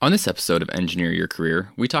On this episode of Engineer Your Career,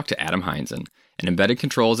 we talk to Adam Heinzen, an embedded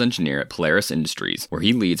controls engineer at Polaris Industries, where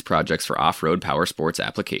he leads projects for off-road power sports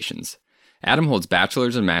applications. Adam holds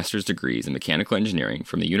bachelor's and master's degrees in mechanical engineering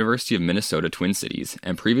from the University of Minnesota Twin Cities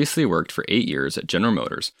and previously worked for 8 years at General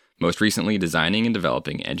Motors, most recently designing and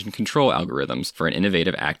developing engine control algorithms for an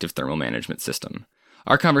innovative active thermal management system.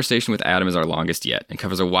 Our conversation with Adam is our longest yet and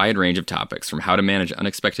covers a wide range of topics from how to manage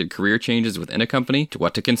unexpected career changes within a company to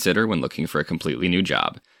what to consider when looking for a completely new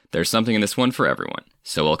job. There's something in this one for everyone.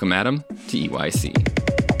 So welcome Adam to EYC.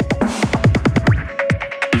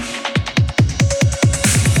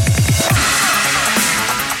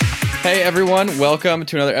 Hey everyone, welcome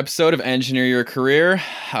to another episode of Engineer Your Career.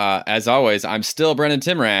 As always, I'm still Brendan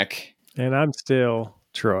Timrack. And I'm still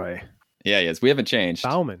Troy. Yeah, yes, we haven't changed.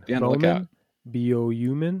 Bauman. Be on the lookout.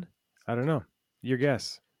 B-O-U-man? I don't know. Your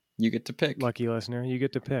guess. You get to pick. Lucky listener, you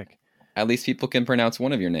get to pick. At least people can pronounce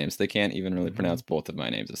one of your names. They can't even really pronounce both of my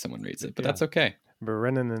names if someone reads it, but that's okay.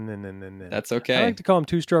 Brennan. That's okay. I like to call him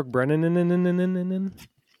two-stroke Brennan.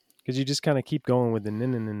 Because you just kind of keep going with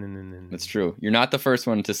the That's true. You're not the first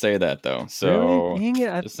one to say that, though. So, really?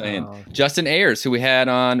 Dang it. Just saying. Justin Ayers, who we had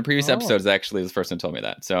on previous episodes, actually was the first one who told me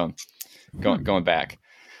that. So, going back.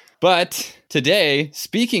 But today,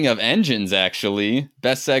 speaking of engines, actually,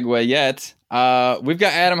 best segue yet, we've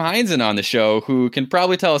got Adam Heinzen on the show, who can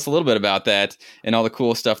probably tell us a little bit about that and all the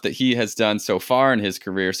cool stuff that he has done so far in his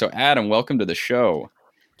career. So, Adam, welcome to the show.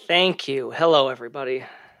 Thank you. Hello, everybody.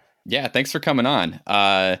 Yeah, thanks for coming on.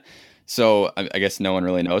 So I guess no one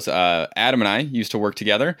really knows. Adam and I used to work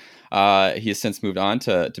together. He has since moved on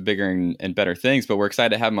to bigger and better things, but we're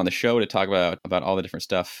excited to have him on the show to talk about all the different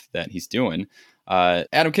stuff that he's doing.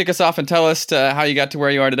 Adam, kick us off and tell us how you got to where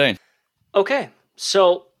you are today. Okay,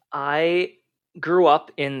 so I grew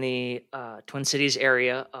up in the Twin Cities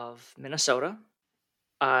area of Minnesota.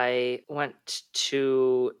 I went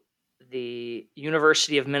to the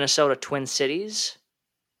University of Minnesota Twin Cities,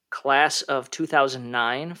 class of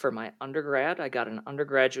 2009 for my undergrad. I got an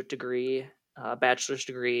undergraduate degree, a bachelor's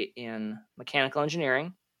degree in mechanical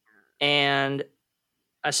engineering. And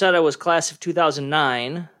I said I was class of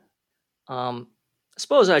 2009. I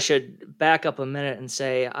suppose I should back up a minute and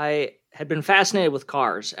say I had been fascinated with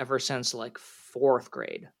cars ever since like fourth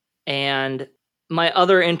grade. And my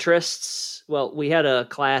other interests, well, we had a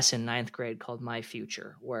class in ninth grade called My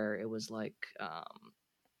Future, where it was like,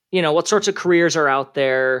 what sorts of careers are out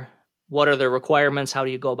there? What are the requirements? How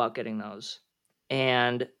do you go about getting those?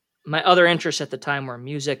 And my other interests at the time were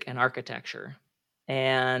music and architecture.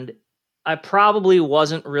 And I probably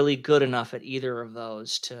wasn't really good enough at either of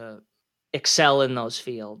those to excel in those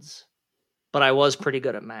fields, but I was pretty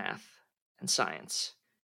good at math and science.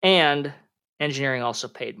 And engineering also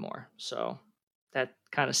paid more. So that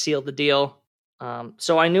kind of sealed the deal.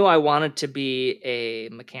 So I knew I wanted to be a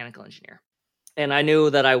mechanical engineer. And I knew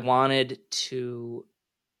that I wanted to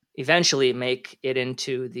eventually make it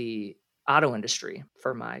into the auto industry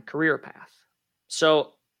for my career path.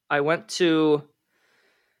 So I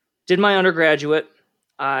did my undergraduate.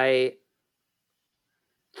 I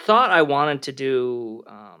thought I wanted to do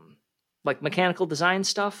like mechanical design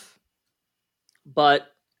stuff, but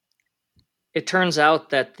it turns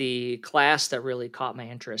out that the class that really caught my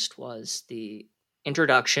interest was the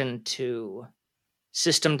introduction to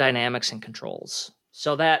system dynamics and controls.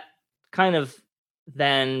 So that kind of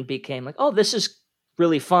then became like, oh, this is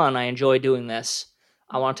really fun. I enjoy doing this.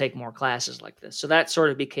 I want to take more classes like this. So that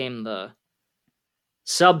sort of became the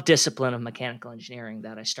sub-discipline of mechanical engineering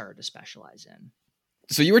that I started to specialize in.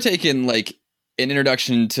 So you were taking like an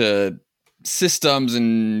introduction to systems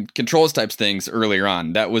and controls types things earlier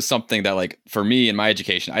on. That was something that, like, for me in my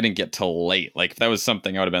education, I didn't get till late. Like, if that was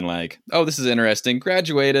something I would have been like, oh, this is interesting,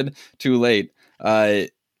 graduated too late.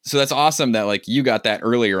 So that's awesome that like you got that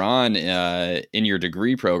earlier on in your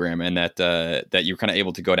degree program, and that you're kind of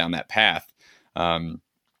able to go down that path. And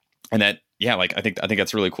that, yeah, like I think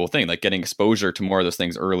that's a really cool thing. Like getting exposure to more of those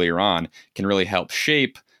things earlier on can really help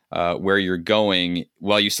shape where you're going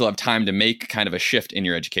while you still have time to make kind of a shift in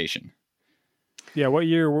your education. Yeah, what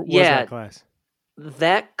year was that class?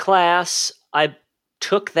 That class, I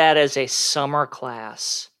took that as a summer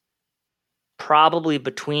class, probably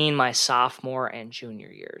between my sophomore and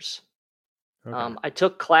junior years. Okay. I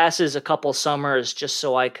took classes a couple summers just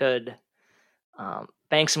so I could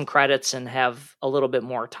bank some credits and have a little bit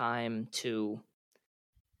more time to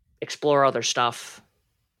explore other stuff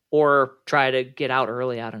or try to get out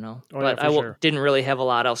early. I don't know. But I didn't really have a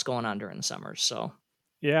lot else going on during the summers. So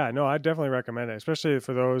Yeah, no, I definitely recommend it, especially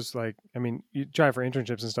for those like, I mean, you try for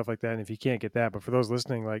internships and stuff like that. And if you can't get that, but for those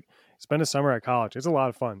listening, like spend a summer at college. It's a lot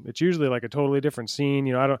of fun. It's usually like a totally different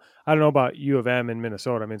scene. I don't know about U of M in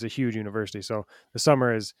Minnesota. I mean, it's a huge university. So the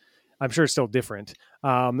summer is, I'm sure, still different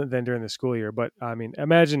than during the school year. But I mean,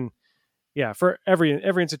 imagine, yeah, for every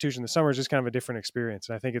institution, the summer is just kind of a different experience,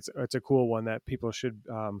 and I think it's a cool one that people should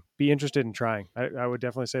be interested in trying. I would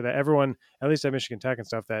definitely say that everyone, at least at Michigan Tech and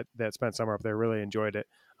stuff, that spent summer up there really enjoyed it,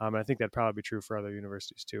 and I think that'd probably be true for other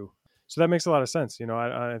universities too. So that makes a lot of sense.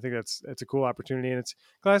 I think it's a cool opportunity, and its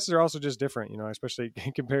classes are also just different. Especially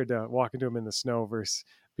compared to walking to them in the snow versus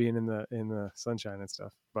being in the sunshine and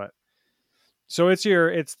stuff. But so it's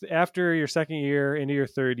after your second year into your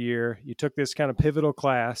third year, you took this kind of pivotal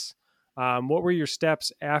class. What were your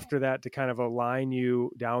steps after that to kind of align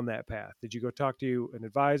you down that path? Did you go talk to an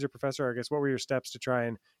advisor, professor? I guess what were your steps to try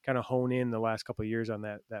and kind of hone in the last couple of years on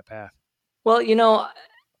that path? Well,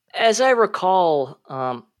 as I recall,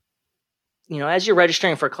 as you're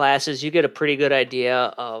registering for classes, you get a pretty good idea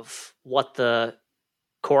of what the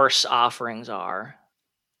course offerings are.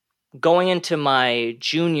 Going into my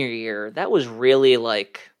junior year, that was really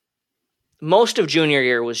like most of junior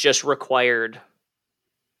year was just required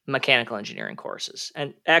mechanical engineering courses.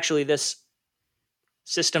 And actually, this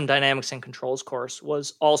system dynamics and controls course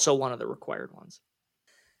was also one of the required ones.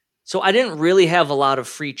 So I didn't really have a lot of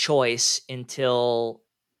free choice until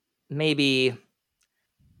maybe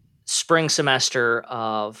spring semester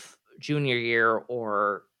of junior year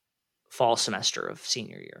or fall semester of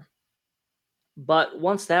senior year. But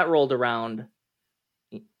once that rolled around,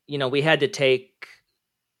 we had to take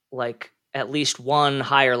like at least one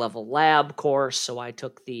higher level lab course. So I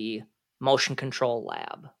took the motion control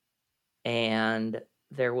lab, and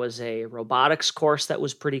there was a robotics course that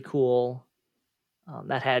was pretty cool.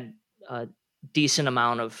 That had a decent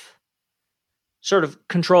amount of sort of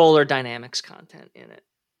control or dynamics content in it.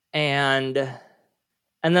 And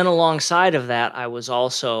then alongside of that, I was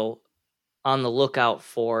also on the lookout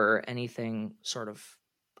for anything sort of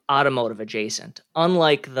automotive adjacent.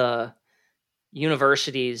 Unlike the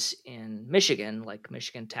universities in Michigan, like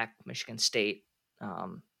Michigan Tech, Michigan State,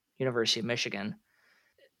 University of Michigan,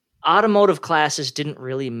 automotive classes didn't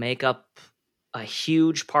really make up a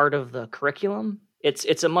huge part of the curriculum.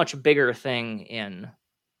 It's a much bigger thing in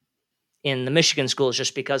the Michigan schools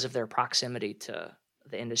just because of their proximity to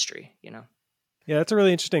the industry, Yeah, that's a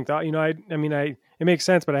really interesting thought. It makes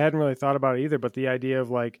sense, but I hadn't really thought about it either. But the idea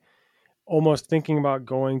of like almost thinking about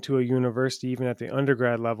going to a university, even at the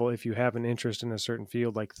undergrad level, if you have an interest in a certain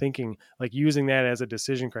field, like thinking, like using that as a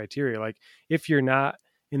decision criteria. Like if you're not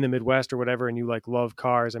in the Midwest or whatever, and you like love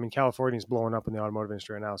cars, I mean, California's blowing up in the automotive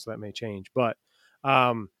industry right now, so that may change. But,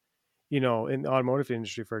 in the automotive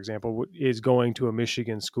industry, for example, is going to a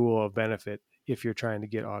Michigan school of benefit if you're trying to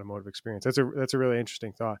get automotive experience. That's a really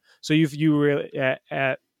interesting thought. So you really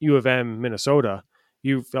at U of M, Minnesota,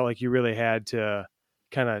 you felt like you really had to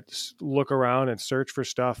kind of look around and search for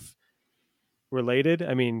stuff related.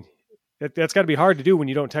 I mean, that's got to be hard to do when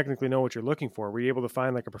you don't technically know what you're looking for. Were you able to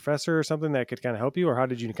find like a professor or something that could kind of help you, or how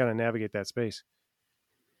did you kind of navigate that space?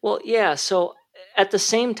 Well, yeah. So at the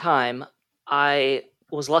same time, I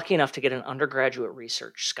was lucky enough to get an undergraduate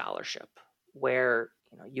research scholarship where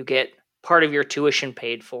you get part of your tuition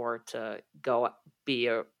paid for to go be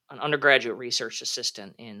an undergraduate research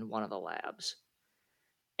assistant in one of the labs.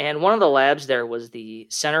 And one of the labs there was the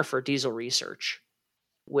Center for Diesel Research,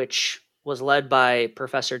 which was led by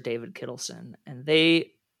Professor David Kittleson. And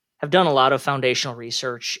they have done a lot of foundational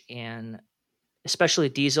research in especially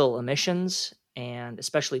diesel emissions and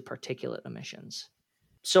especially particulate emissions.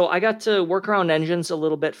 So I got to work around engines a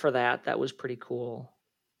little bit for that. That was pretty cool.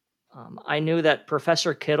 I knew that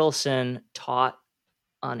Professor Kittleson taught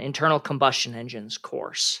an internal combustion engines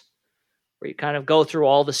course where you kind of go through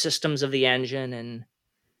all the systems of the engine and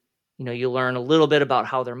you learn a little bit about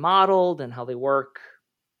how they're modeled and how they work.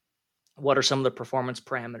 What are some of the performance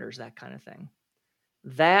parameters, that kind of thing.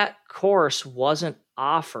 That course wasn't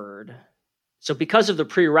offered. So because of the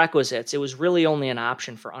prerequisites, it was really only an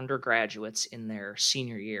option for undergraduates in their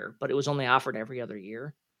senior year, but it was only offered every other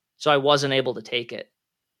year. So I wasn't able to take it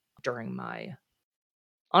during my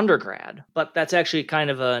undergrad, but that's actually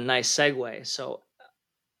kind of a nice segue. So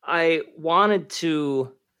I wanted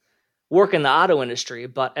to work in the auto industry,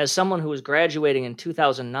 but as someone who was graduating in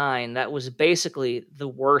 2009, that was basically the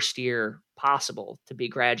worst year possible to be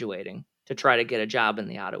graduating to try to get a job in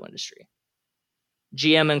the auto industry.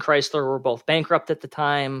 GM and Chrysler were both bankrupt at the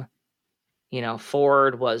time.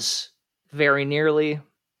 Ford was very nearly.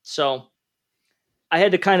 So I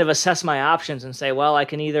had to kind of assess my options and say, well, I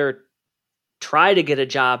can either try to get a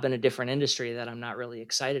job in a different industry that I'm not really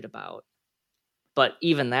excited about. But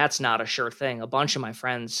even that's not a sure thing. A bunch of my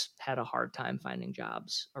friends had a hard time finding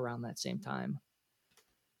jobs around that same time.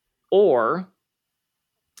 Or,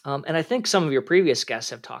 and I think some of your previous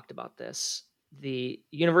guests have talked about this, the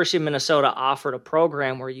University of Minnesota offered a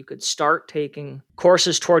program where you could start taking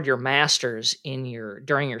courses toward your master's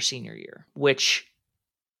during your senior year, which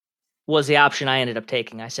was the option I ended up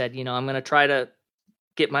taking. I said, I'm going to try to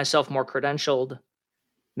get myself more credentialed,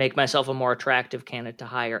 make myself a more attractive candidate to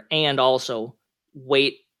hire, and also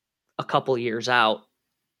wait a couple years out,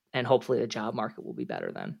 and hopefully the job market will be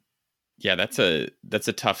better then. Yeah, that's a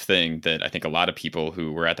tough thing that I think a lot of people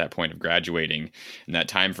who were at that point of graduating in that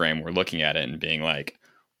time frame were looking at it and being like,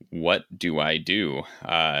 what do I do?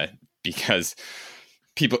 Because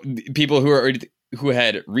people who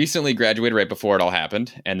had recently graduated right before it all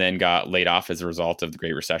happened and then got laid off as a result of the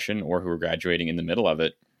Great Recession, or who were graduating in the middle of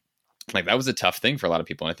it, like that was a tough thing for a lot of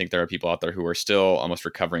people. And I think there are people out there who are still almost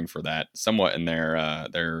recovering for that somewhat in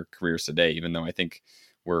their careers today, even though I think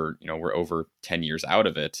we're over 10 years out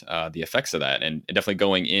of it, the effects of that, and definitely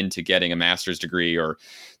going into getting a master's degree, or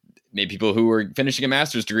maybe people who were finishing a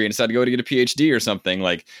master's degree and decided to go to get a PhD or something,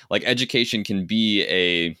 like education can be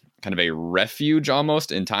a kind of a refuge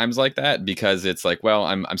almost in times like that, because it's like, well,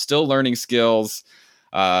 I'm still learning skills.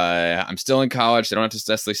 I'm still in college. They don't have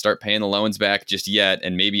to necessarily start paying the loans back just yet.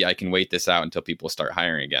 And maybe I can wait this out until people start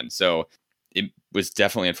hiring again. So it was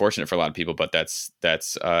definitely unfortunate for a lot of people, but that's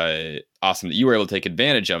awesome that you were able to take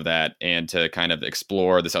advantage of that and to kind of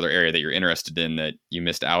explore this other area that you're interested in that you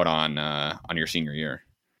missed out on your senior year.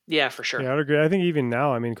 Yeah, for sure. Yeah, I would agree. I think even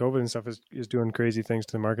now, I mean, COVID and stuff is doing crazy things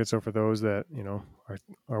to the market. So for those that,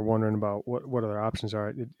 are wondering about what other options are,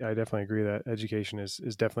 I definitely agree that education is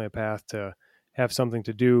definitely a path to have something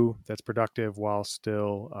to do that's productive while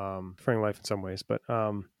still deferring life in some ways. But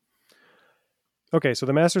okay, so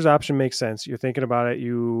the master's option makes sense. You're thinking about it.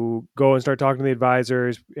 You go and start talking to the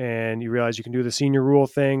advisors, and you realize you can do the senior rule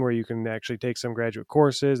thing where you can actually take some graduate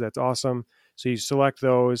courses. That's awesome. So you select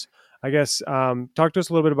those. I guess talk to us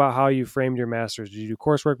a little bit about how you framed your master's. Did you do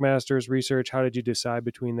coursework master's, research? How did you decide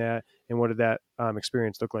between that? And what did that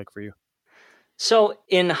experience look like for you? So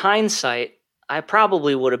in hindsight, I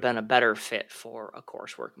probably would have been a better fit for a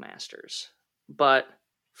coursework master's. But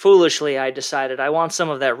foolishly, I decided I want some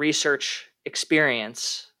of that research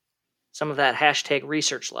experience, some of that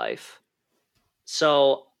 #research life.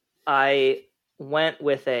 So I went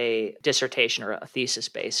with a dissertation or a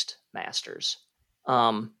thesis-based master's.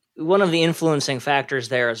 One of the influencing factors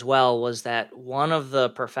there as well was that one of the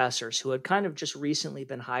professors who had kind of just recently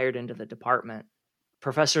been hired into the department,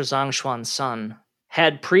 Professor Zhongshuan Sun,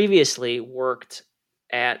 had previously worked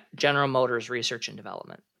at General Motors Research and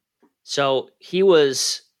Development. So he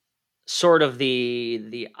was sort of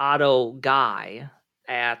the auto guy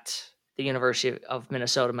at the University of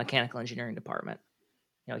Minnesota Mechanical Engineering Department.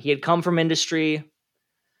 He had come from industry,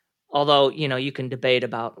 although, you can debate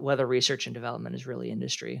about whether research and development is really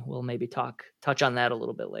industry. We'll maybe touch on that a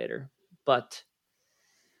little bit later.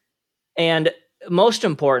 And most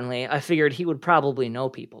importantly, I figured he would probably know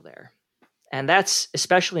people there. And that's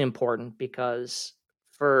especially important because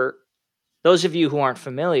for those of you who aren't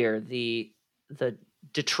familiar, the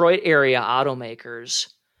Detroit area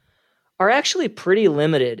automakers are actually pretty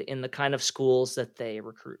limited in the kind of schools that they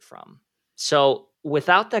recruit from. So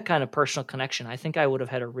without that kind of personal connection, I think I would have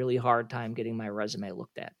had a really hard time getting my resume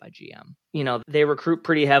looked at by GM. They recruit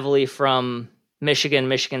pretty heavily from Michigan,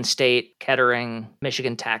 Michigan State, Kettering,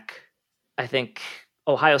 Michigan Tech. I think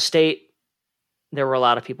Ohio State, there were a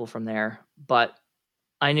lot of people from there, but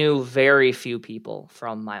I knew very few people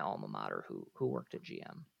from my alma mater who worked at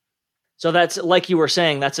GM. So that's, like you were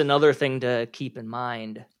saying, that's another thing to keep in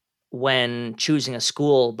mind when choosing a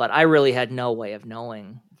school, but I really had no way of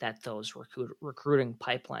knowing that those recruiting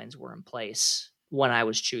pipelines were in place when I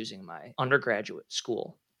was choosing my undergraduate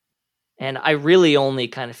school. And I really only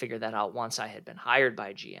kind of figured that out once I had been hired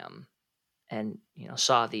by GM and,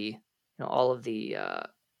 saw all of the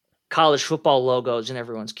college football logos in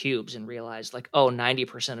everyone's cubes and realized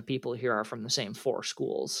 90% of people here are from the same 4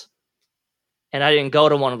 schools. And I didn't go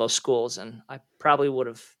to one of those schools, and I probably would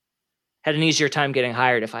have had an easier time getting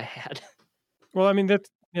hired if I had. Well, I mean, that's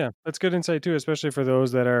good insight too, especially for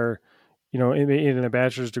those that are, in a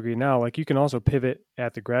bachelor's degree now. Like you can also pivot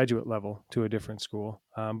at the graduate level to a different school.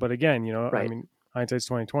 But again, Right. I mean, hindsight's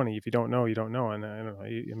 20/20. If you don't know, you don't know. And I don't know.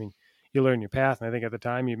 You learn your path. And I think at the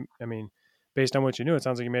time, based on what you knew, it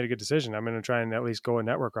sounds like you made a good decision. I'm going to try and at least go a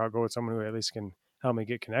network route, go with someone who at least can help me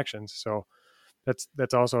get connections. So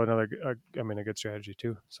that's also another, a good strategy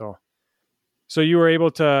too. So So you were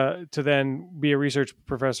able to then be a research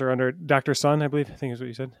professor under Dr. Sun, I think is what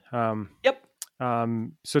you said. Yep.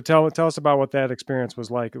 So tell us about what that experience was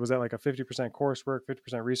like. Was that like a 50% coursework,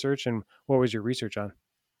 50% research, and what was your research on?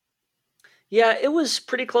 Yeah, it was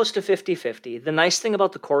pretty close to 50-50. The nice thing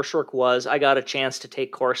about the coursework was I got a chance to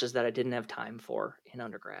take courses that I didn't have time for in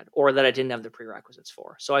undergrad or that I didn't have the prerequisites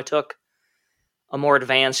for. So I took a more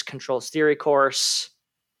advanced controls theory course.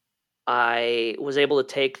 I was able to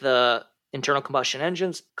take the internal combustion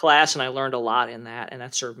engines class, and I learned a lot in that, and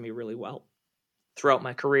that served me really well throughout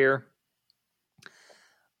my career.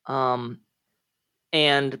 And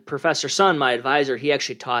Professor Sun, my advisor, he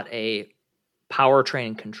actually taught a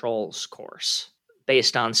powertrain controls course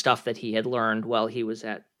based on stuff that he had learned while he was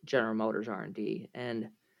at General Motors R&D.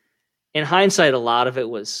 And in hindsight, a lot of it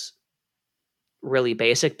was really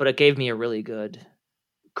basic, but it gave me a really good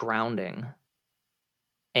grounding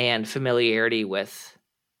and familiarity with,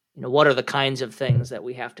 what are the kinds of things that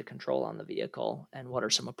we have to control on the vehicle and what are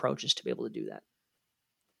some approaches to be able to do that.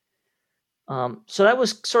 So that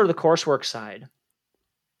was sort of the coursework side.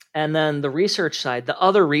 And then the research side, the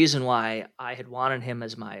other reason why I had wanted him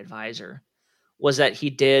as my advisor was that he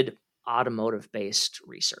did automotive-based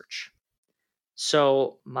research.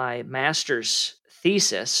 So my master's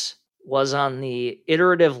thesis was on the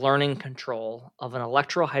iterative learning control of an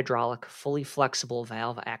electrohydraulic fully flexible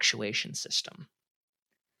valve actuation system.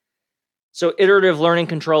 So iterative learning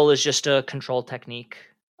control is just a control technique.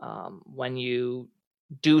 When you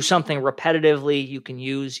do something repetitively, you can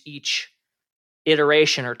use each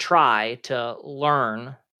iteration or try to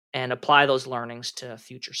learn and apply those learnings to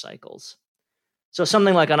future cycles. So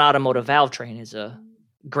something like an automotive valve train is a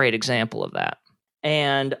great example of that.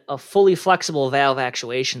 And a fully flexible valve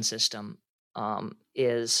actuation system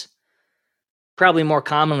is probably more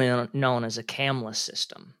commonly known as a camless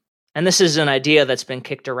system. And this is an idea that's been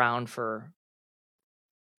kicked around for,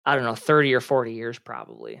 30 or 40 years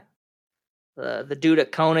probably. The dude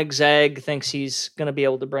at Koenigsegg thinks he's going to be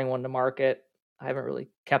able to bring one to market. I haven't really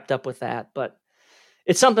kept up with that, but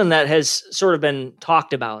it's something that has sort of been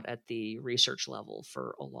talked about at the research level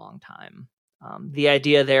for a long time. The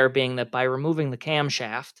idea there being that by removing the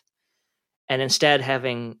camshaft and instead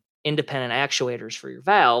having independent actuators for your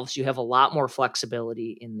valves, you have a lot more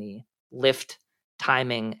flexibility in the lift,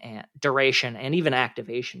 timing, and duration, and even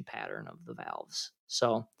activation pattern of the valves.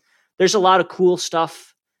 So there's a lot of cool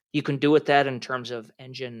stuff you can do with that in terms of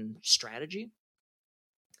engine strategy.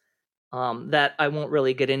 That I won't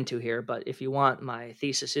really get into here, but if you want, my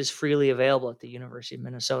thesis is freely available at the University of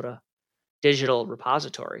Minnesota digital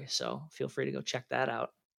repository. So feel free to go check that out.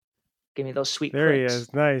 Give me those sweet There clicks. He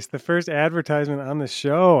is. Nice. The first advertisement on the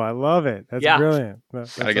show. I love it. That's brilliant.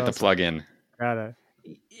 Gotta get awesome. The plug in. Gotta.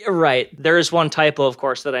 Right. There is one typo, of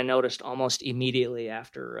course, that I noticed almost immediately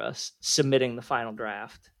after submitting the final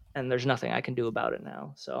draft, and there's nothing I can do about it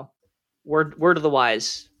now. So word to the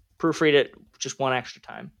wise, proofread it just one extra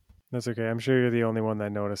time. That's okay. I'm sure you're the only one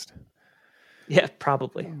that noticed. Yeah,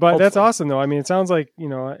 probably. But hopefully. That's awesome, though. I mean, it sounds like,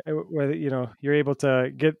 whether, you're able to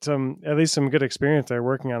get at least some good experience there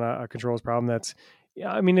working on a controls problem that's,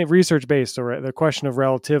 research based. So the question of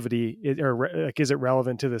relativity, is it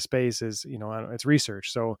relevant to the space is, it's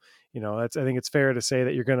research. So, I think it's fair to say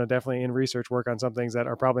that you're going to definitely in research work on some things that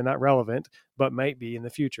are probably not relevant, but might be in the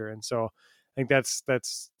future. And so I think that's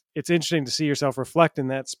it's interesting to see yourself reflect in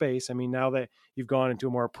that space. I mean, now that you've gone into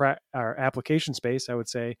a more application space, I would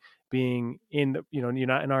say being in, you're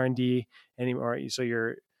not in R&D anymore. So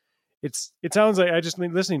it sounds like, I just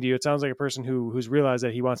listening to you, it sounds like a person who's realized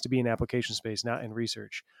that he wants to be in application space, not in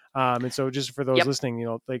research. And so just for those listening,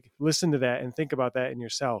 listen to that and think about that in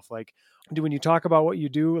yourself. Like, when you talk about what you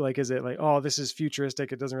do, is it like, oh, this is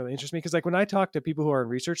futuristic, it doesn't really interest me? Because when I talk to people who are in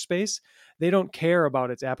research space, they don't care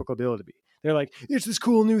about its applicability. They're like, it's this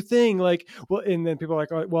cool new thing. And then people are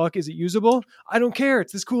like, oh, well, is it usable? I don't care.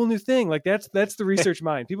 It's this cool new thing. That's the research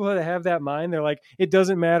mind. People that have that mind, they're like, it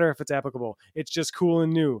doesn't matter if it's applicable. It's just cool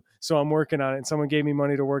and new. So I'm working on it and someone gave me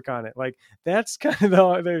money to work on it. That's kind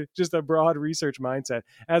of just a broad research mindset,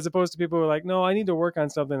 as opposed to people who are like, no, I need to work on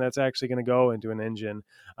something that's actually going to go into an engine.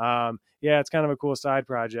 It's kind of a cool side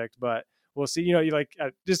project, but we'll see.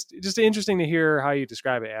 Just interesting to hear how you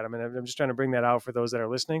describe it, Adam. And I'm just trying to bring that out for those that are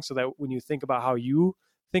listening, so that when you think about how you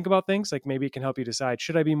think about things, maybe it can help you decide: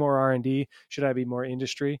 should I be more R&D? Should I be more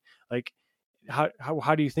industry?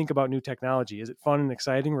 How do you think about new technology? Is it fun and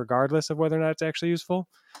exciting, regardless of whether or not it's actually useful?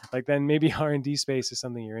 Then maybe R&D space is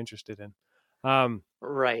something you're interested in.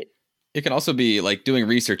 Right. It can also be doing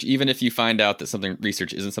research. Even if you find out that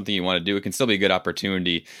research isn't something you want to do, it can still be a good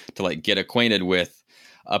opportunity to get acquainted with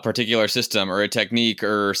a particular system or a technique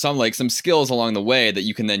or some skills along the way that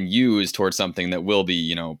you can then use towards something that will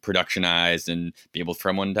be, productionized and be able for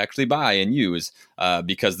someone to actually buy and use,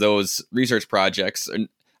 because those research projects,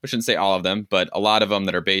 I shouldn't say all of them, but a lot of them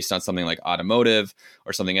that are based on something like automotive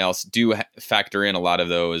or something else do factor in a lot of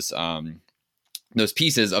those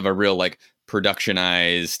pieces of a real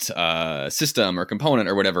productionized system or component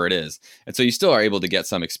or whatever it is. And so you still are able to get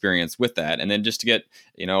some experience with that. And then just to get,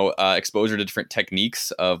 exposure to different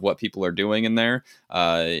techniques of what people are doing in there,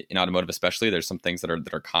 in automotive especially, there's some things that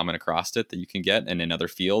are common across it that you can get. And in other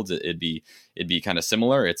fields, it'd be kind of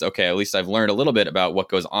similar. It's okay, at least I've learned a little bit about what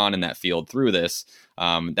goes on in that field through this.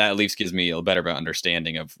 That at least gives me a better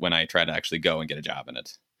understanding of when I try to actually go and get a job in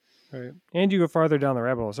it. Right. And you go farther down the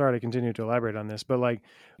rabbit hole. Sorry to continue to elaborate on this, but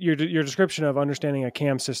your description of understanding a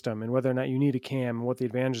CAM system and whether or not you need a CAM and what the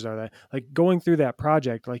advantages are, that going through that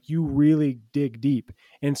project, you really dig deep.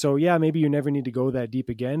 And so, yeah, maybe you never need to go that deep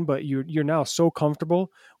again, but you're now so comfortable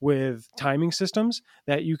with timing systems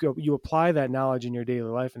that you apply that knowledge in your daily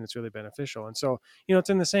life, and it's really beneficial. And so, it's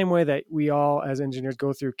in the same way that we all as engineers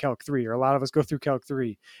go through Calc 3, or a lot of us go through Calc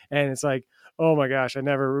 3, and it's like, oh my gosh, I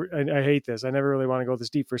hate this. I never really want to go this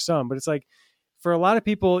deep for some, but it's for a lot of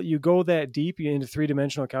people, you go that deep into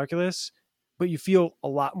 3-dimensional calculus, but you feel a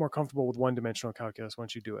lot more comfortable with 1-dimensional calculus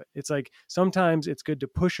once you do it. It's sometimes it's good to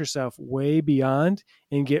push yourself way beyond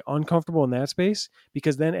and get uncomfortable in that space,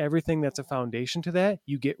 because then everything that's a foundation to that,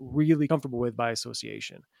 you get really comfortable with by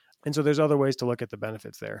association. And so there's other ways to look at the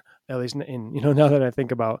benefits there, at least now that I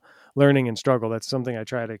think about learning and struggle, that's something I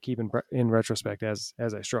try to keep in retrospect as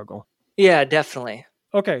I struggle. Yeah, definitely.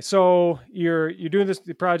 Okay, so you're doing this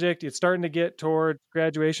project. It's starting to get toward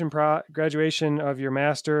graduation of your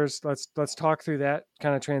master's. Let's talk through that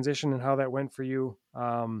kind of transition and how that went for you.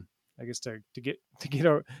 I guess to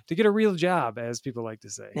get a real job, as people like to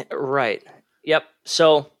say. Right. Yep.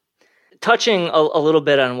 So, touching a little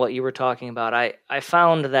bit on what you were talking about, I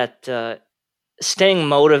found that staying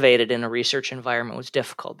motivated in a research environment was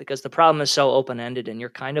difficult because the problem is so open-ended, and you're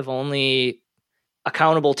kind of only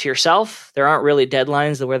accountable to yourself. There aren't really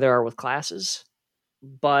deadlines the way there are with classes,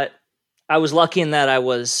 but I was lucky in that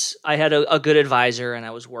I had a good advisor, and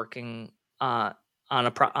I was working on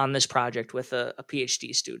this project with a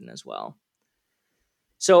PhD student as well.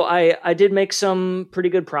 So I did make some pretty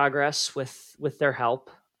good progress with their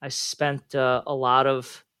help. I spent a lot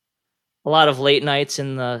of late nights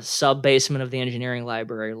in the sub basement of the engineering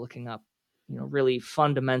library looking up, really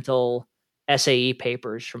fundamental SAE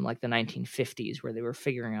papers from the 1950s where they were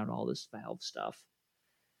figuring out all this valve stuff.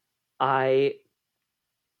 I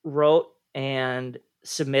wrote and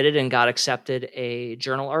submitted and got accepted a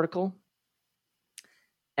journal article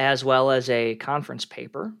as well as a conference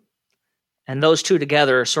paper. And those two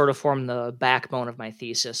together sort of formed the backbone of my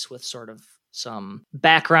thesis, with sort of some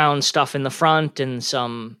background stuff in the front and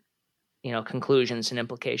some, conclusions and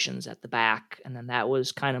implications at the back. And then that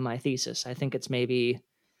was kind of my thesis. I think it's maybe,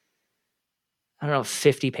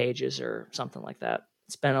 50 pages or something like that.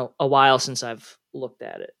 It's been a while since I've looked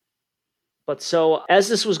at it. But so as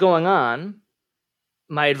this was going on,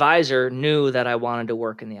 my advisor knew that I wanted to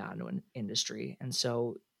work in the auto industry.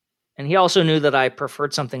 And he also knew that I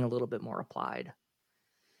preferred something a little bit more applied.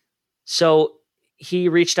 So he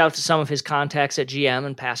reached out to some of his contacts at GM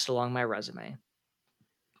and passed along my resume.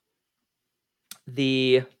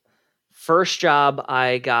 The first job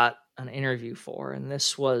I got an interview for, and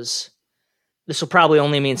this will probably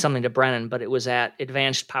only mean something to Brennan, but it was at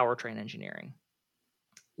Advanced Powertrain Engineering,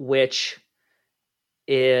 which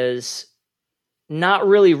is not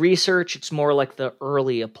really research. It's more like the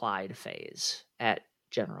early applied phase at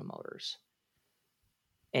General Motors.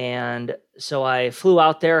 And so I flew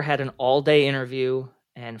out there, had an all-day interview,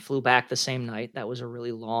 and flew back the same night. That was a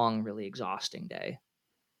really long, really exhausting day.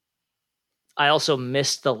 I also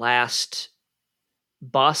missed the last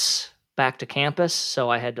bus back to campus, so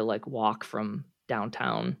I had to walk from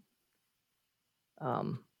downtown,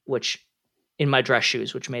 which in my dress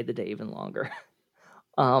shoes, which made the day even longer.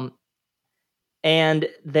 And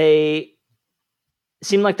they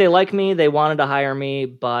seemed like they liked me. They wanted to hire me,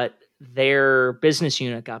 but their business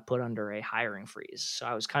unit got put under a hiring freeze. So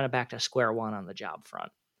I was kind of back to square one on the job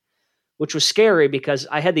front, which was scary because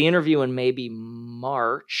I had the interview in maybe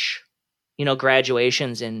March,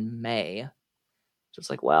 graduation's in May. So it's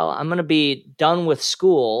I'm going to be done with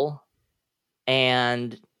school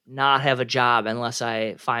and not have a job unless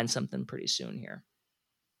I find something pretty soon here.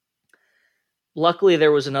 Luckily,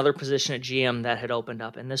 there was another position at GM that had opened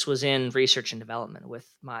up, and this was in research and development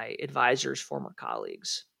with my advisor's former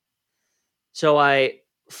colleagues. So I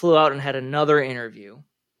flew out and had another interview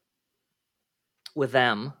with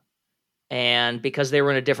them, And because they were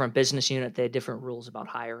in a different business unit, they had different rules about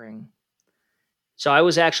hiring. So I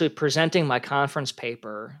was actually presenting my conference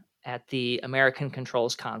paper at the American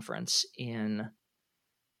Controls Conference in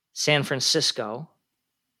San Francisco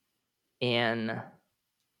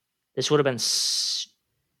this would have been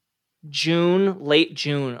late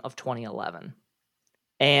June of 2011.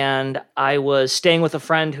 And I was staying with a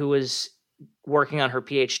friend who was working on her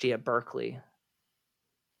PhD at Berkeley.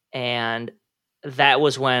 And that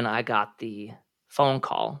was when I got the phone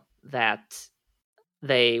call that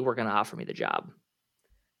they were going to offer me the job.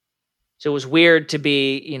 So it was weird to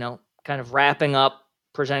be, kind of wrapping up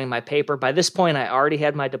presenting my paper. By this point, I already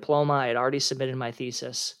had my diploma. I had already submitted my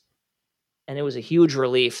thesis. And it was a huge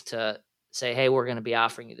relief to say, hey, we're going to be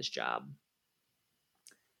offering you this job.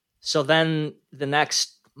 So then the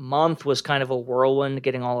next month was kind of a whirlwind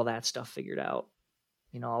getting all of that stuff figured out.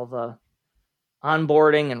 All the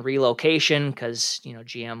onboarding and relocation, because,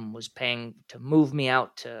 GM was paying to move me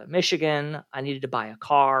out to Michigan. I needed to buy a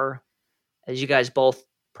car. As you guys both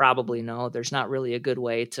probably know, there's not really a good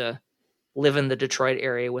way to live in the Detroit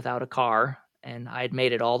area without a car. And I'd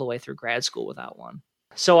made it all the way through grad school without one.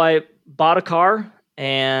 So I bought a car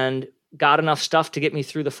and got enough stuff to get me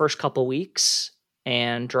through the first couple weeks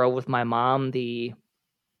and drove with my mom the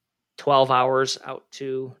 12 hours out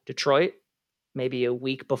to Detroit, maybe a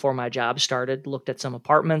week before my job started, looked at some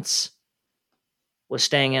apartments, was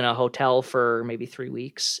staying in a hotel for maybe 3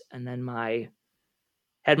 weeks, and then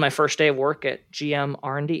had my first day of work at GM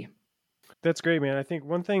R&D. That's great, man. I think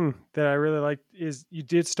one thing that I really liked is you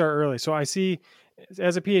did start early. So I see,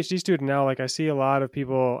 as a PhD student now, I see a lot of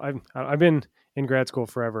people. I've been in grad school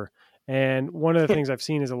forever, and one of the things I've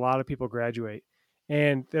seen is a lot of people graduate,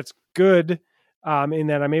 and that's good in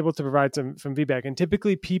that I'm able to provide some feedback. And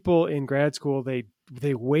typically, people in grad school they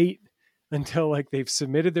wait until they've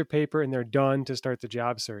submitted their paper and they're done to start the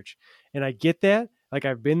job search. And I get that.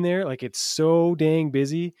 I've been there. It's so dang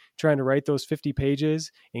busy trying to write those 50 pages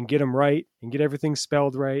and get them right and get everything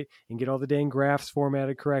spelled right and get all the dang graphs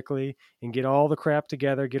formatted correctly and get all the crap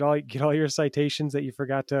together, get all your citations that you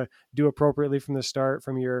forgot to do appropriately from the start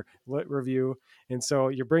from your lit review. And so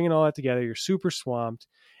you're bringing all that together. You're super swamped.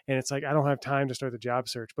 And it's I don't have time to start the job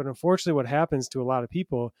search. But unfortunately, what happens to a lot of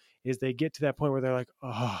people is they get to that point where they're like,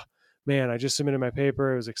 oh, man, I just submitted my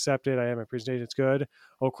paper. It was accepted. I had my presentation. It's good.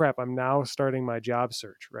 Oh, crap. I'm now starting my job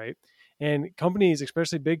search, right? And companies,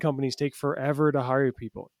 especially big companies, take forever to hire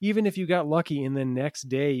people. Even if you got lucky and the next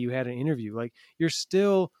day you had an interview, you're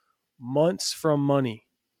still months from money.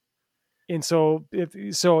 And so I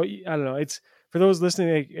don't know. It's for those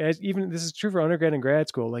listening, even this is true for undergrad and grad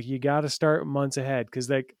school. You got to start months ahead because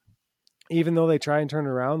even though they try and turn it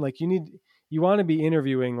around, you want to be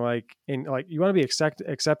interviewing you want to be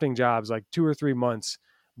accepting jobs 2 or 3 months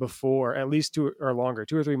before, at least 2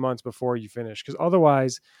 or 3 months before you finish. Because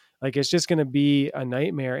otherwise, it's just going to be a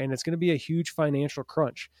nightmare and it's going to be a huge financial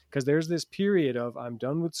crunch because there's this period of I'm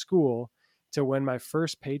done with school to when my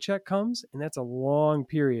first paycheck comes. And that's a long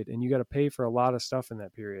period. And you got to pay for a lot of stuff in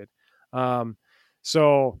that period.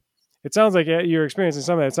 So it sounds like you're experiencing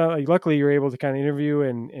some of that. It's not luckily you're able to kind of interview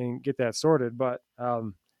and get that sorted, but,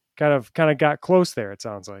 kind of got close there, it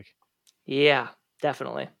sounds like. Yeah,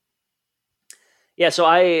 definitely. Yeah, so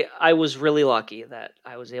I was really lucky that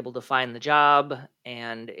I was able to find the job,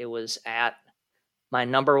 and it was at my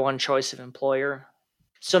number one choice of employer.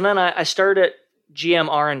 So then I started at GM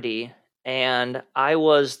R&D, and I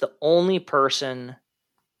was the only person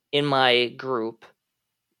in my group,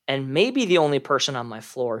 and maybe the only person on my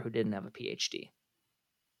floor who didn't have a PhD.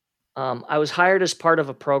 I was hired as part of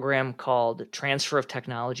a program called Transfer of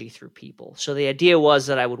Technology Through People. So the idea was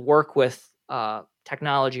that I would work with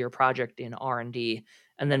technology or project in R&D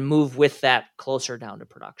and then move with that closer down to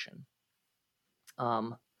production,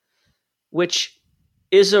 which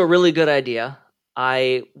is a really good idea.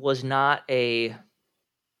 I was not a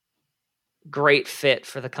great fit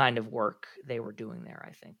for the kind of work they were doing there,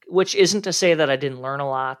 I think, which isn't to say that I didn't learn a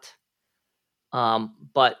lot.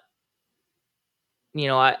 But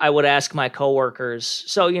I would ask my coworkers,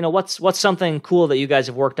 so, what's something cool that you guys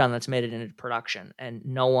have worked on that's made it into production? And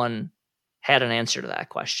no one had an answer to that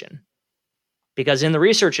question. Because in the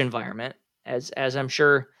research environment, as I'm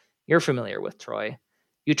sure you're familiar with, Troy,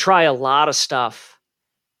 you try a lot of stuff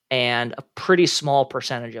and a pretty small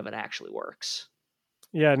percentage of it actually works.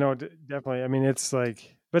 Yeah, no, definitely. I mean, it's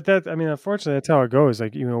but unfortunately, that's how it goes.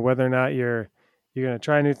 Whether or not you're going to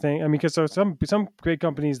try a new thing. I mean, because so some great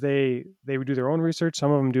companies, they would do their own research.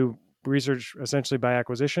 Some of them do research essentially by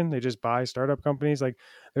acquisition. They just buy startup companies.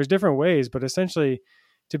 There's different ways, but essentially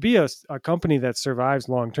to be a company that survives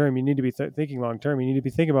long-term, you need to be thinking long-term. You need to be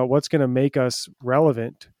thinking about what's going to make us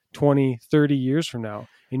relevant 20, 30 years from now.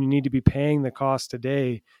 And you need to be paying the cost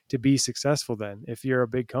today to be successful then if you're a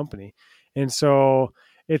big company. And so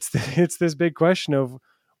it's this big question of,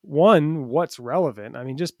 one, what's relevant? I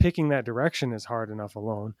mean, just picking that direction is hard enough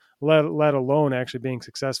alone, let alone actually being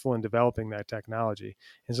successful in developing that technology.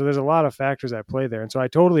 And so there's a lot of factors at play there. And so I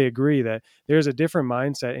totally agree that there's a different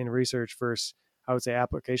mindset in research versus, I would say,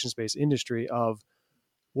 applications-based industry of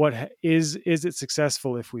what is it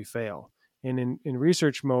successful if we fail? And in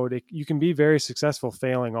research mode, you can be very successful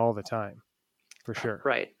failing all the time, for sure.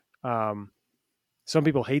 Right. Some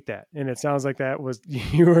people hate that, and it sounds like that was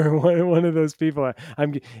you were one of those people.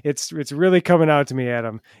 It's really coming out to me,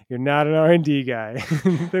 Adam. You're not an R&D guy,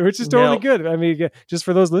 which is totally good. I mean, just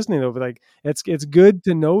for those listening though, but like it's good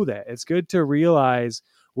to know that. It's good to realize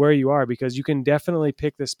where you are, because you can definitely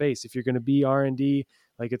pick the space. If you're going to be R&D,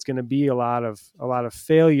 like it's going to be a lot of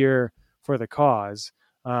failure for the cause,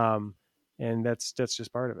 and that's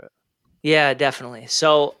just part of it. Yeah, definitely.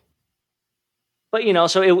 So. But,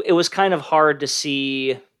 so it was kind of hard to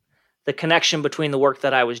see the connection between the work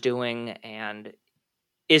that I was doing and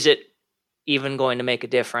is it even going to make a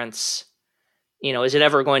difference? Is it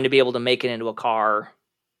ever going to be able to make it into a car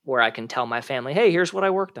where I can tell my family, hey, here's what I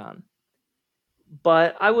worked on?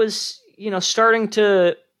 But I was, starting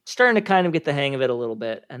to kind of get the hang of it a little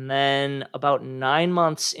bit. And then about 9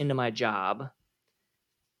 months into my job,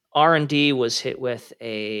 R&D was hit with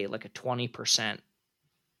a 20%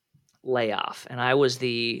 layoff, and I was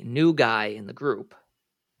the new guy in the group.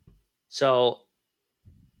 So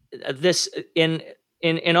this in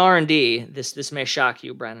R&D, this may shock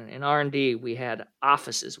you, Brennan. In R&D, we had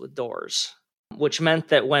offices with doors, which meant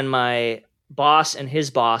that when my boss and his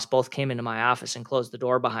boss both came into my office and closed the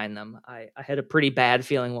door behind them, I had a pretty bad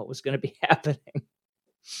feeling what was going to be happening.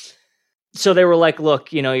 So they were like,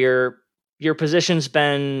 look, your position's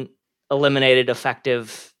been eliminated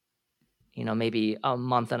effective maybe a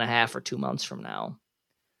month and a half or 2 months from now.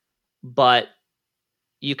 But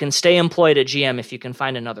you can stay employed at GM if you can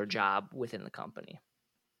find another job within the company.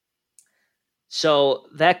 So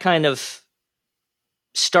that kind of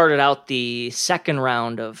started out the second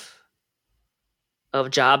round of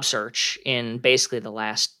job search in basically the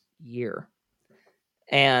last year.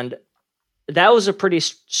 And that was a pretty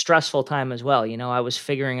stressful time as well. I was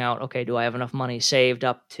figuring out, okay, do I have enough money saved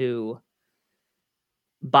up to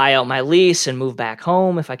buy out my lease and move back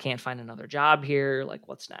home if I can't find another job here? Like,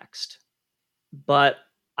 what's next? But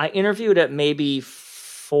I interviewed at maybe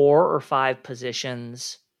 4 or 5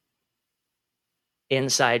 positions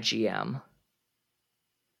inside GM.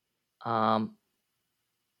 One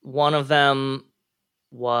of them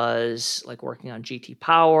was working on GT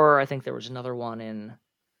Power. I think there was another one in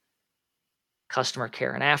customer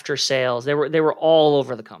care and after sales. They were all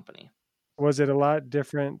over the company. Was it a lot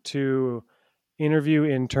different to interview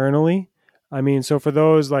internally? I mean, so for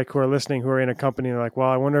those who are listening, who are in a company, they're like, well,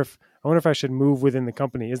 I wonder if I should move within the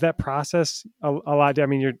company. Is that process a lot? I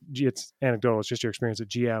mean, it's anecdotal. It's just your experience at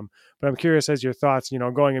GM, but I'm curious as your thoughts,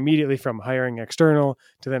 going immediately from hiring external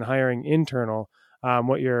to then hiring internal,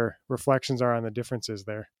 what your reflections are on the differences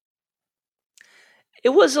there. It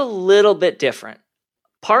was a little bit different.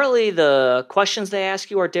 Partly the questions they ask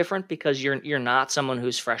you are different because you're not someone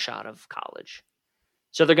who's fresh out of college.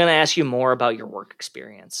 So they're going to ask you more about your work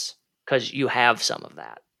experience because you have some of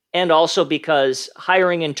that. And also because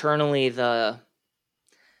hiring internally, a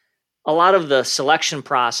lot of the selection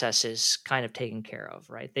process is kind of taken care of,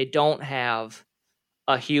 right? They don't have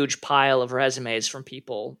a huge pile of resumes from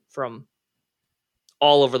people from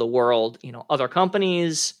all over the world, other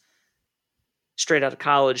companies, straight out of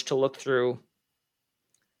college to look through.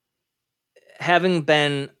 Having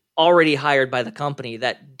been already hired by the company,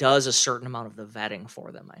 that does a certain amount of the vetting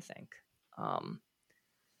for them, I think.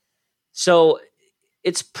 So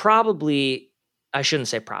it's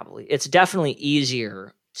it's definitely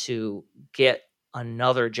easier to get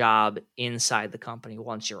another job inside the company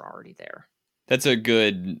once you're already there. That's a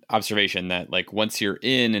good observation that once you're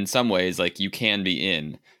in some ways, you can be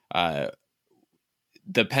in.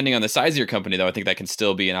 Depending on the size of your company, though, I think that can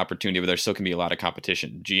still be an opportunity where there still can be a lot of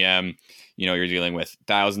competition. GM, you're dealing with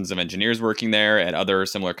thousands of engineers working there. At other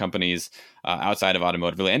similar companies outside of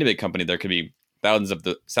automotive, really any big company, there could be thousands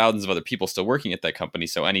of other people still working at that company.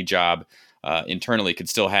 So any job internally could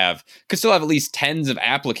still have at least tens of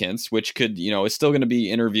applicants, which could, is still going to be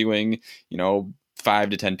interviewing, 5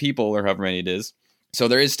 to 10 people or however many it is. So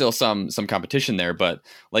there is still some competition there, but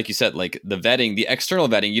like you said, like the vetting, the external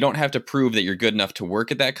vetting, you don't have to prove that you're good enough to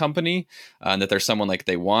work at that company and that there's someone like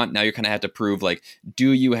they want. Now you kind of have to prove, like,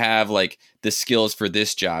 do you have like the skills for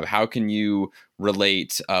this job? How can you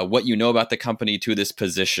relate what you know about the company to this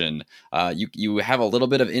position? You have a little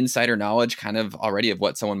bit of insider knowledge kind of already of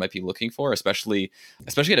what someone might be looking for, especially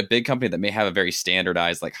at a big company that may have a very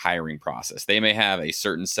standardized like hiring process. They may have a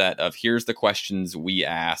certain set of, here's the questions we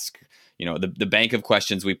ask, the bank of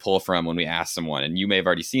questions we pull from when we ask someone. And you may have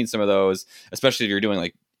already seen some of those, especially if you're doing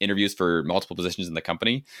like interviews for multiple positions in the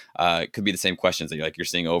company. It could be the same questions that you're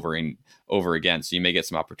seeing over and over again. So you may get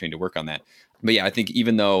some opportunity to work on that. But yeah, I think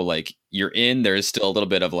even though like there is still a little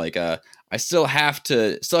bit of like I still have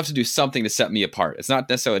to do something to set me apart. It's not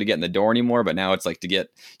necessarily to get in the door anymore, but now it's like to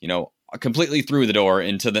get, completely through the door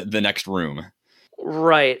into the next room.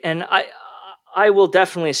 Right. And I will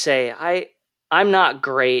definitely say I'm not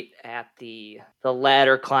great at the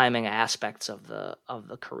ladder climbing aspects of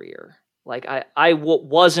the career. Like I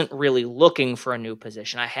wasn't really looking for a new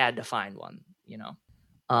position. I had to find one,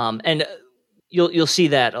 and you'll see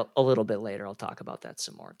that a little bit later. I'll talk about that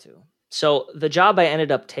some more too. So the job I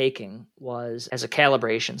ended up taking was as a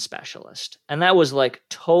calibration specialist, and that was like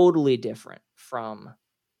totally different from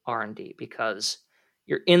R&D because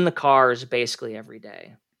you're in the cars basically every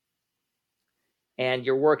day. And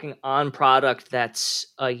you're working on product that's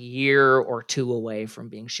a year or two away from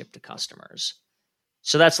being shipped to customers.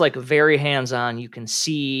 So that's like very hands-on. You can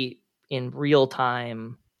see in real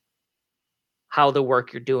time how the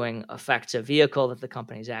work you're doing affects a vehicle that the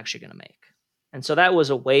company's actually going to make. And so that was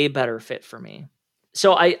a way better fit for me.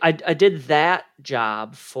 So I did that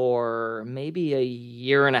job for maybe a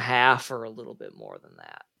year and a half or a little bit more than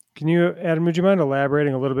that. Can you, Adam, would you mind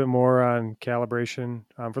elaborating a little bit more on calibration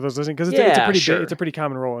for those listening? Because it's a pretty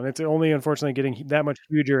common role, and it's only unfortunately getting that much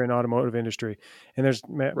huger in automotive industry. And there's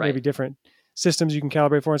maybe different systems you can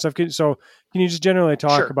calibrate for and stuff. So can you just generally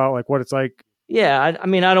talk about like what it's like? Yeah, I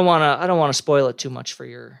mean, I don't want to spoil it too much for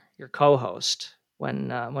your co-host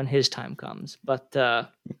when his time comes, but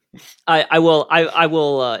I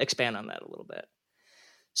will expand on that a little bit.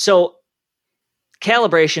 So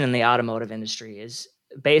calibration in the automotive industry is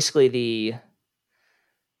basically the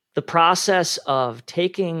process of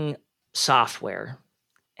taking software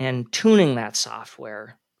and tuning that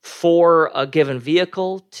software for a given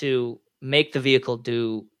vehicle to make the vehicle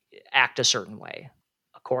act a certain way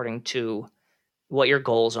according to what your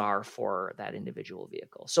goals are for that individual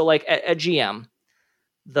vehicle. So like at GM,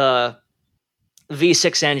 the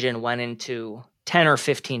V6 engine went into 10 or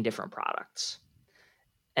 15 different products.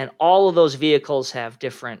 And all of those vehicles have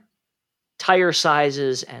different tire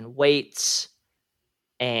sizes and weights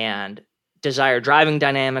and desired driving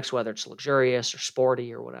dynamics, whether it's luxurious or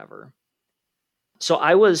sporty or whatever. So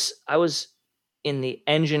I was in the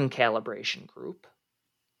engine calibration group.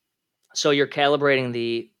 So you're calibrating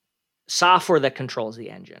the software that controls the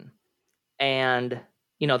engine. And,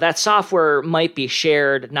 that software might be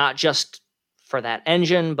shared not just for that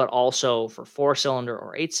engine, but also for 4-cylinder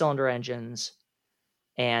or 8-cylinder engines.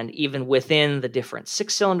 And even within the different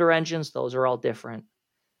 6-cylinder engines, those are all different.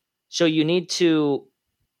 So you need to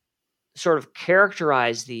sort of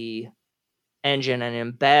characterize the engine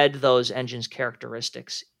and embed those engines'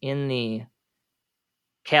 characteristics in the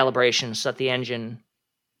calibration so that the engine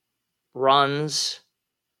runs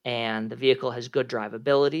and the vehicle has good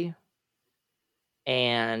drivability.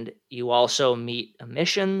 And you also meet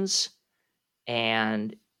emissions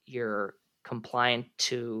and you're compliant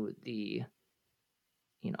to the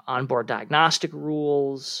onboard diagnostic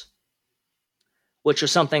rules, which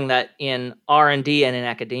was something that in R&D and in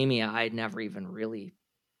academia, I'd never even really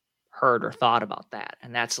heard or thought about that.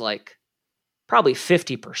 And that's like probably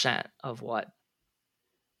 50% of what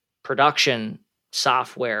production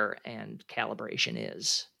software and calibration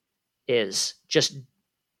is just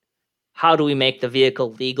how do we make the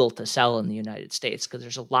vehicle legal to sell in the United States? Because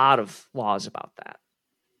there's a lot of laws about that.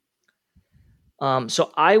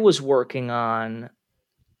 So I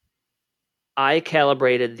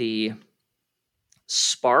calibrated the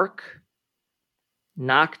spark,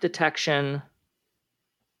 knock detection,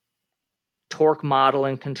 torque model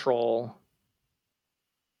and control,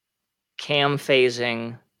 cam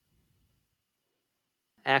phasing,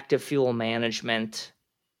 active fuel management,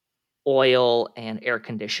 oil and air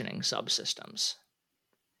conditioning subsystems.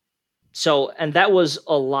 So, and that was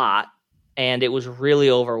a lot, and it was really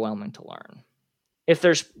overwhelming to learn. If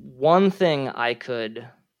there's one thing I could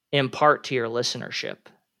impart to your listenership,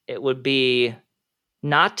 it would be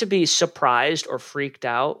not to be surprised or freaked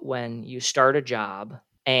out when you start a job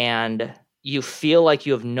and you feel like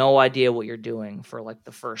you have no idea what you're doing for like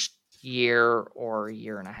the first year or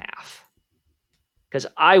year and a half. Because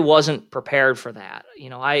I wasn't prepared for that.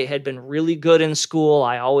 I had been really good in school.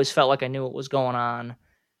 I always felt like I knew what was going on.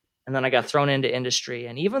 And then I got thrown into industry.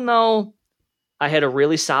 And even though I had a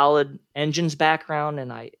really solid engines background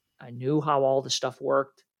and I knew how all the stuff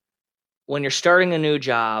worked, when you're starting a new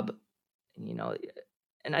job,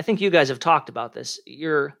 and I think you guys have talked about this,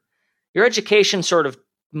 your education sort of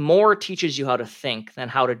more teaches you how to think than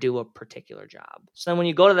how to do a particular job. So then when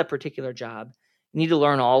you go to that particular job, you need to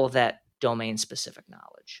learn all of that domain-specific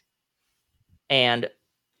knowledge. And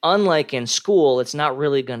unlike in school, it's not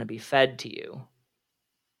really going to be fed to you.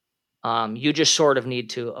 You just sort of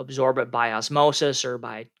need to absorb it by osmosis or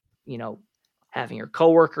by, having your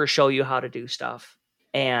coworkers show you how to do stuff.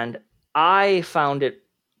 And I found it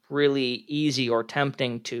really easy or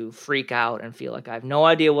tempting to freak out and feel like I have no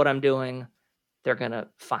idea what I'm doing. They're going to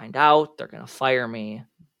find out. They're going to fire me.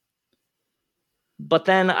 But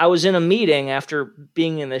then I was in a meeting after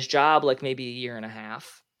being in this job like maybe a year and a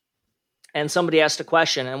half, and somebody asked a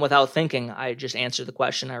question, and without thinking, I just answered the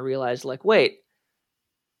question. I realized, wait,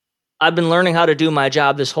 I've been learning how to do my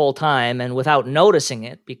job this whole time, and without noticing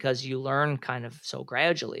it, because you learn kind of so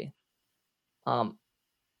gradually.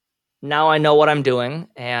 Now I know what I'm doing,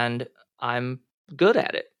 and I'm good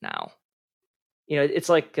at it now. It's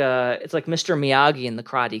like Mr. Miyagi in The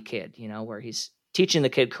Karate Kid, where he's teaching the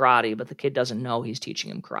kid karate, but the kid doesn't know he's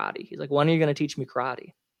teaching him karate. He's like, when are you going to teach me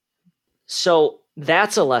karate? So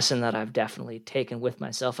that's a lesson that I've definitely taken with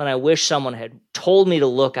myself. And I wish someone had told me to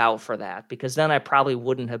look out for that, because then I probably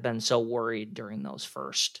wouldn't have been so worried during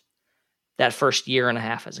that first year and a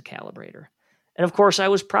half as a calibrator. And of course, I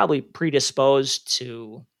was probably predisposed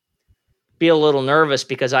to be a little nervous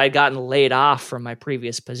because I had gotten laid off from my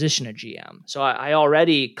previous position at GM. So I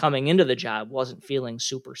already, coming into the job, wasn't feeling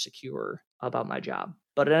super secure about my job,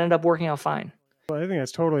 but it ended up working out fine. Well, I think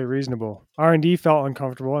that's totally reasonable. R&D felt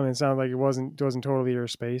uncomfortable. I mean, it sounded like it wasn't totally your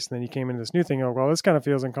space. And then you came into this new thing. Oh, well, this kind of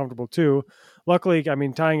feels uncomfortable too. Luckily, I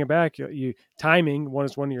mean, tying it back, timing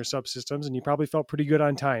was one of your subsystems, and you probably felt pretty good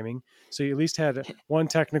on timing. So you at least had one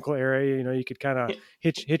technical area, you could kind of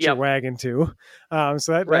hitch your wagon to.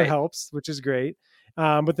 So that helps, which is great.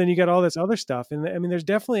 But then you got all this other stuff. And I mean, there's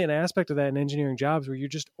definitely an aspect of that in engineering jobs where you're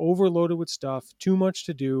just overloaded with stuff, too much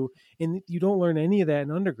to do. And you don't learn any of that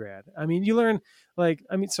in undergrad. I mean, you learn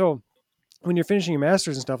so when you're finishing your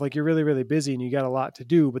master's and stuff, you're really, really busy and you got a lot to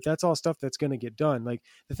do, but that's all stuff that's going to get done.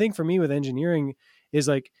 The thing for me with engineering is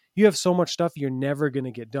you have so much stuff you're never going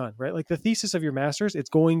to get done, right? The thesis of your master's, it's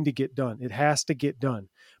going to get done. It has to get done.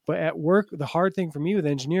 But at work, the hard thing for me with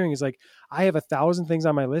engineering is I have 1,000 things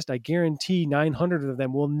on my list. I guarantee 900 of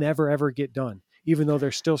them will never, ever get done, even though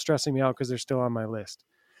they're still stressing me out because they're still on my list.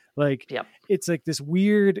 It's this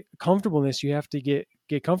weird comfortableness you have to get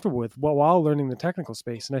comfortable with while learning the technical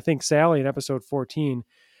space. And I think Sally in episode 14,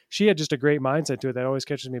 she had just a great mindset to it that always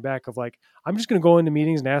catches me back of I'm just going to go into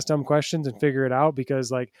meetings and ask dumb questions and figure it out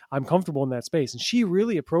because I'm comfortable in that space. And she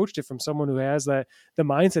really approached it from someone who has the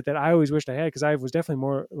mindset that I always wished I had, because I was definitely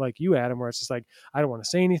more like you, Adam, where it's just I don't want to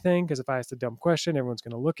say anything because if I ask a dumb question, everyone's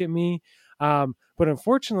going to look at me. But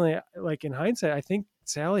unfortunately, in hindsight, I think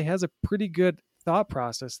Sally has a pretty good thought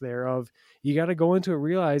process there of you got to go into it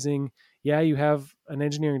realizing, you have an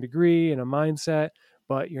engineering degree and a mindset,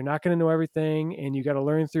 but you're not going to know everything, and you got to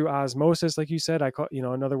learn through osmosis, like you said. I call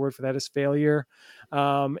another word for that is failure,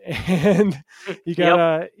 and you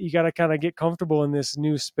gotta kind of get comfortable in this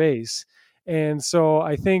new space. And so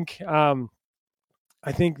I think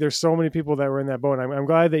there's so many people that were in that boat. And I'm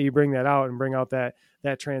glad that you bring that out and bring out that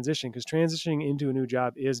transition, because transitioning into a new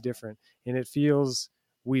job is different and it feels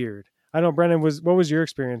weird. I don't know, Brennan, what was your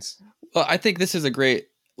experience? Well, I think this is a great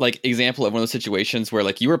example of one of those situations where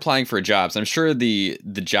you were applying for jobs. I'm sure the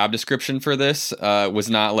job description for this was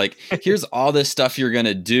not here's all this stuff you're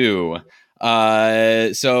gonna do.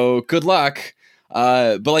 So good luck.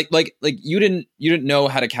 But you didn't know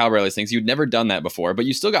how to calibrate these things. You'd never done that before, but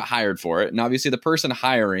you still got hired for it. And obviously the person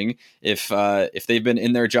hiring, if they've been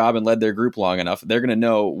in their job and led their group long enough, they're gonna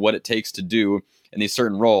know what it takes to do in these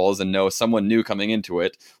certain roles and know someone new coming into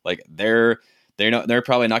it. They're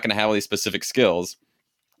probably not going to have all these specific skills.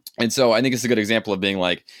 And so I think it's a good example of being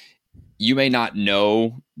you may not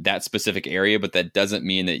know that specific area, but that doesn't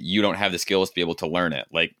mean that you don't have the skills to be able to learn it.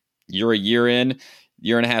 You're a year and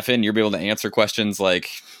a half in, you'll be able to answer questions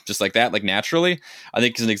just like that, naturally. I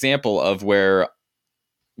think it's an example of where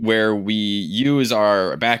we use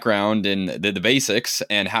our background in the basics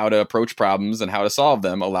and how to approach problems and how to solve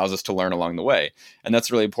them allows us to learn along the way. And that's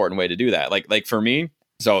a really important way to do that. For me,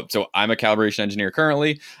 so I'm a calibration engineer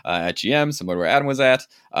currently at GM, similar to where Adam was at.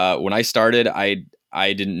 When I started, I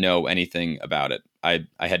didn't know anything about it. I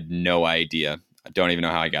had no idea. I don't even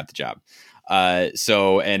know how I got the job.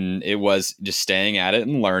 And it was just staying at it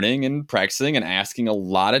and learning and practicing and asking a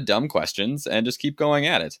lot of dumb questions and just keep going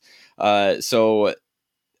at it. So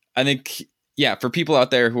I think, yeah, for people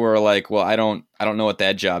out there who are like, well, I don't know what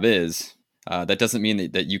that job is. That doesn't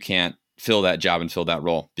mean that you can't fill that job and fill that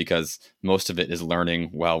role, because most of it is learning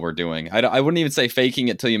while we're doing. I wouldn't even say faking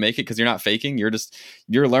it till you make it, because you're not faking.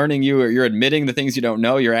 You're learning. You're admitting the things you don't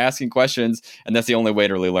know. You're asking questions, and that's the only way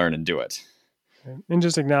to really learn and do it. And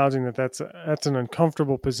just acknowledging that that's an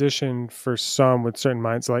uncomfortable position for some with certain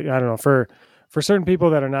minds. Like, I don't know, for certain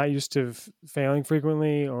people that are not used to failing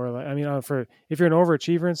frequently, or like, I mean, for if you're an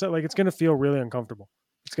overachiever and stuff, like, it's going to feel really uncomfortable.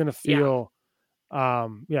 It's going to feel,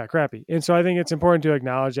 crappy. And so I think it's important to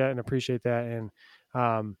acknowledge that and appreciate that.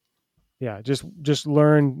 And, just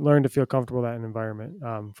learn to feel comfortable in that environment.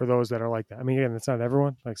 For those that are like that. I mean, again, it's not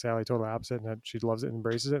everyone. Like Sally, total opposite, and that she loves it and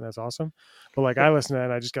embraces it, and that's awesome. But like, I listen to that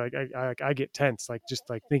and I just like I get tense, like just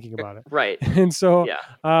like thinking about it. Right. And so, Yeah.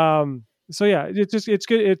 it's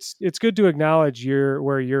good. It's good to acknowledge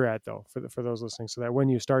where you're at, though, for those listening, so that when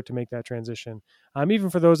you start to make that transition, even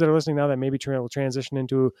for those that are listening now that maybe will transition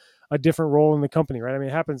into a different role in the company, right? I mean,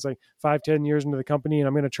 it happens like 5-10 years into the company, and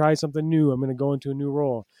I'm going to try something new. I'm going to go into a new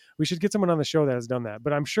role. We should get someone on the show that has done that.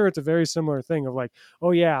 But I'm sure it's a very similar thing of like,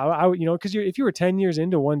 oh yeah, I because if you were 10 years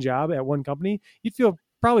into one job at one company, you'd feel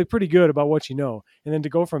probably pretty good about what you know, and then to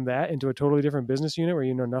go from that into a totally different business unit where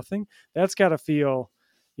you know nothing, that's got to feel,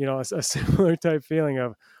 a similar type feeling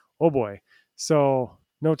of, oh boy. So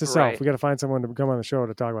note to self, we got to find someone to come on the show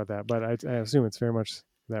to talk about that. But I assume it's very much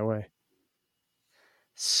that way.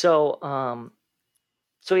 So,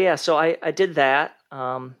 so I did that.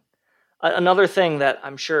 Another thing that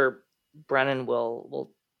I'm sure Brennan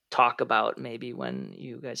will talk about maybe when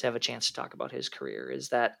you guys have a chance to talk about his career is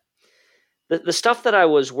that the stuff that I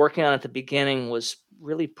was working on at the beginning was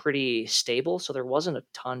really pretty stable. So there wasn't a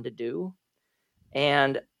ton to do.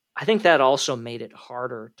 And I think that also made it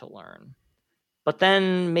harder to learn. But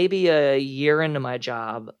then maybe a year into my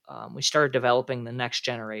job, we started developing the next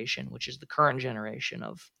generation, which is the current generation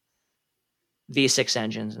of V6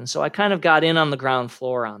 engines. And so I kind of got in on the ground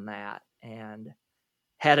floor on that and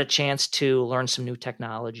had a chance to learn some new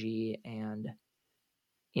technology. And,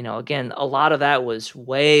 again, a lot of that was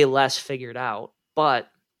way less figured out, but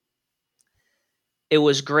it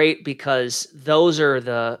was great because those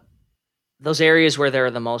areas where there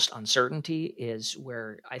are the most uncertainty is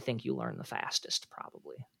where I think you learn the fastest,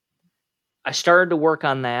 probably. I started to work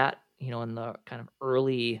on that, in the kind of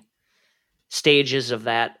early stages of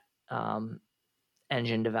that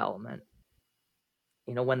engine development.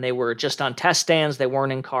 When they were just on test stands, they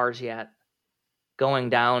weren't in cars yet, going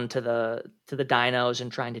down to the dynos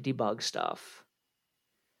and trying to debug stuff.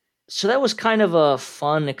 So that was kind of a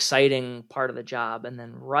fun, exciting part of the job. And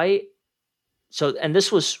then and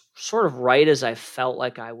this was sort of right as I felt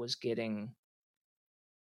like I was getting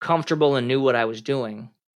comfortable and knew what I was doing.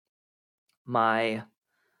 My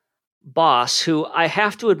boss, who I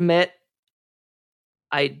have to admit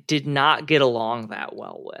I did not get along that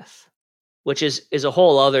well with, which is a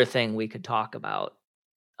whole other thing we could talk about.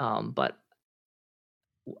 But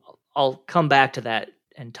I'll come back to that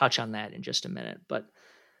and touch on that in just a minute. But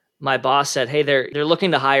my boss said, hey, they're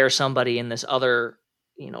looking to hire somebody in this other,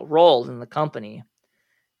 role in the company.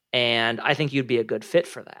 And I think you'd be a good fit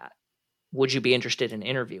for that. Would you be interested in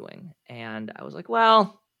interviewing? And I was like,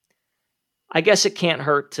 well, I guess it can't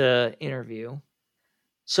hurt to interview.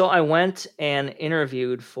 So I went and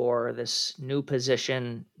interviewed for this new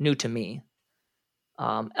position, new to me,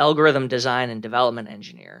 algorithm design and development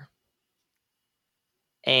engineer.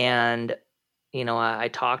 And, I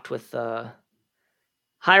talked with the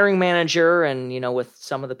hiring manager and, with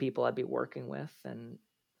some of the people I'd be working with. And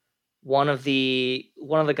one of the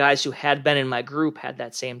guys who had been in my group had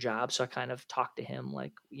that same job. So I kind of talked to him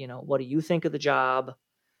like, what do you think of the job?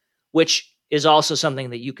 Which is also something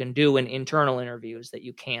that you can do in internal interviews that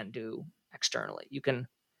you can't do externally. You can,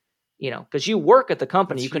 because you work at the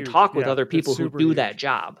company, That's you can huge. talk with Yeah, other people who super do huge. that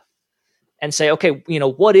job and say, okay,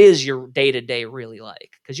 what is your day-to-day really like?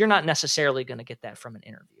 Because you're not necessarily going to get that from an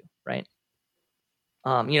interview, right?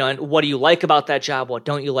 And what do you like about that job? What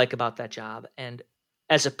don't you like about that job? And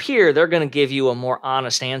as a peer, they're going to give you a more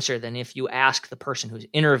honest answer than if you ask the person who's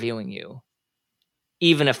interviewing you,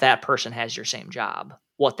 even if that person has your same job,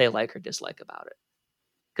 what they like or dislike about it.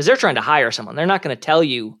 Because they're trying to hire someone. They're not going to tell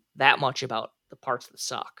you that much about the parts that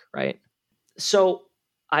suck, right? So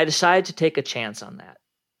I decided to take a chance on that.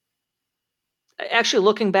 Actually,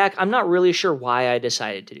 looking back, I'm not really sure why I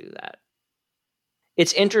decided to do that.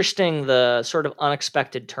 It's interesting the sort of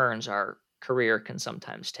unexpected turns our career can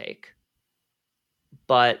sometimes take.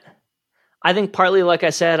 But I think partly, like I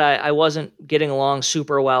said, I wasn't getting along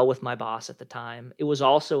super well with my boss at the time. It was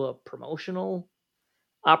also a promotional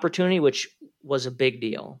opportunity, which was a big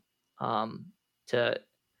deal. To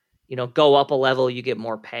go up a level, you get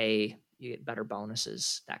more pay, you get better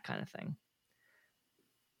bonuses, that kind of thing.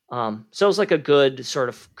 So it was like a good sort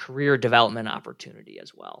of career development opportunity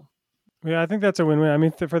as well. Yeah, I think that's a win-win. I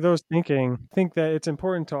mean, for those thinking, I think that it's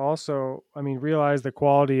important to also, I mean, realize the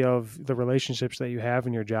quality of the relationships that you have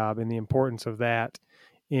in your job and the importance of that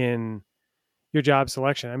in your job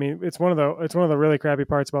selection. I mean, it's one of the really crappy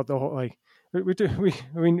parts about the whole, like,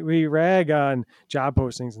 we rag on job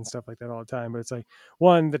postings and stuff like that all the time, but it's like,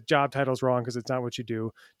 one, the job title's wrong because it's not what you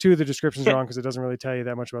do. Two, the description's wrong because it doesn't really tell you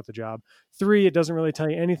that much about the job. Three, it doesn't really tell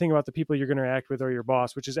you anything about the people you're going to interact with or your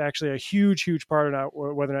boss, which is actually a huge part of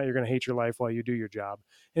whether or not you're going to hate your life while you do your job.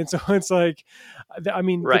 And so it's like, I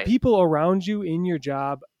mean, Right. the people around you in your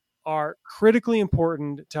job are critically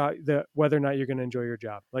important to whether or not you're going to enjoy your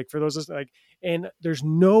job. Like, for those, like, and there's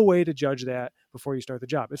no way to judge that before you start the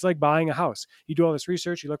job. It's like buying a house. You do all this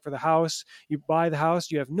research, you look for the house, you buy the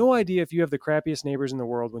house, you have no idea if you have the crappiest neighbors in the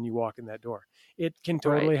world when you walk in that door. It can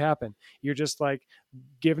totally happen. You're just like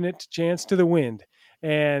giving it a chance to the wind.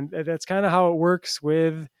 And that's kind of how it works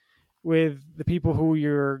with the people who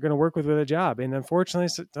you're going to work with a job. And unfortunately,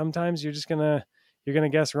 sometimes you're going to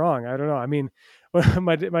guess wrong. I don't know. I mean,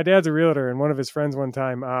 my dad's a realtor, and one of his friends one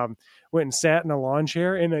time went and sat in a lawn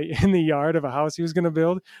chair in the yard of a house he was going to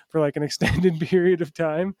build for like an extended period of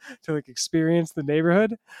time to like experience the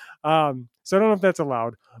neighborhood. So I don't know if that's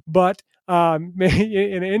allowed, but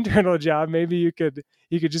maybe in an internal job, maybe you could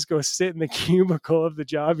just go sit in the cubicle of the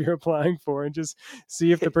job you're applying for and just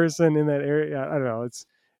see if the person in that area. I don't know. It's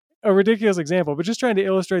a ridiculous example, but just trying to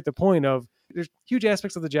illustrate the point of there's huge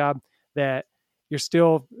aspects of the job that you're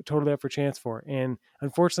still totally up for chance for. And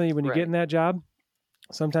unfortunately, when you get in that job,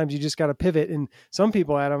 sometimes you just got to pivot. And some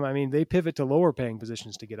people, Adam, I mean, they pivot to lower paying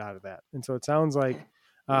positions to get out of that. And so it sounds like,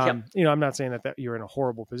 I'm not saying that you're in a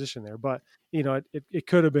horrible position there, but it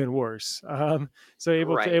could have been worse. So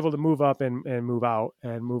able to move up and move out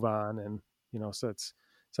and move on. And, so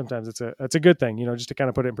sometimes it's a good thing, just to kind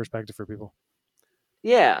of put it in perspective for people.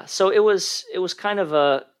 Yeah. So it was kind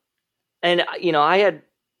of and I had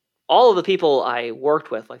all of the people I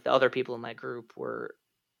worked with, like the other people in my group were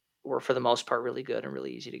for the most part really good and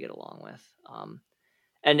really easy to get along with.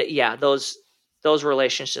 And yeah, those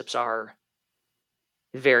relationships are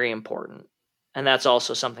very important. And that's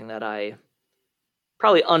also something that I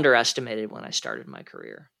probably underestimated when I started my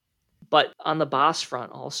career. But on the boss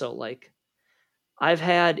front also, like, I've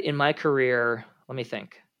had in my career, let me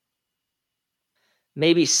think,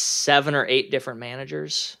 maybe 7 or 8 different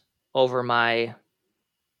managers over my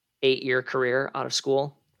 8-year career out of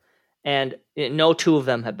school. And no two of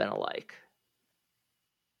them have been alike.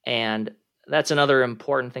 And that's another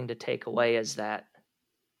important thing to take away, is that,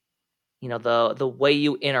 the way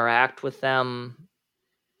you interact with them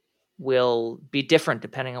will be different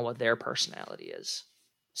depending on what their personality is.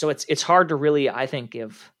 So it's hard to really, I think,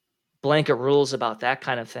 give blanket rules about that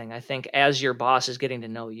kind of thing. I think as your boss is getting to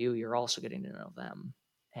know you, you're also getting to know them,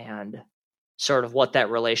 and sort of what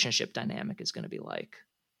that relationship dynamic is going to be like.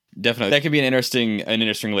 Definitely. That could be an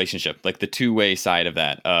interesting relationship, like the two-way side of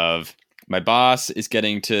that, of my boss is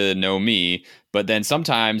getting to know me, but then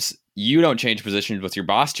sometimes you don't change positions, but your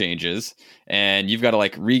boss changes, and you've got to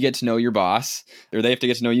like re-get to know your boss, or they have to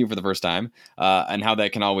get to know you for the first time, and how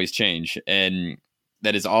that can always change. And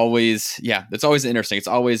that is always, that's always interesting. It's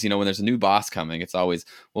always, when there's a new boss coming, it's always,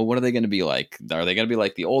 well, what are they going to be like? Are they going to be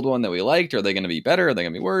like the old one that we liked? Or are they going to be better? Are they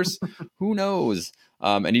going to be worse? Who knows?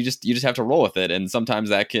 And you just have to roll with it. And sometimes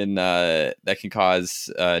that can cause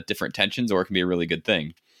different tensions, or it can be a really good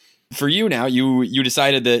thing. For you now, you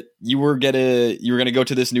decided that you were going to go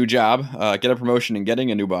to this new job, get a promotion, and getting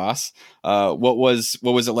a new boss. What was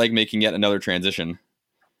it like making yet another transition?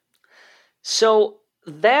 So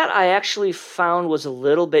that I actually found was a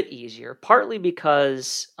little bit easier, partly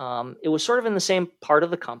because it was sort of in the same part of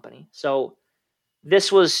the company. So this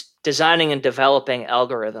was designing and developing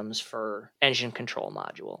algorithms for engine control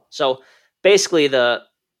module. So basically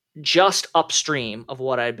just upstream of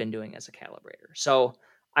what I'd been doing as a calibrator. So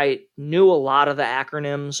I knew a lot of the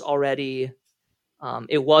acronyms already.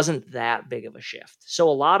 It wasn't that big of a shift. So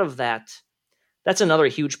a lot of that's another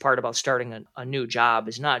huge part about starting a new job,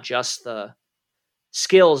 is not just the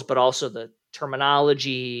skills, but also the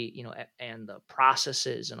terminology, and the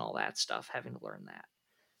processes and all that stuff, having to learn that.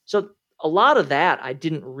 So a lot of that, I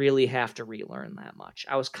didn't really have to relearn that much.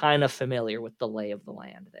 I was kind of familiar with the lay of the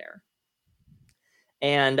land there.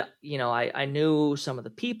 And, I knew some of the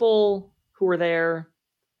people who were there.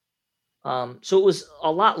 So it was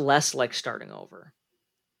a lot less like starting over.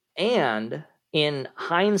 And in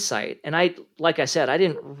hindsight, and like I said, I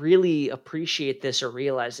didn't really appreciate this or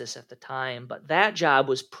realize this at the time, but that job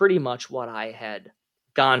was pretty much what I had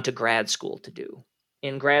gone to grad school to do.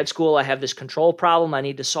 In grad school, I have this control problem I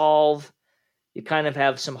need to solve. You kind of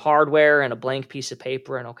have some hardware and a blank piece of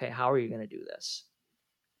paper, and okay, how are you going to do this?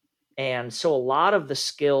 And so a lot of the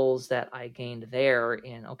skills that I gained there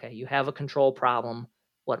okay, you have a control problem.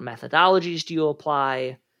 What methodologies do you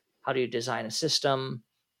apply? How do you design a system,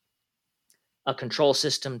 a control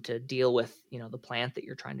system to deal with, the plant that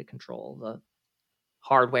you're trying to control, the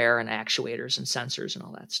hardware and actuators and sensors and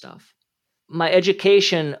all that stuff. My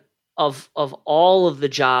education of all of the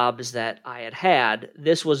jobs that I had,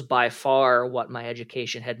 this was by far what my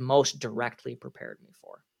education had most directly prepared me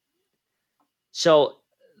for. So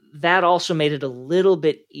that also made it a little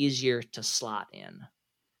bit easier to slot in.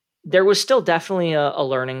 There was still definitely a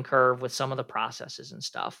learning curve with some of the processes and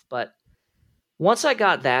stuff, but once I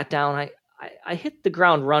got that down, I hit the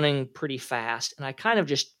ground running pretty fast, and I kind of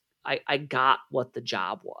just I got what the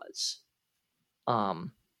job was.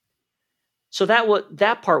 So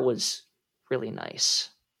that part was really nice.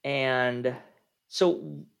 And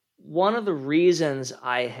so one of the reasons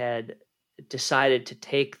I had decided to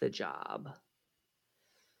take the job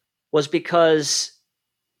was because,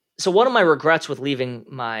 so one of my regrets with leaving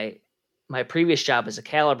my previous job as a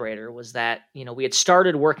calibrator was that, we had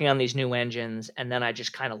started working on these new engines and then I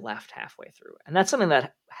just kind of left halfway through. And that's something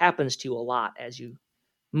that happens to you a lot as you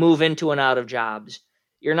move into and out of jobs.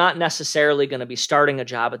 You're not necessarily going to be starting a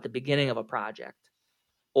job at the beginning of a project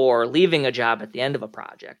or leaving a job at the end of a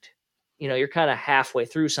project. You're kind of halfway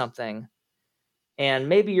through something and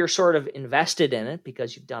maybe you're sort of invested in it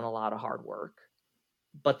because you've done a lot of hard work,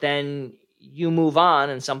 but then you move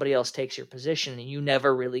on and somebody else takes your position and you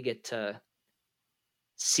never really get to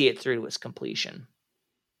see it through to its completion,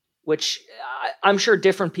 which I'm sure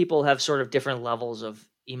different people have sort of different levels of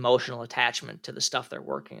emotional attachment to the stuff they're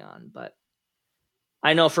working on. But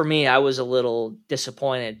I know for me, I was a little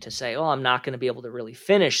disappointed to say, oh, I'm not going to be able to really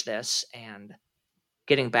finish this. And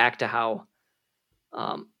getting back to how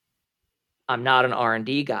I'm not an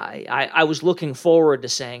R&D guy, I was looking forward to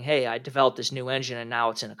saying, hey, I developed this new engine and now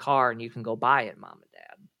it's in a car and you can go buy it, Mom and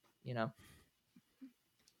Dad,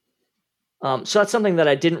 So that's something that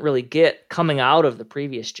I didn't really get coming out of the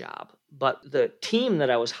previous job. But the team that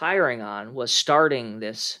I was hiring on was starting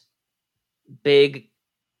this big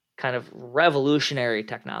kind of revolutionary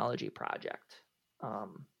technology project.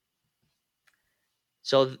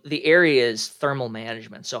 So the area is thermal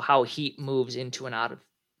management. So how heat moves into and out of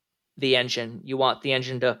the engine. You want the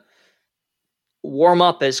engine to warm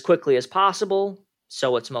up as quickly as possible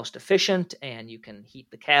so it's most efficient and you can heat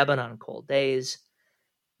the cabin on cold days.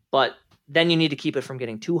 But then you need to keep it from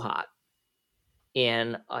getting too hot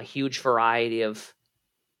in a huge variety of,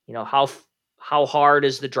 how hard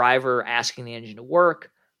is the driver asking the engine to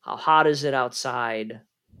work? How hot is it outside?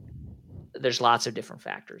 There's lots of different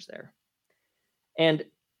factors there. And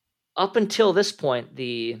up until this point,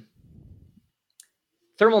 the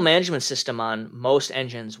thermal management system on most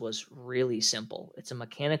engines was really simple. It's a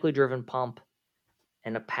mechanically driven pump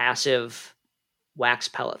and a passive wax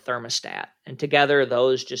pellet thermostat. And together,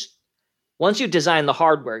 those just, once you design the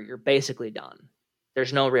hardware, you're basically done.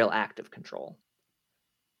 There's no real active control.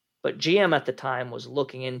 But GM at the time was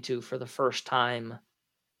looking into, for the first time,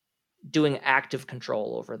 doing active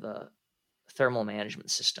control over the thermal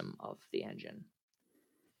management system of the engine.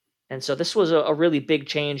 And so this was a really big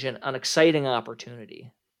change and an exciting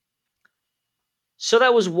opportunity. So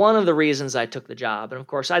that was one of the reasons I took the job. And of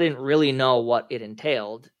course, I didn't really know what it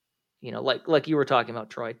entailed. Like you were talking about,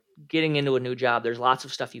 Troy, getting into a new job, there's lots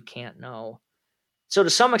of stuff you can't know. So to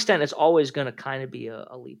some extent, it's always going to kind of be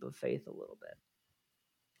a leap of faith a little bit.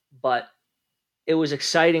 But it was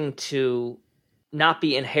exciting to not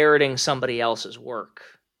be inheriting somebody else's work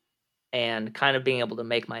and kind of being able to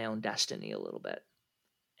make my own destiny a little bit.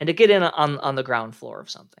 And to get in on the ground floor of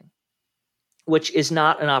something, which is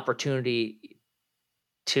not an opportunity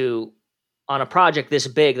to, on a project this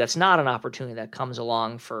big, that's not an opportunity that comes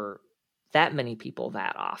along for that many people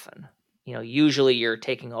that often. Usually you're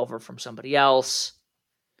taking over from somebody else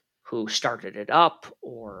who started it up,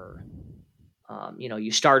 or,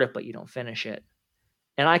 you start it, but you don't finish it.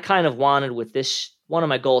 And I kind of wanted with this, one of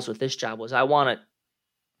my goals with this job was I want to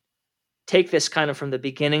take this kind of from the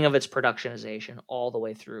beginning of its productionization all the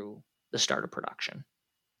way through the start of production.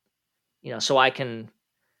 So I can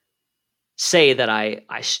say that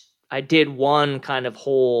I did one kind of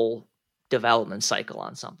whole development cycle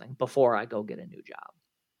on something before I go get a new job.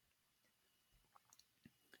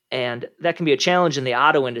 And that can be a challenge in the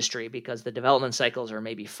auto industry because the development cycles are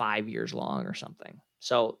maybe 5 years long or something.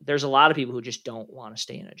 So there's a lot of people who just don't want to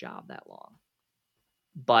stay in a job that long.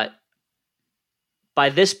 But by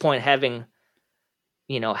this point, having,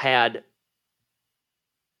 had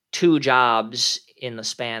 2 jobs in the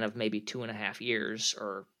span of maybe 2.5 years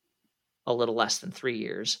or a little less than 3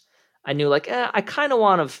 years, I knew I kind of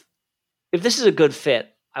want to, if this is a good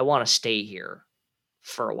fit, I want to stay here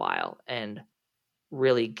for a while and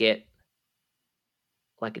really get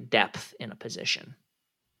like a depth in a position.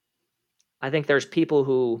 I think there's people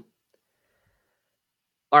who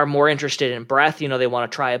are more interested in breadth. They want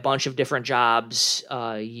to try a bunch of different jobs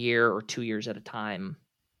a year or 2 years at a time.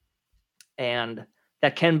 And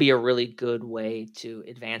that can be a really good way to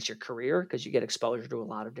advance your career because you get exposure to a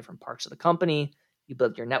lot of different parts of the company. You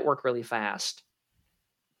build your network really fast.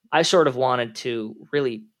 I sort of wanted to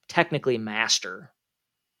really technically master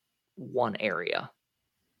one area.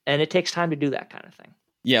 And it takes time to do that kind of thing.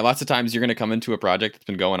 Yeah, lots of times you're going to come into a project that's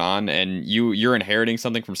been going on and you're inheriting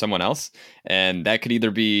something from someone else. And that could either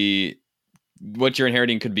be what you're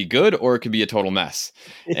inheriting could be good or it could be a total mess.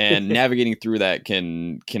 And navigating through that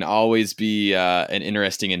can always be an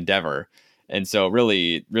interesting endeavor. And so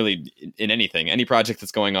really, really in anything, any project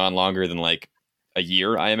that's going on longer than like a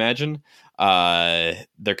year, I imagine,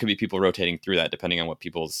 there could be people rotating through that depending on what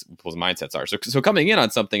people's mindsets are. So coming in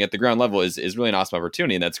on something at the ground level is really an awesome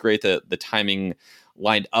opportunity. And that's great that the timing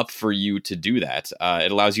lined up for you to do that.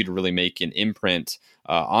 It allows you to really make an imprint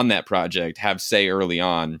on that project, have say early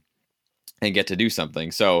on, and get to do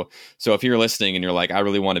something. So if you're listening and you're like, I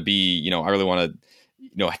really want to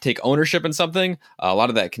take ownership in something, a lot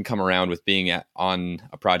of that can come around with being on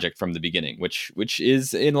a project from the beginning, which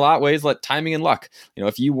is in a lot of ways like timing and luck.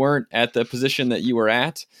 If you weren't at the position that you were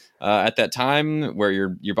at that time where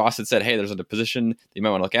your boss had said, hey, there's a position that you might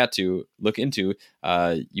want to look into,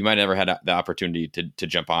 you might never had the opportunity to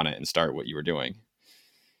jump on it and start what you were doing.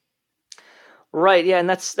 Right. Yeah. And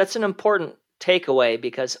that's an important takeaway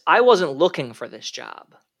because I wasn't looking for this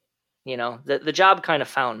job. The job kind of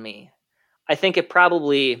found me. I think I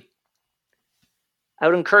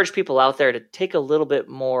would encourage people out there to take a little bit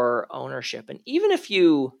more ownership. And even if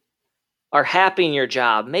you are happy in your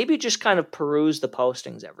job, maybe just kind of peruse the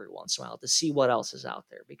postings every once in a while to see what else is out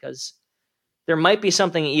there, because there might be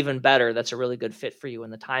something even better that's a really good fit for you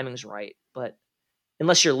and the timing's right. But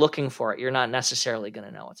unless you're looking for it, you're not necessarily going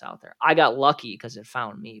to know what's out there. I got lucky because it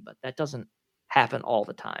found me, but that doesn't happen all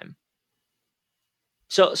the time.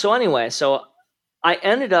 So anyway, I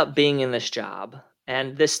ended up being in this job,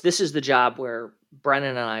 and this is the job where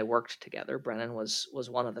Brennan and I worked together. Brennan was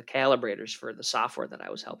one of the calibrators for the software that I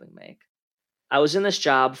was helping make. I was in this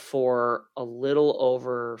job for a little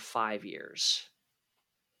over 5 years.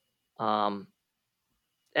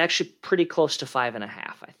 Actually pretty close to 5.5,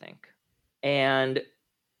 I think. And,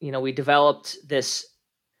 we developed this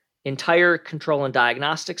entire control and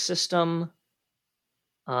diagnostic system.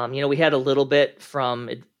 We had a little bit from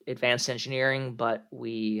advanced engineering, but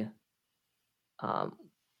we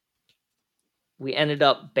ended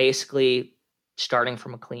up basically starting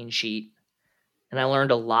from a clean sheet. And I learned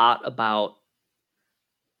a lot about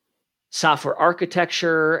software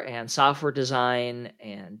architecture and software design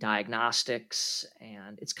and diagnostics.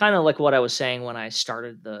 And it's kind of like what I was saying when I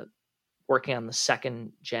started working on the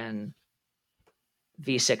 2nd gen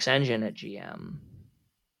V6 engine at GM.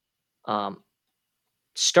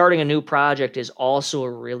 Starting a new project is also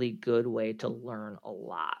a really good way to learn a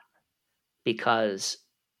lot because,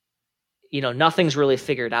 nothing's really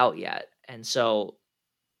figured out yet. And so,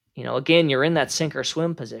 again, you're in that sink or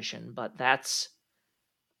swim position, but that's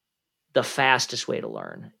the fastest way to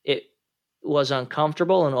learn. It was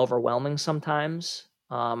uncomfortable and overwhelming sometimes.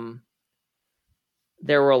 There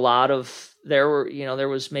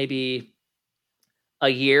was maybe a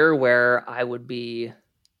year where I would be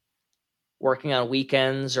working on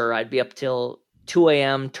weekends, or I'd be up till 2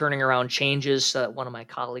 a.m. turning around changes so that one of my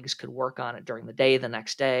colleagues could work on it during the day the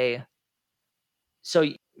next day. So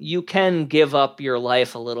you can give up your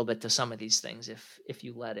life a little bit to some of these things if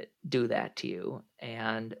you let it do that to you.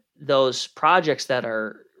 And those projects that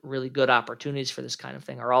are really good opportunities for this kind of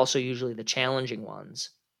thing are also usually the challenging ones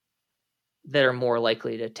that are more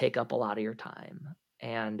likely to take up a lot of your time.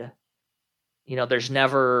 And, there's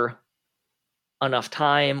never enough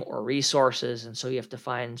time or resources. And so you have to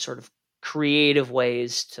find sort of creative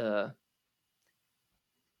ways to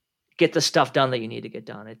get the stuff done that you need to get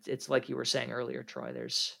done. It's like you were saying earlier, Troy,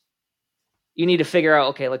 you need to figure out,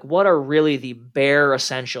 okay, like what are really the bare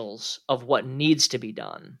essentials of what needs to be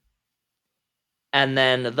done? And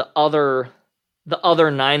then the other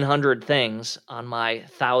 900 things on my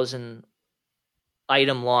 1,000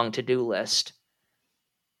 item long to-do list.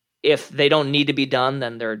 If they don't need to be done,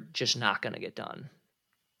 then they're just not going to get done.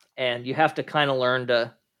 And you have to kind of learn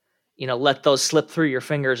to, let those slip through your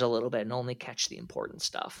fingers a little bit and only catch the important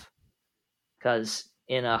stuff. Because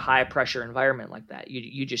in a high pressure environment like that,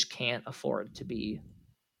 you just can't afford to be,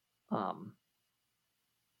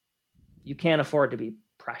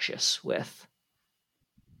 precious with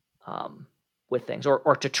things,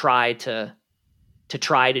 or to try to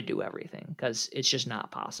do everything, because it's just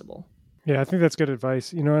not possible. Yeah, I think that's good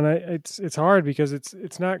advice. And it's hard because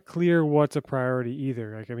it's not clear what's a priority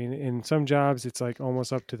either. Like, I mean, in some jobs, it's like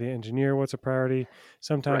almost up to the engineer what's a priority.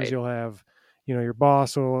 Sometimes Right. you'll have, your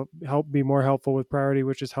boss will be more helpful with priority,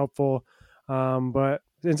 which is helpful.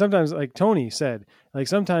 And sometimes, like Tony said, like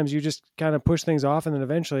sometimes you just kind of push things off, and then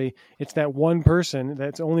eventually it's that one person,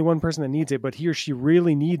 that's only one person that needs it, but he or she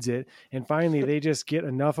really needs it. And finally they just get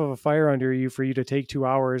enough of a fire under you for you to take 2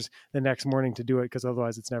 hours the next morning to do it, because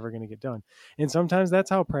otherwise it's never going to get done. And sometimes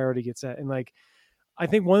that's how priority gets set. And like, I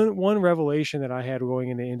think one revelation that I had going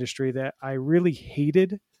into industry that I really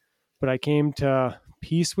hated, but I came to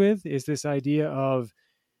peace with, is this idea of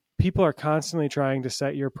people are constantly trying to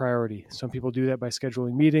set your priority. Some people do that by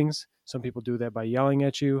scheduling meetings. Some people do that by yelling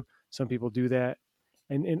at you. Some people do that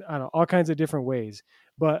in I don't know, all kinds of different ways.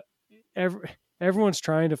 But everyone's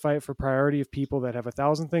trying to fight for priority of people that have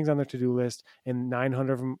 1,000 things on their to-do list, and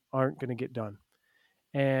 900 of them aren't going to get done.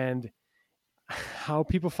 And how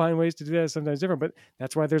people find ways to do that is sometimes different, but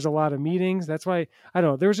that's why there's a lot of meetings. That's why, I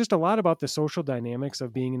don't know, there was just a lot about the social dynamics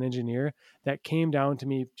of being an engineer that came down to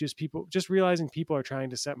me, just realizing people are trying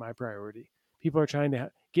to set my priority. People are trying to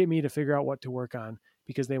get me to figure out what to work on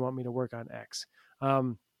because they want me to work on X.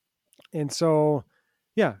 And so,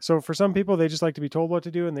 yeah, so for some people, they just like to be told what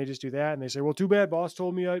to do, and they just do that. And they say, well, too bad, boss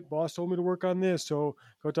told me to work on this, so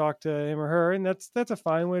go talk to him or her. And that's a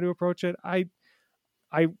fine way to approach it.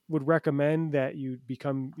 I would recommend that you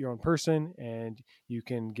become your own person and you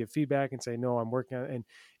can give feedback and say, no, I'm working on it. And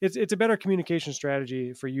it's a better communication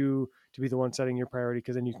strategy for you to be the one setting your priority,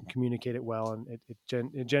 because then you can communicate it well, and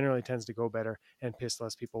it generally tends to go better and piss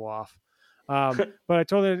less people off. But I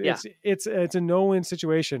told her it's a no-win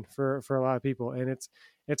situation for a lot of people, and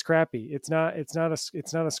it's crappy. It's not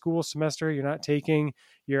a school semester. You're not taking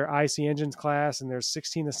your IC engines class and there's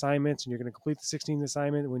 16 assignments and you're going to complete the 16th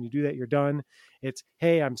assignment. And when you do that, you're done. It's,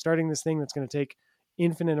 hey, I'm starting this thing that's going to take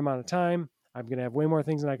infinite amount of time. I'm going to have way more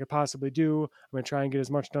things than I could possibly do. I'm going to try and get as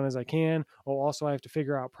much done as I can. Oh, also I have to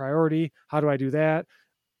figure out priority. How do I do that?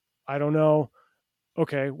 I don't know.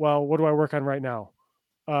 Okay, well, what do I work on right now?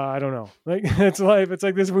 I don't know. Like, it's life. It's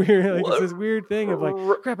like this weird, it's this weird thing of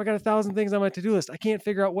like, crap, I got 1,000 things on my to-do list. I can't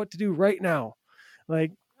figure out what to do right now.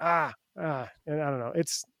 Like, and I don't know.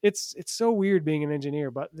 It's so weird being an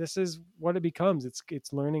engineer, but this is what it becomes.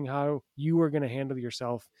 It's learning how you are going to handle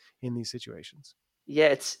yourself in these situations.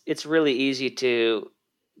 Yeah, it's really easy to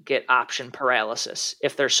get option paralysis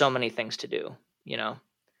if there's so many things to do,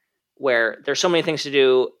 where there's so many things to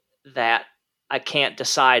do that I can't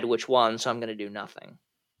decide which one, so I'm going to do nothing.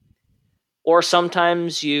 Or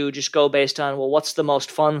sometimes you just go based on, well, what's the most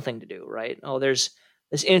fun thing to do, right? Oh, there's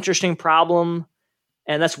this interesting problem,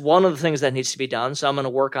 and that's one of the things that needs to be done, so I'm going to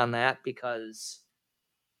work on that because,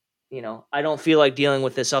 I don't feel like dealing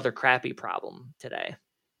with this other crappy problem today.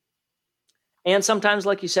 And sometimes,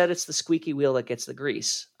 like you said, it's the squeaky wheel that gets the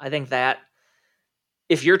grease. I think that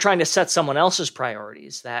if you're trying to set someone else's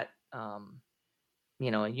priorities, that, and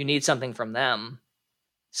you need something from them,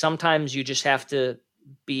 sometimes you just have to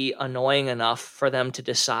be annoying enough for them to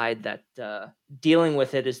decide that dealing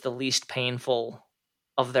with it is the least painful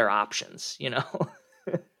of their options,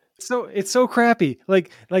 So it's so crappy.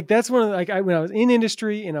 Like that's one of the, when I was in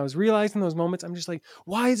industry and I was realizing those moments, I'm just like,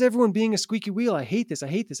 why is everyone being a squeaky wheel? I hate this. I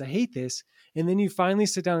hate this. I hate this. And then you finally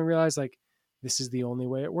sit down and realize, like, this is the only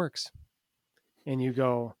way it works. And you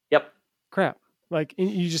go, yep, crap. Like,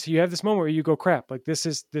 you have this moment where you go, crap. Like, this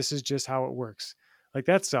is just how it works. Like,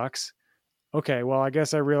 that sucks. Okay, well, I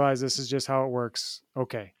guess I realize this is just how it works.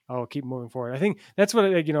 Okay, I'll keep moving forward. I think that's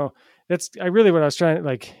what, what I was trying,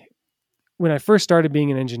 like, when I first started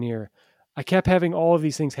being an engineer, I kept having all of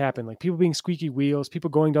these things happen, like people being squeaky wheels, people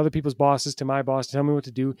going to other people's bosses, to my boss to tell me what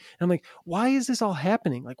to do. And I'm like, why is this all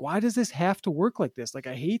happening? Like, why does this have to work like this? Like,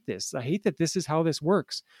 I hate this. I hate that this is how this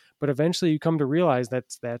works. But eventually you come to realize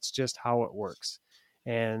that's just how it works.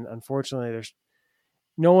 And unfortunately,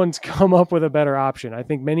 no one's come up with a better option. I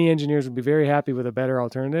think many engineers would be very happy with a better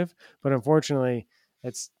alternative, but unfortunately,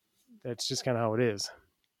 that's just kind of how it is.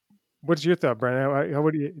 What's your thought, Brandon? How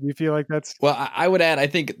would do you feel like that's? Well, I would add, I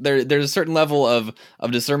think there's a certain level of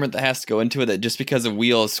discernment that has to go into it. That just because a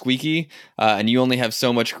wheel is squeaky and you only have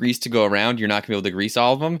so much grease to go around, you're not going to be able to grease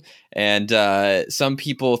all of them. And some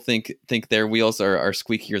people think their wheels are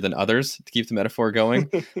squeakier than others, to keep the metaphor going.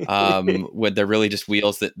 When they're really just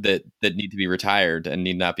wheels that need to be retired and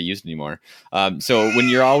need not be used anymore. So when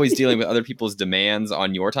you're always dealing with other people's demands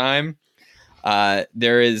on your time,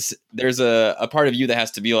 there's a part of you that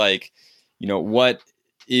has to be like, what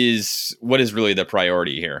is really the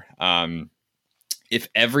priority here? If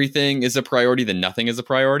everything is a priority, then nothing is a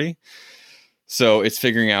priority. So it's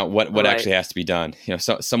figuring out what right. actually has to be done.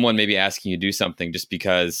 So someone may be asking you to do something just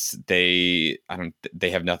because they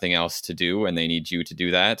have nothing else to do and they need you to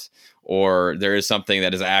do that. Or there is something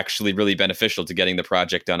that is actually really beneficial to getting the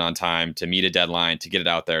project done on time, to meet a deadline, to get it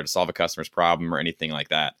out there, to solve a customer's problem or anything like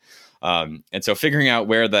that. And so figuring out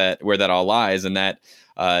where that all lies, and that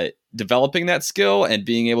developing that skill and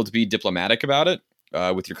being able to be diplomatic about it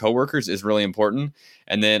with your coworkers is really important.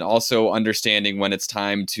 And then also understanding when it's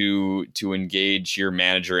time to engage your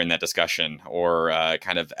manager in that discussion, or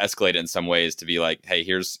kind of escalate it in some ways to be like, hey,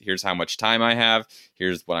 here's how much time I have.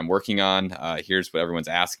 Here's what I'm working on. Here's what everyone's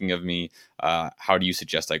asking of me. How do you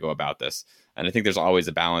suggest I go about this? And I think there's always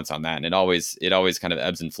a balance on that. And it always kind of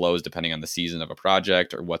ebbs and flows depending on the season of a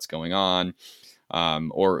project or what's going on.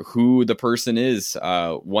 Or who the person is.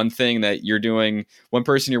 One thing that you're doing, one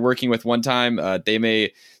person you're working with one time, they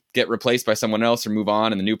may get replaced by someone else or move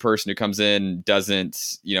on, and the new person who comes in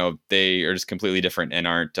doesn't. They are just completely different and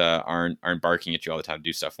aren't barking at you all the time to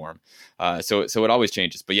do stuff for them. So it always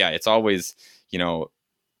changes. But yeah, it's always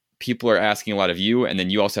people are asking a lot of you, and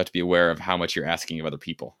then you also have to be aware of how much you're asking of other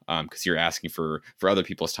people, because you're asking for other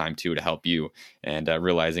people's time too, to help you, and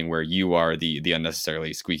realizing where you are the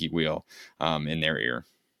unnecessarily squeaky wheel in their ear.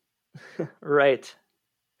 Right.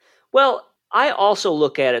 Well, I also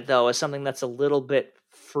look at it though as something that's a little bit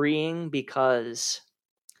freeing, because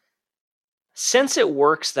since it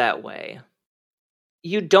works that way,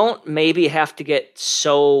 you don't maybe have to get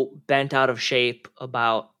so bent out of shape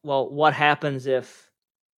about, well, what happens if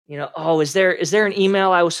is there an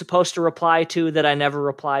email I was supposed to reply to that I never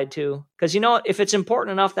replied to? Because if it's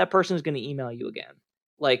important enough, that person's going to email you again.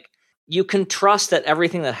 Like, you can trust that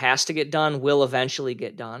everything that has to get done will eventually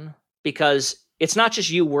get done, because it's not just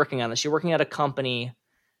you working on this. You're working at a company.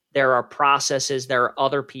 There are processes. There are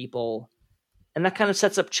other people. And that kind of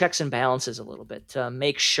sets up checks and balances a little bit to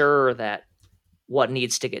make sure that what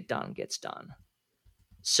needs to get done gets done.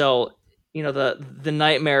 So, the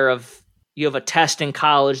nightmare of, you have a test in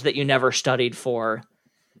college that you never studied for.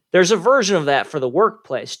 There's a version of that for the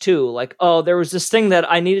workplace too. Like, oh, there was this thing that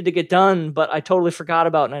I needed to get done, but I totally forgot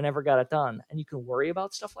about and I never got it done. And you can worry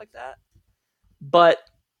about stuff like that. But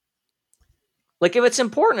like, if it's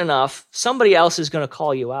important enough, somebody else is going to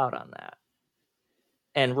call you out on that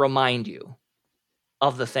and remind you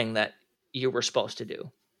of the thing that you were supposed to do.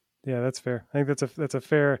 Yeah, that's fair. I think that's a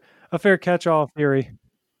fair catch-all theory.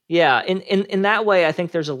 Yeah, in that way, I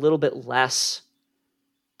think there's a little bit less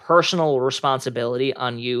personal responsibility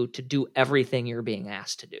on you to do everything you're being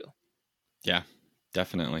asked to do. Yeah,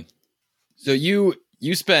 definitely. So you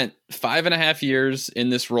spent 5.5 years in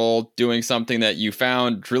this role doing something that you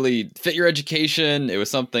found really fit your education. It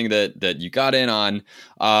was something that you got in on.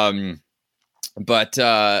 But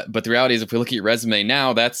the reality is, if we look at your resume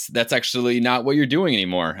now, that's actually not what you're doing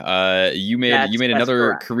anymore. You made another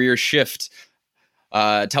correct. Career shift.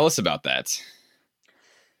 Tell us about that.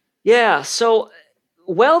 Yeah. So,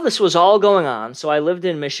 this was all going on. So I lived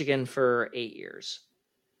in Michigan for 8 years.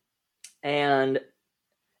 And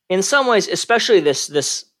in some ways, especially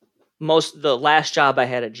the last job I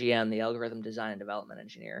had at GM, the algorithm design and development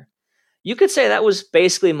engineer, you could say that was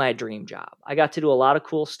basically my dream job. I got to do a lot of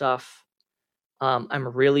cool stuff. I'm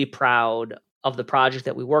really proud of the project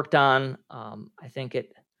that we worked on. I think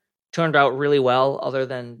it turned out really well, other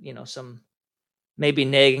than, some maybe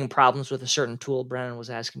nagging problems with a certain tool Brennan was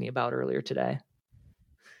asking me about earlier today.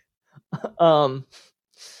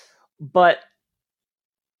 But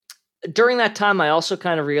during that time, I also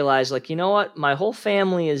kind of realized, like, what? My whole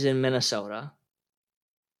family is in Minnesota.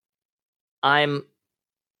 I'm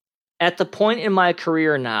at the point in my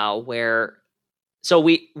career now where, so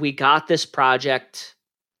we got this project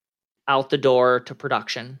out the door to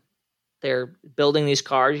production. They're building these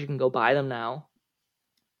cars. You can go buy them now.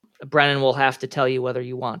 Brennan will have to tell you whether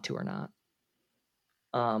you want to or not.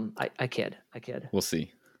 I kid. We'll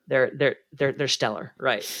see. They're stellar,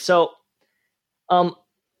 right? So, but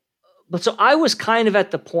so I was kind of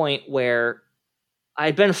at the point where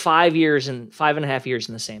I'd been 5.5 years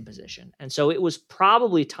in the same position, and so it was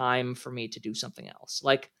probably time for me to do something else.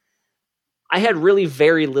 Like, I had really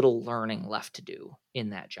very little learning left to do in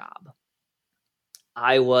that job.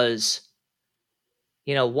 I was,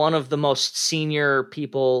 one of the most senior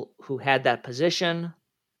people who had that position.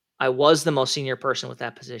 I was the most senior person with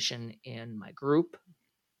that position in my group.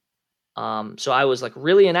 So I was like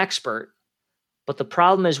really an expert. But the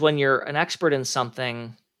problem is when you're an expert in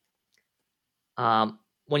something,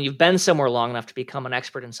 when you've been somewhere long enough to become an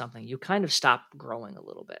expert in something, you kind of stop growing a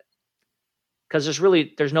little bit because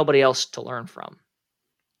there's nobody else to learn from.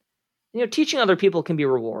 Teaching other people can be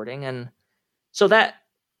rewarding. And so that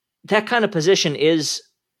kind of position is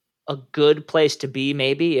a good place to be,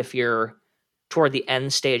 maybe if you're toward the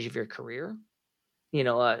end stage of your career,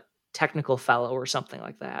 a technical fellow or something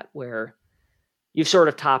like that, where you've sort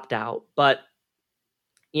of topped out. But,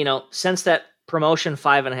 since that promotion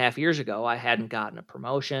 5.5 years ago, I hadn't gotten a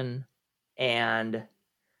promotion, and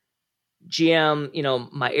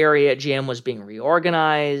GM, my area at GM was being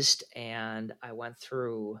reorganized, and I went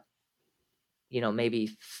through,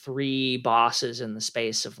 maybe 3 bosses in the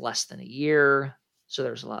space of less than a year. So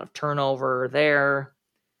there's a lot of turnover there.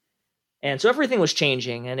 And so everything was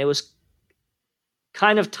changing, and it was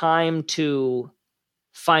kind of time to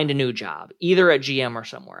find a new job, either at GM or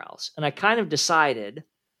somewhere else. And I kind of decided,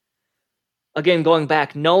 again, going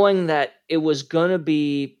back, knowing that it was going to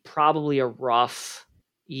be probably a rough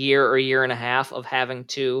year or year and a half of having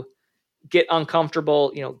to get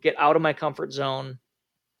uncomfortable, get out of my comfort zone,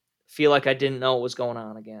 feel like I didn't know what was going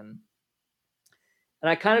on again. And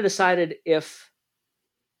I kind of decided, if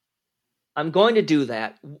I'm going to do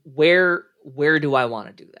that, where do I want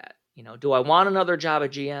to do that? Do I want another job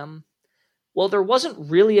at GM? Well, there wasn't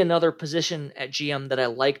really another position at GM that I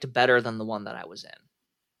liked better than the one that I was in.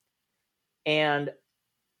 And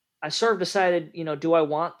I sort of decided, do I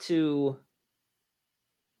want to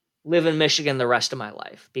live in Michigan the rest of my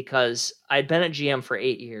life? Because I'd been at GM for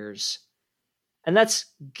 8 years, and that's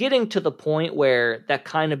getting to the point where that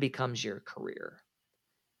kind of becomes your career.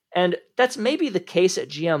 And that's maybe the case at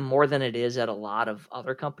GM more than it is at a lot of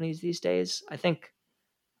other companies these days. I think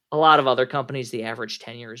a lot of other companies, the average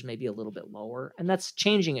tenure is maybe a little bit lower, and that's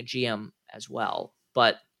changing at GM as well.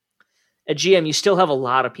 But at GM, you still have a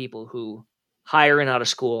lot of people who hire in out of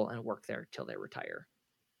school and work there till they retire.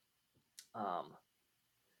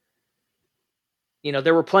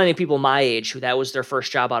 There were plenty of people my age who that was their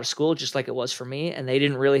first job out of school, just like it was for me, and they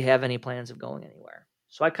didn't really have any plans of going anywhere.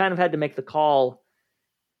 So I kind of had to make the call,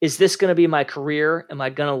 is this going to be my career? Am I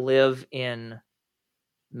going to live in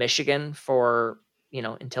Michigan for,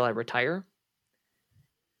 until I retire?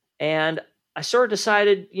 And I sort of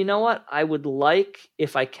decided, what? I would like,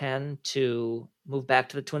 if I can, to move back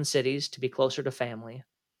to the Twin Cities to be closer to family.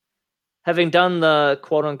 Having done the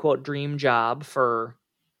quote unquote dream job for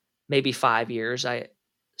maybe 5 years, I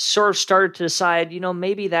sort of started to decide,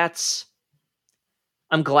 maybe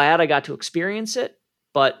I'm glad I got to experience it,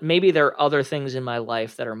 but maybe there are other things in my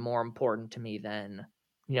life that are more important to me than,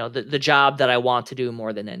 the job that I want to do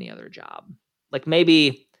more than any other job. Like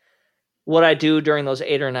maybe what I do during those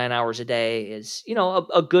 8 or 9 hours a day is,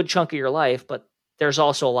 a good chunk of your life, but there's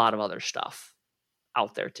also a lot of other stuff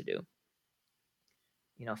out there to do,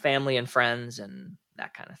 family and friends and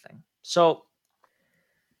that kind of thing. So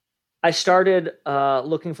I started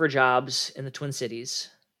looking for jobs in the Twin Cities,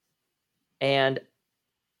 and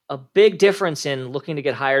a big difference in looking to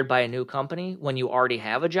get hired by a new company when you already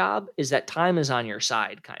have a job is that time is on your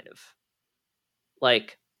side, kind of.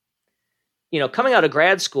 Like, coming out of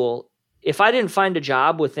grad school, if I didn't find a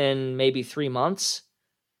job within maybe 3 months,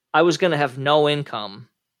 I was going to have no income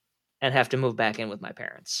and have to move back in with my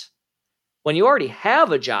parents. When you already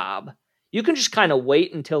have a job, you can just kind of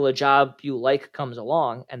wait until a job you like comes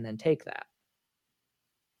along and then take that.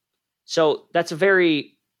 So that's a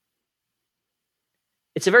very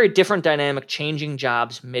different dynamic, changing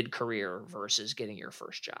jobs mid-career versus getting your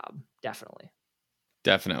first job. Definitely.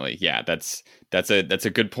 Yeah, that's a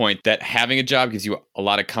good point, that having a job gives you a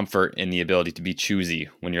lot of comfort in the ability to be choosy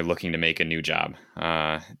when you're looking to make a new job.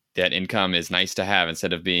 That income is nice to have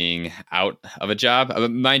instead of being out of a job.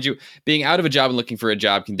 Mind you, being out of a job and looking for a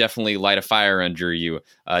job can definitely light a fire under you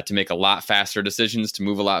to make a lot faster decisions, to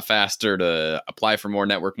move a lot faster, to apply for more,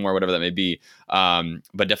 network more, whatever that may be.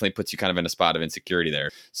 But definitely puts you kind of in a spot of insecurity there.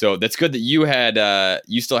 So that's good that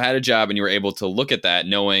you still had a job and you were able to look at that,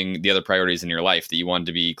 knowing the other priorities in your life, that you wanted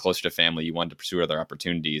to be closer to family, you wanted to pursue other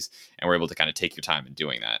opportunities, and were able to kind of take your time in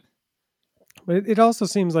doing that. But it also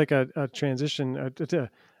seems like a transition.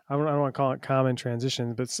 I don't want to call it common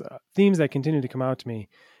transitions, but themes that continue to come out to me.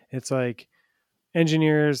 It's like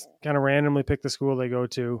engineers kind of randomly pick the school they go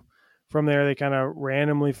to. From there, they kind of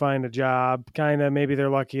randomly find a job. Kind of maybe they're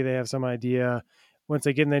lucky, they have some idea. once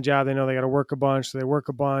they get in their job, they know they got to work a bunch. So they work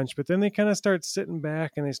a bunch, but then they kind of start sitting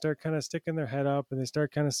back and they start kind of sticking their head up and they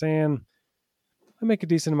start kind of saying, I make a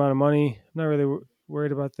decent amount of money. I'm not really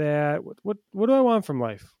worried about that. What do I want from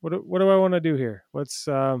life? What do I want to do here? What's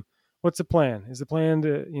the plan? Is the plan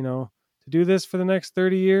to, to do this for the next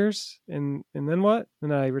 30 years and then what?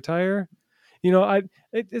 Then I retire?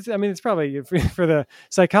 It's probably for the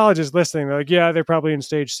psychologists listening, they're like, yeah, they're probably in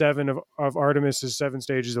stage 7 of Artemis's 7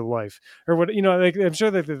 stages of life or what, like, I'm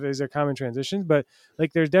sure that there's a common transitions, but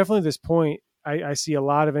like, there's definitely this point. I see a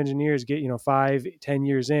lot of engineers get, 5-10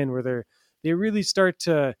 years in where they really start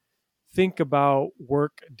to think about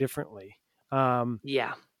work differently.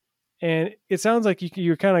 Yeah. And it sounds like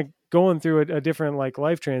you're kind of going through a different like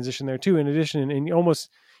life transition there too, in addition, and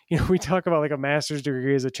almost, we talk about like a master's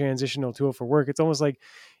degree as a transitional tool for work. It's almost like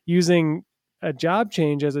using a job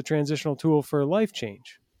change as a transitional tool for life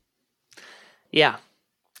change. Yeah,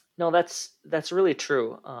 no, that's really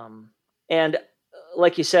true. And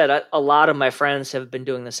like you said, a lot of my friends have been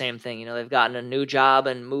doing the same thing. They've gotten a new job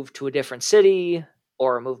and moved to a different city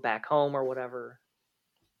or moved back home or whatever.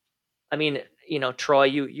 I mean, Troy,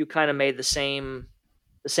 you kind of made the same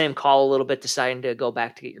call a little bit, deciding to go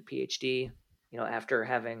back to get your PhD, after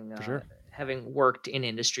having worked in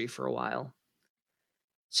industry for a while.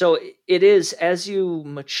 So it is, as you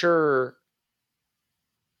mature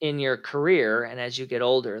in your career and as you get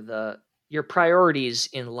older, your priorities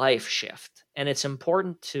in life shift. And it's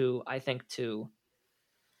important I think, to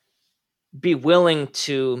be willing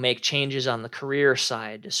to make changes on the career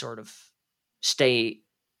side to sort of stay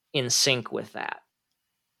in sync with that.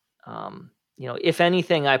 If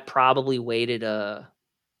anything, I probably waited a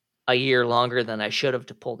year longer than I should have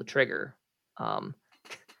to pull the trigger. Kind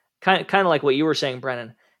of like what you were saying,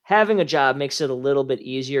 Brennan. Having a job makes it a little bit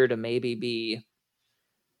easier to maybe be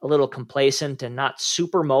a little complacent and not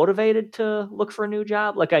super motivated to look for a new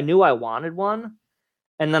job. Like, I knew I wanted one,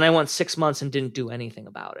 and then I went 6 months and didn't do anything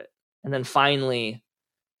about it. And then finally,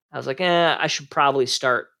 I was like, I should probably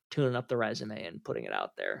start tuning up the resume and putting it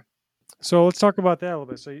out there. So let's talk about that a little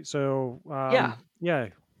bit. Yeah.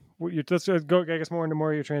 Let's go, I guess, more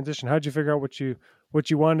of your transition. How'd you figure out what you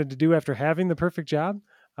wanted to do after having the perfect job,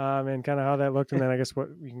 and kind of how that looked, and then I guess what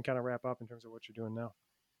we can kind of wrap up in terms of what you're doing now.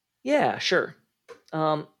 Yeah, sure.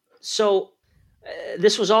 So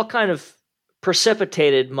this was all kind of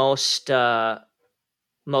precipitated most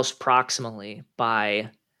proximally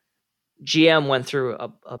by GM went through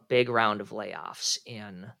a big round of layoffs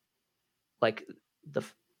in like the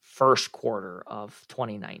first quarter of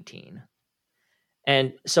 2019.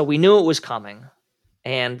 And so we knew it was coming,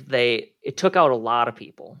 and it took out a lot of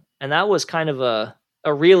people. And that was kind of a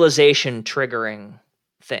realization triggering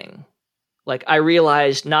thing. Like, I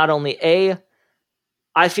realized not only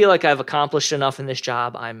I feel like I've accomplished enough in this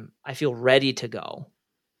job. I feel ready to go.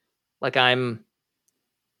 Like,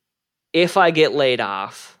 if I get laid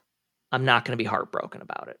off, I'm not going to be heartbroken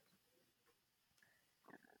about it.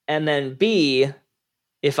 And then B,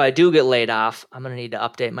 if I do get laid off, I'm going to need to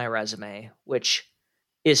update my resume, which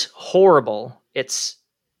is horrible. It's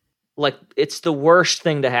the worst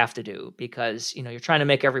thing to have to do because, you're trying to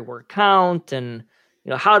make every word count. And,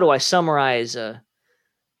 how do I summarize 8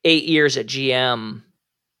 years at GM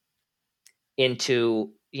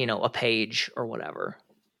into, a page or whatever?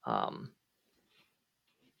 So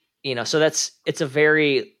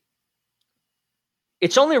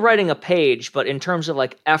it's only writing a page, but in terms of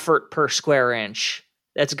like effort per square inch,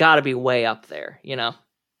 that's got to be way up there,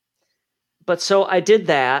 But so I did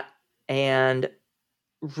that, and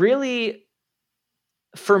really,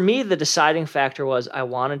 for me, the deciding factor was I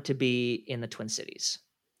wanted to be in the Twin Cities.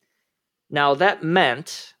 Now, that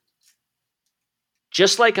meant,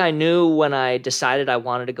 just like I knew when I decided I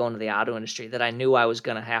wanted to go into the auto industry, that I knew I was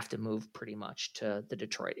going to have to move pretty much to the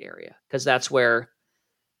Detroit area, because that's where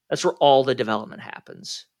all the development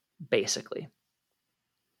happens, basically.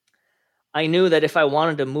 I knew that if I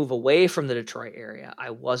wanted to move away from the Detroit area,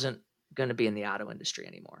 I wasn't going to be in the auto industry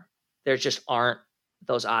anymore. There just aren't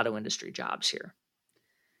those auto industry jobs here.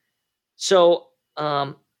 So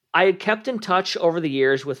I had kept in touch over the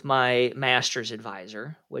years with my master's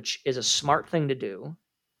advisor, which is a smart thing to do.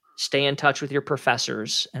 Stay in touch with your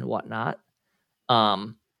professors and whatnot.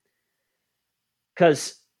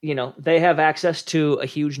 Because, they have access to a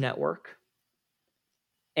huge network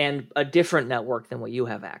and a different network than what you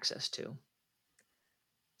have access to.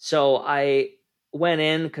 So I went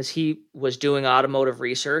in because he was doing automotive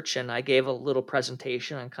research, and I gave a little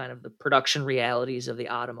presentation on kind of the production realities of the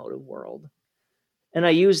automotive world. And I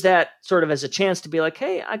used that sort of as a chance to be like,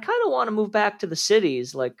 hey, I kind of want to move back to the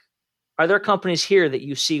cities. Like, are there companies here that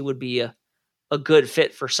you see would be a good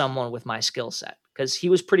fit for someone with my skill set? because he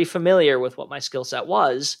was pretty familiar with what my skill set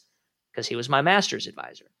was because he was my master's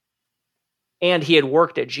advisor. And he had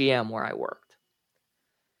worked at GM where I worked.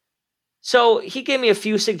 So he gave me a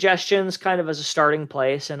few suggestions kind of as a starting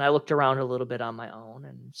place, and I looked around a little bit on my own.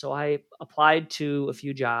 And so I applied to a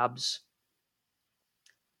few jobs.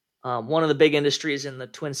 One of the big industries in the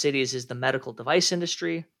Twin Cities is the medical device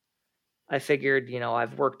industry. I figured,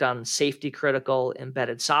 I've worked on safety critical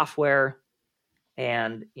embedded software,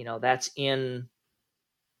 and, that's in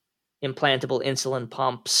implantable insulin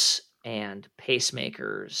pumps and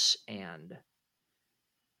pacemakers and,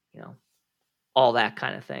 all that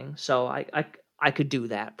kind of thing. So I could do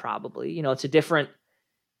that probably. It's a different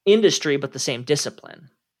industry, but the same discipline,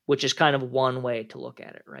 which is kind of one way to look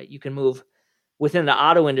at it, right? You can move within the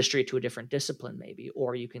auto industry to a different discipline maybe,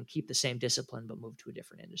 or you can keep the same discipline but move to a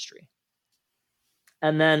different industry.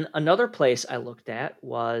 And then another place I looked at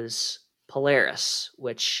was Polaris,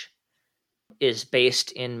 which is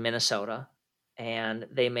based in Minnesota, and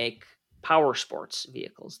they make power sports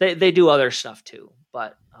vehicles. They do other stuff too,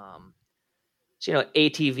 but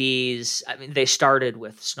ATVs. I mean, they started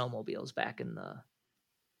with snowmobiles back in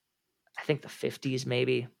I think the 50s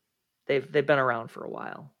maybe. They've been around for a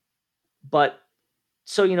while, but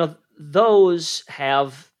so those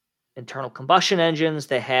have internal combustion engines.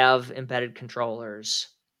 They have embedded controllers.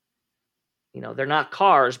 They're not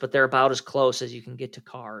cars, but they're about as close as you can get to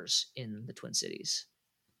cars in the Twin Cities.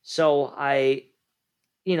 So I,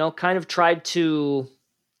 kind of try to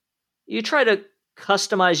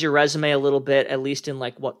customize your resume a little bit, at least in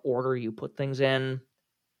like what order you put things in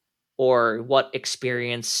or what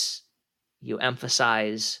experience you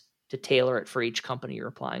emphasize to tailor it for each company you're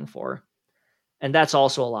applying for. And that's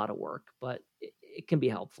also a lot of work, but it can be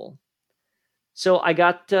helpful. So I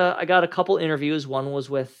got a couple interviews. One was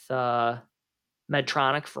with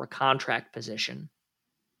Medtronic for a contract position,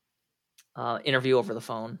 interview over the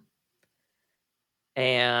phone.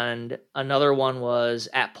 And another one was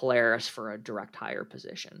at Polaris for a direct hire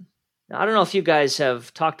position. Now, I don't know if you guys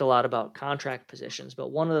have talked a lot about contract positions, but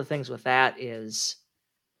one of the things with that is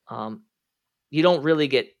you don't really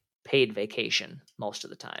get paid vacation most of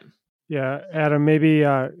the time. Yeah, Adam, maybe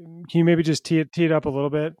can you maybe just tee it up a little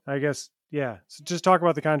bit? I guess, yeah. So just talk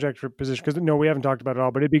about the contract position, because no, we haven't talked about it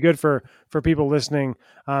all, but it'd be good for people listening,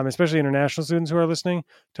 especially international students who are listening,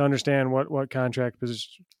 to understand what contract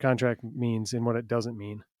means and what it doesn't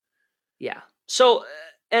mean. Yeah. So,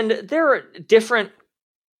 and there are different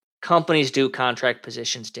companies do contract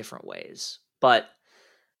positions different ways, but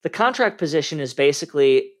the contract position is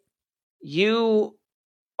basically you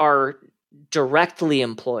are directly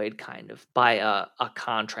employed kind of by a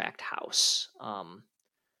contract house.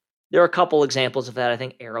 There are a couple examples of that. I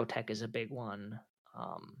think Aerotech is a big one.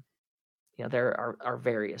 There are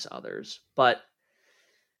various others, but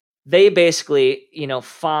they basically,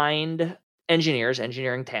 find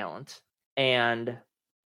engineering talent,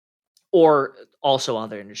 or also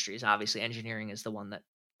other industries. Obviously, engineering is the one that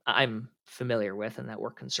I'm familiar with and that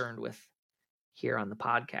we're concerned with here on the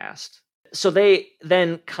podcast. So they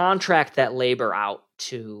then contract that labor out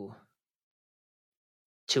to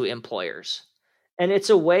employers. And it's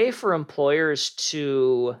a way for employers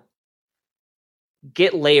to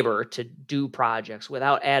get labor to do projects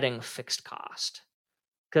without adding fixed cost,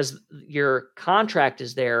 because your contract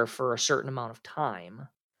is there for a certain amount of time.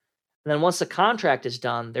 And then once the contract is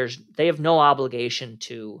done, they have no obligation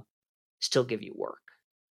to still give you work.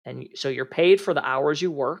 And so you're paid for the hours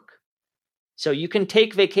you work. So you can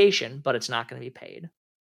take vacation, but it's not going to be paid.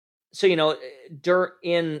 So,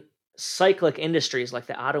 in cyclic industries like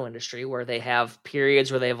the auto industry, where they have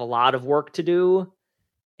periods where they have a lot of work to do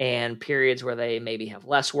and periods where they maybe have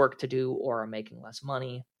less work to do or are making less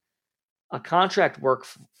money, a contract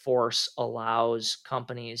workforce allows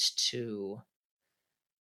companies to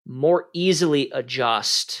more easily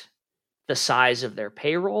adjust the size of their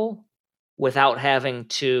payroll without having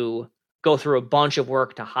to go through a bunch of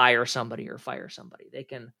work to hire somebody or fire somebody. They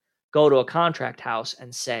can go to a contract house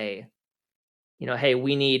and say, hey,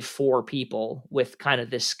 we need 4 people with kind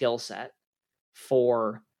of this skill set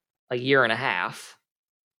for a year and a half.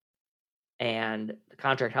 And the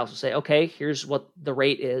contract house will say, okay, here's what the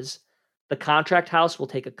rate is. The contract house will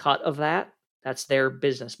take a cut of that. That's their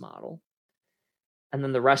business model. And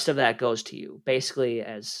then the rest of that goes to you, basically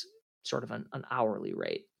as sort of an hourly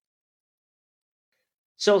rate.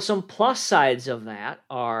 So some plus sides of that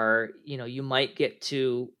are, you might get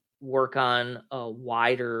to work on a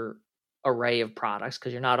wider array of products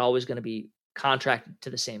because you're not always going to be contracted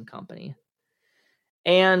to the same company.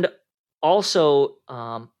 And also,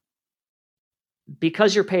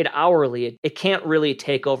 because you're paid hourly, it can't really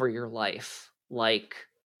take over your life like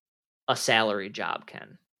a salary job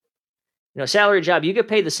can. Salary job, you get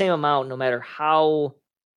paid the same amount no matter how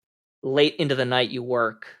late into the night you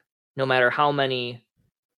work, no matter how many,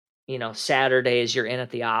 Saturdays you're in at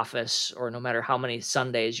the office, or no matter how many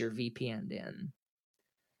Sundays you're VPN'd in.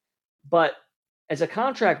 But as a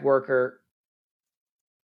contract worker,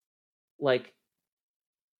 like,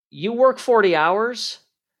 you work 40 hours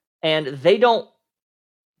and they don't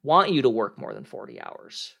want you to work more than 40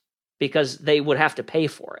 hours because they would have to pay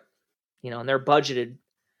for it, and they're budgeted.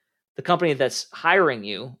 The company that's hiring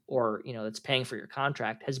you, or, that's paying for your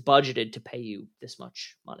contract, has budgeted to pay you this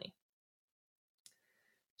much money.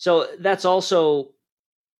 So that's also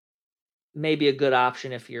maybe a good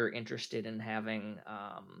option if you're interested in having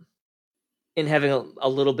a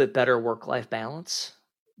little bit better work-life balance.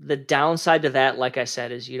 The downside to that, like I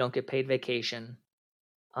said, is you don't get paid vacation.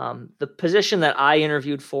 The position that I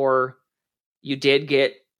interviewed for, you did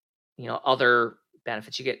get, other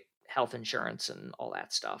benefits. You get health insurance and all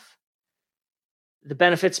that stuff. The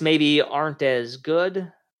benefits maybe aren't as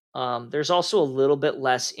good. There's also a little bit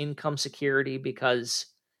less income security because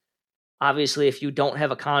obviously if you don't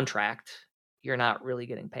have a contract, you're not really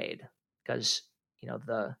getting paid because,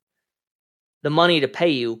 the money to pay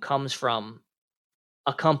you comes from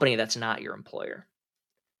a company that's not your employer.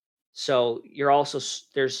 So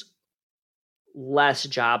there's less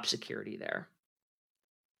job security there.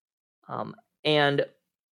 And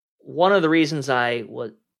one of the reasons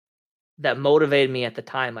that motivated me at the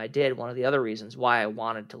time I did, one of the other reasons why I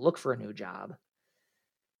wanted to look for a new job,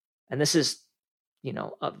 and this is,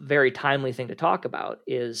 a very timely thing to talk about,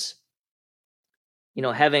 is,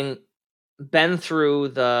 having been through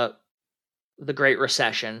the Great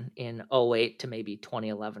Recession in 2008 to maybe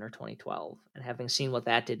 2011 or 2012, and having seen what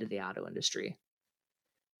that did to the auto industry,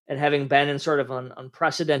 and having been in sort of an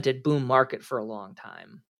unprecedented boom market for a long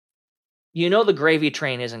time, the gravy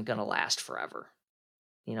train isn't going to last forever.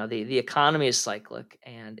 The economy is cyclic,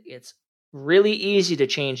 and it's really easy to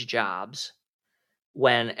change jobs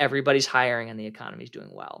when everybody's hiring and the economy is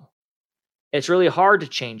doing well. It's really hard to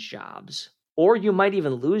change jobs, or you might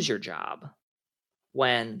even lose your job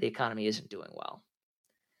when the economy isn't doing well.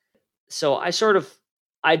 So I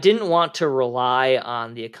didn't want to rely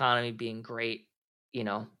on the economy being great,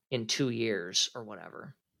 in 2 years or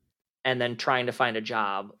whatever, and then trying to find a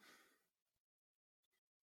job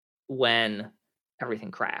when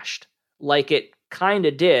everything crashed, like it kind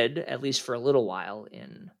of did, at least for a little while,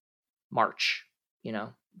 in March.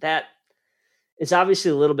 That is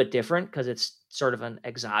obviously a little bit different because it's sort of an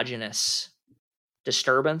exogenous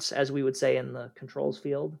disturbance, as we would say in the controls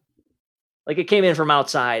field. Like, it came in from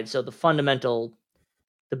outside, so the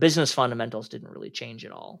business fundamentals didn't really change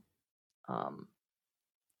at all.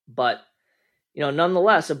 But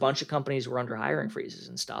nonetheless, a bunch of companies were under hiring freezes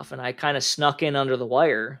and stuff, and I kind of snuck in under the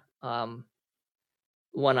wire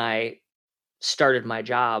when I started my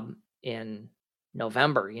job in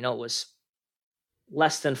November. It was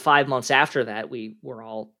less than 5 months after that. We were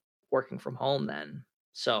all working from home then.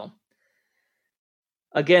 So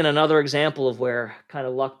again, another example of where kind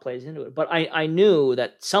of luck plays into it. But I knew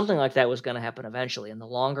that something like that was going to happen eventually. And the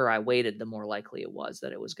longer I waited, the more likely it was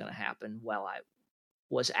that it was going to happen while I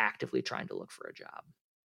was actively trying to look for a job.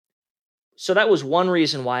 So that was one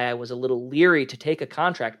reason why I was a little leery to take a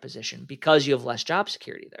contract position, because you have less job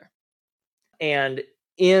security there. And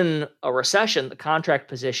in a recession, the contract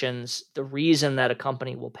positions, the reason that a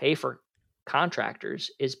company will pay for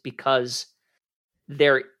contractors is because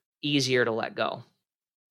they're easier to let go.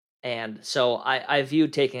 And so I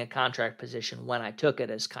viewed taking a contract position when I took it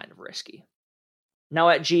as kind of risky. Now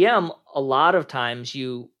at GM, a lot of times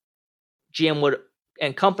GM would,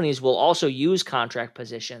 and companies will also use contract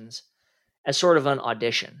positions as sort of an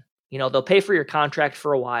audition. They'll pay for your contract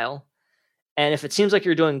for a while, and if it seems like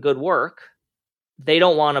you're doing good work, they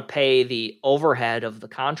don't want to pay the overhead of the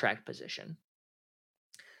contract position.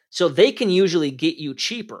 So they can usually get you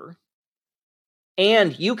cheaper,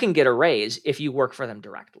 and you can get a raise if you work for them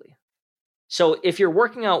directly. So if you're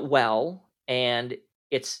working out well and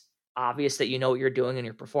it's obvious that you know what you're doing and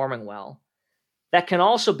you're performing well, that can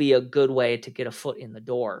also be a good way to get a foot in the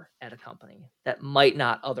door at a company that might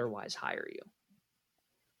not otherwise hire you.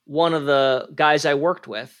 One of the guys I worked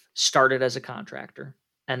with started as a contractor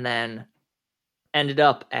and then ended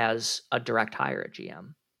up as a direct hire at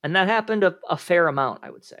GM. And that happened a fair amount, I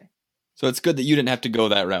would say. So it's good that you didn't have to go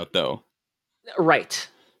that route, though. Right.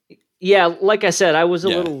 Yeah, like I said, I was a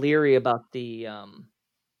little leery about the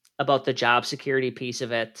job security piece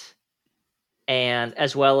of it, and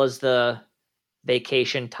as well as the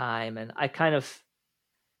vacation time. And I kind of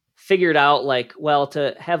figured out,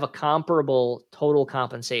 to have a comparable total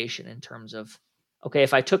compensation in terms of okay,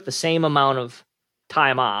 if I took the same amount of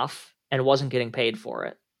time off and wasn't getting paid for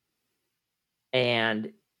it,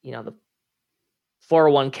 and, the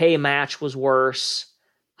 401k match was worse,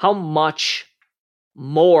 how much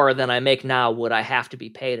more than I make now would I have to be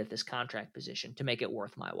paid at this contract position to make it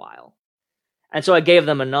worth my while? And so I gave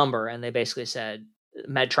them a number, and they basically said,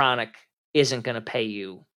 Medtronic isn't going to pay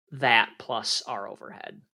you that plus our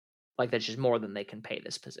overhead. Like, that's just more than they can pay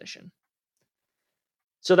this position.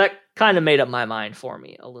 So that kind of made up my mind for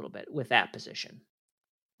me a little bit with that position.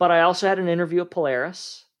 But I also had an interview at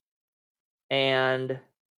Polaris, and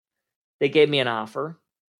they gave me an offer.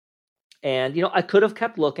 And, I could have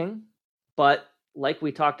kept looking, but like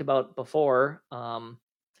we talked about before,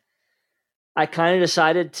 I kind of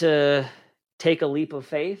decided to take a leap of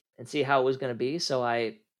faith and see how it was going to be. So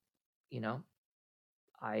I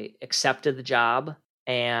accepted the job.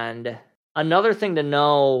 And another thing to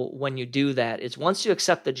know when you do that is once you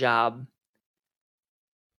accept the job,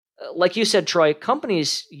 like you said, Troy,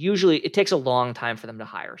 companies usually, it takes a long time for them to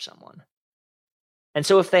hire someone. And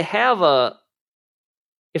so if they have a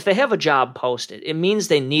job posted, it means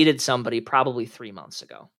they needed somebody probably 3 months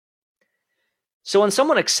ago. So when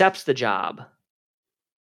someone accepts the job,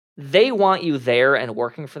 they want you there and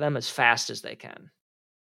working for them as fast as they can.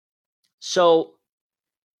 So,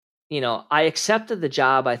 I accepted the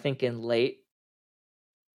job, I think, in late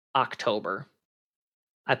October.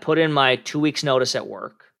 I put in my 2 weeks notice at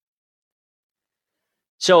work.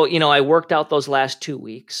 So, I worked out those last 2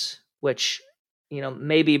 weeks, which,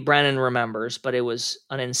 maybe Brennan remembers, but it was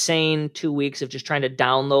an insane 2 weeks of just trying to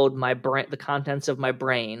download the contents of my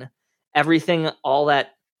brain, everything, all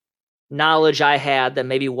that knowledge I had that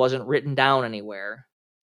maybe wasn't written down anywhere,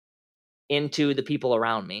 into the people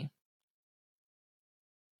around me.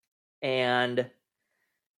 And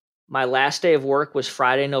my last day of work was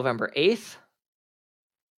Friday, November 8th.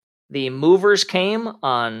 The movers came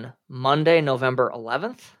on Monday, November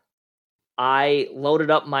 11th. I loaded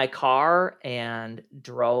up my car and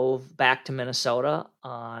drove back to Minnesota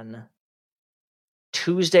on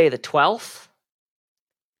Tuesday, the 12th.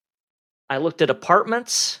 I looked at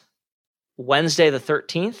apartments Wednesday, the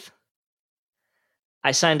 13th.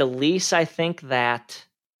 I signed a lease, I think, that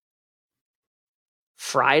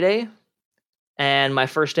Friday. And my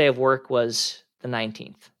first day of work was the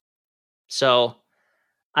 19th. So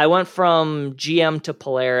I went from GM to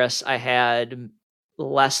Polaris. I had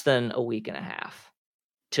less than a week and a half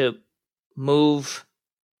to move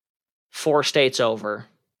 4 states over,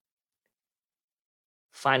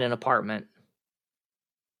 find an apartment,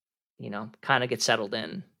 kind of get settled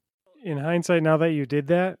in. In hindsight, now that you did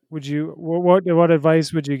that, what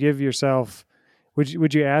advice would you give yourself?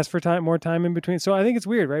 Would you ask for more time in between? So I think it's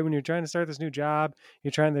weird, right? When you're trying to start this new job,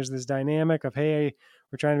 there's this dynamic of, hey,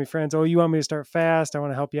 we're trying to be friends. Oh, you want me to start fast? I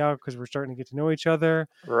want to help you out because we're starting to get to know each other.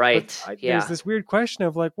 Right. There's this weird question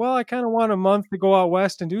of like, well, I kind of want a month to go out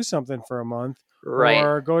west and do something for a month. Right.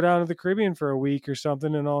 Or go down to the Caribbean for a week or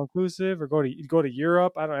something and all inclusive, or go to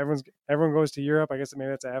Europe. I don't know. Everyone goes to Europe. I guess maybe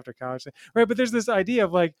that's after college thing. Right. But there's this idea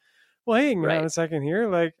of like, well, hang on a second here.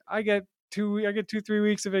 Like I get 2-3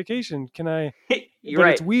 weeks of vacation. Can I? You're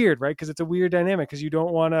right. It's weird, right? Because it's a weird dynamic. Because you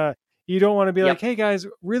don't want to be like, hey guys,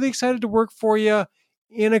 really excited to work for you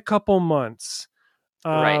in a couple months.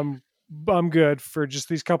 I'm good for just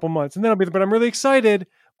these couple months, and then but I'm really excited.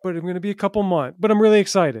 But I'm going to be a couple months. But I'm really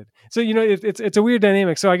excited. So it's a weird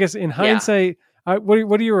dynamic. So I guess in hindsight,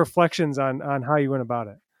 what are your reflections on how you went about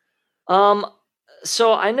it?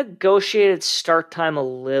 So I negotiated start time a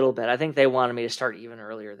little bit. I think they wanted me to start even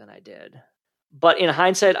earlier than I did. But in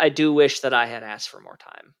hindsight, I do wish that I had asked for more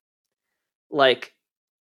time. Like,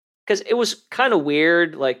 because it was kind of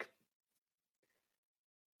weird. Like,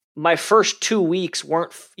 my first 2 weeks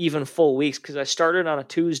weren't even full weeks because I started on a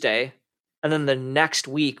Tuesday, and then the next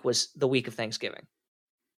week was the week of Thanksgiving.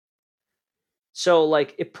 So,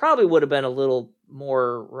 like, it probably would have been a little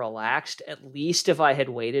more relaxed, at least if I had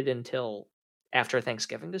waited until after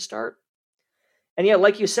Thanksgiving to start. And yeah,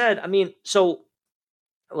 like you said, I mean, so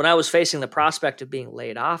when I was facing the prospect of being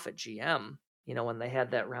laid off at GM, when they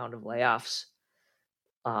had that round of layoffs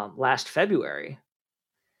last February,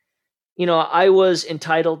 I was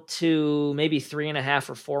entitled to maybe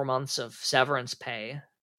 3.5 or 4 months of severance pay.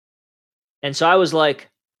 And so I was like,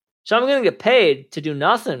 so I'm going to get paid to do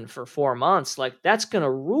nothing for 4 months. Like, that's going to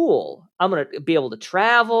rule. I'm going to be able to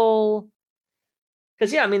travel.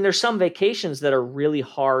 Because, yeah, I mean, there's some vacations that are really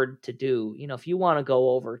hard to do. If you want to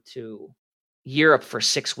go over to Europe for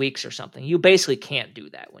 6 weeks or something, you basically can't do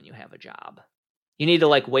that when you have a job. You need to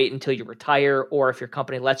wait until you retire, or if your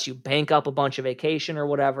company lets you bank up a bunch of vacation or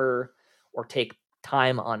whatever, or take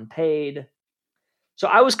time unpaid. So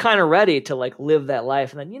I was kind of ready to like live that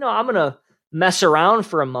life. And then, I'm going to mess around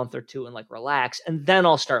for a month or two and like relax, and then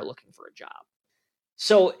I'll start looking for a job.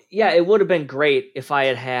 So yeah, it would have been great if I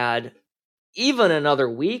had had even another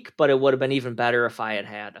week, but it would have been even better if I had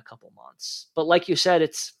had a couple months. But like you said,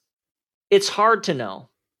 it's hard to know.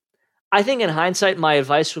 I think in hindsight, my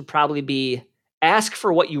advice would probably be ask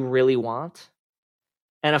for what you really want.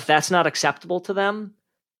 And if that's not acceptable to them,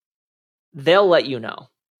 they'll let you know.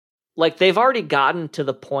 Like they've already gotten to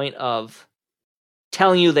the point of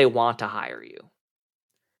telling you they want to hire you.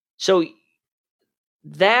 So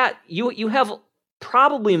that you have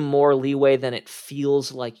probably more leeway than it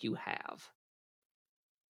feels like you have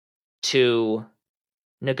to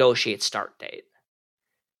negotiate start date.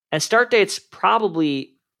 And start date's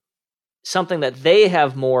probably something that they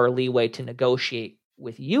have more leeway to negotiate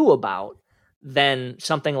with you about than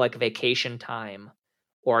something like vacation time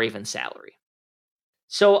or even salary.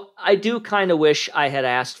 So I do kind of wish I had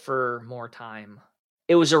asked for more time.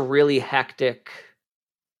 It was a really hectic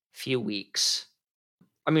few weeks.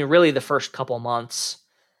 I mean, really the first couple months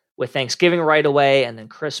with Thanksgiving right away and then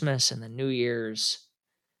Christmas and then New Year's,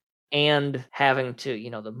 and having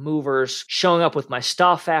to, the movers showing up with my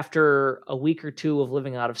stuff after a week or two of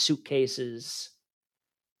living out of suitcases,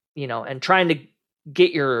 and trying to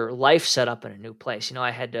get your life set up in a new place.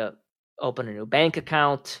 I had to open a new bank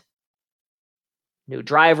account, new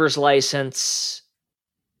driver's license,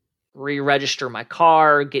 re-register my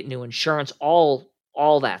car, get new insurance, all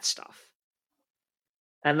that stuff.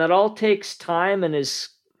 And that all takes time and is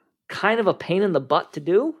kind of a pain in the butt to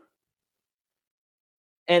do.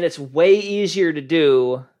 And it's way easier to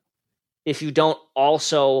do if you don't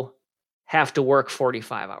also have to work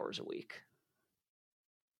 45 hours a week.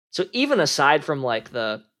 So even aside from like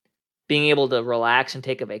the being able to relax and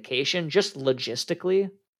take a vacation, just logistically,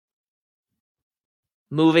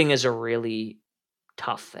 moving is a really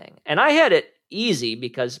tough thing. And I had it easy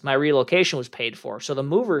because my relocation was paid for. So the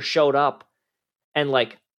movers showed up and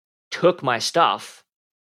like took my stuff,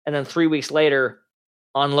 and then 3 weeks later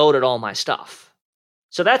unloaded all my stuff.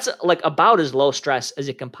 So that's like about as low stress as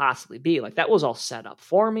it can possibly be. Like that was all set up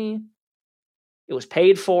for me. It was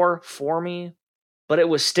paid for me, but it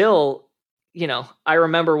was still, I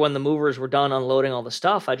remember when the movers were done unloading all the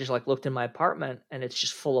stuff, I just like looked in my apartment and it's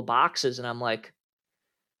just full of boxes. And I'm like,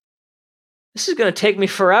 this is going to take me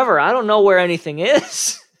forever. I don't know where anything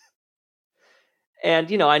is.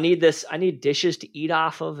 And, I need dishes to eat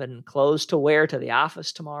off of and clothes to wear to the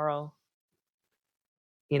office tomorrow.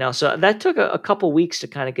 So that took a couple weeks to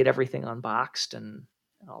kind of get everything unboxed and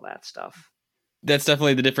all that stuff. That's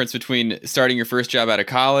definitely the difference between starting your first job out of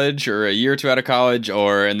college or a year or two out of college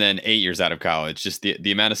and then 8 years out of college. Just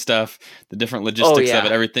the amount of stuff, the different logistics of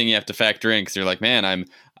it, everything you have to factor in, because you're like, man, I'm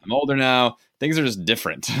older now. Things are just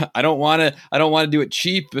different. I don't want to do it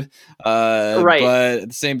cheap. Right. But at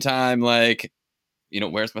the same time, like,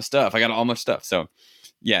 where's my stuff? I got all my stuff. So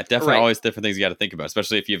yeah, definitely always different things you got to think about,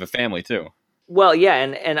 especially if you have a family too. Well, yeah,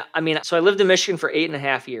 and I mean, so I lived in Michigan for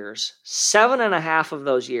 8.5 years. 7.5 of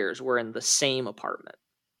those years were in the same apartment.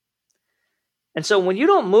 And so when you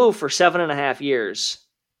don't move for 7.5 years,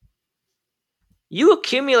 you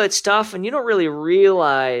accumulate stuff and you don't really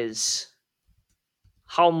realize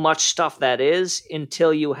how much stuff that is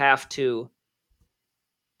until you have to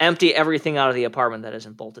empty everything out of the apartment that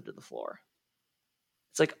isn't bolted to the floor.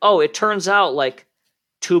 It's like, oh, it turns out like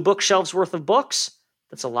 2 bookshelves worth of books.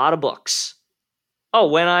 That's a lot of books. Oh,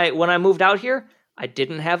 when I moved out here, I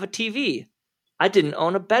didn't have a TV. I didn't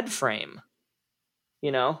own a bed frame.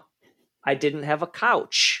 I didn't have a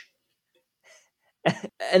couch.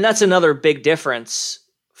 And that's another big difference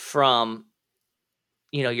from,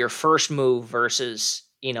 your first move versus,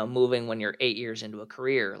 moving when you're 8 years into a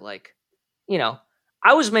career. Like,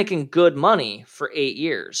 I was making good money for 8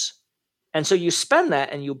 years. And so you spend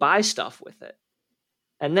that and you buy stuff with it.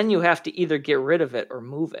 And then you have to either get rid of it or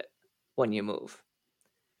move it when you move.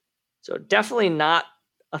 So definitely not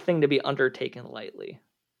a thing to be undertaken lightly.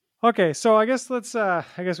 Okay, so I guess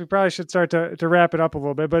we probably should start to wrap it up a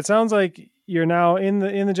little bit. But it sounds like you're now in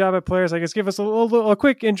the job at Polaris. I guess give us a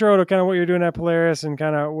quick intro to kind of what you're doing at Polaris and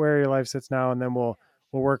kind of where your life sits now, and then we'll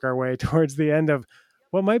work our way towards the end of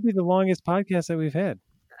what might be the longest podcast that we've had.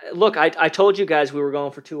 Look, I told you guys we were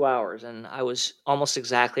going for 2 hours, and I was almost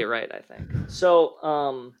exactly right, I think.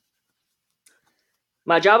 So,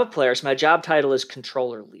 my job at Polaris, my job title is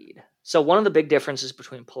controller lead. So one of the big differences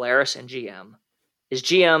between Polaris and GM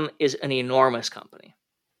is an enormous company.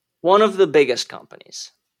 One of the biggest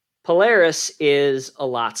companies. Polaris is a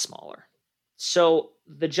lot smaller. So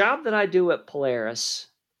the job that I do at Polaris,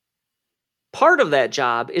 part of that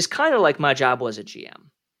job is kind of like my job was at GM,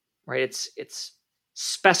 right? It's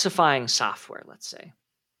specifying software, let's say,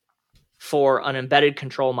 for an embedded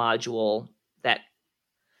control module that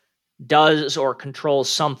does or controls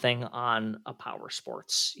something on a power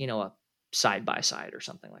sports, a side-by-side or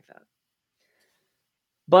something like that.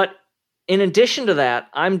 But in addition to that,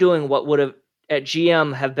 I'm doing what would have at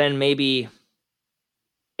GM have been maybe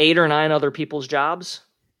 8 or 9 other people's jobs,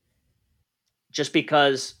 just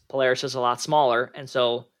because Polaris is a lot smaller. And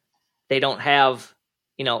so they don't have,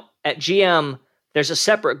 at GM, there's a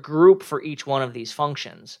separate group for each one of these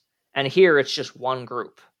functions. And here it's just one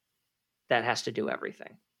group that has to do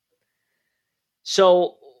everything.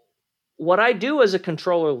 So what I do as a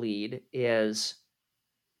controller lead is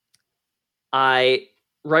I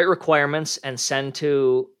write requirements and send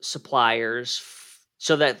to suppliers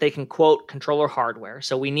so that they can quote controller hardware.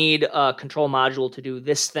 So we need a control module to do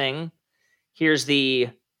this thing. Here's the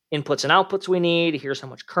inputs and outputs we need. Here's how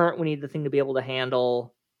much current we need the thing to be able to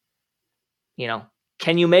handle.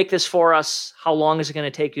 Can you make this for us? How long is it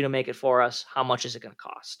going to take you to make it for us? How much is it going to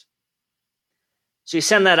cost? So you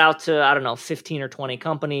send that out to, 15 or 20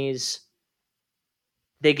 companies.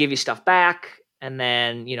 They give you stuff back, and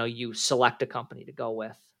then, you select a company to go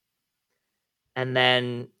with. And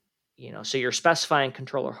then, so you're specifying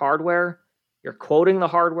controller hardware, you're quoting the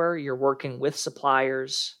hardware, you're working with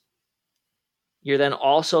suppliers. You're then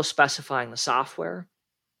also specifying the software.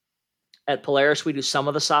 At Polaris, we do some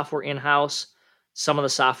of the software in-house. Some of the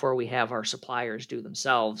software we have our suppliers do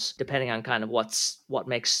themselves, depending on kind of what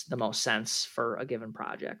makes the most sense for a given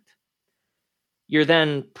project. You're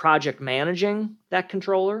then project managing that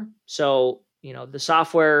controller. So, the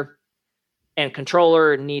software and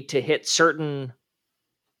controller need to hit certain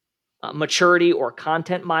maturity or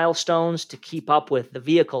content milestones to keep up with the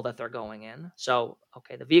vehicle that they're going in. So,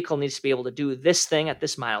 the vehicle needs to be able to do this thing at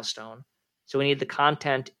this milestone. So we need the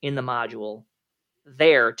content in the module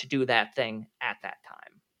there to do that thing at that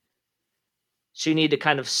time. So you need to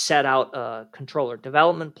kind of set out a controller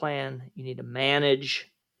development plan. You need to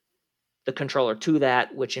manage the controller to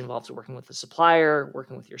that, which involves working with the supplier,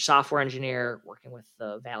 working with your software engineer, working with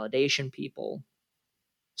the validation people.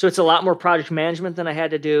 So it's a lot more project management than I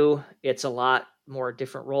had to do. It's a lot more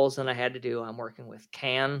different roles than I had to do. I'm working with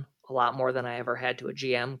CAN a lot more than I ever had to a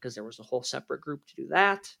GM because there was a whole separate group to do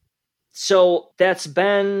that. So that's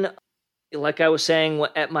been, like I was saying,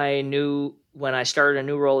 when I started a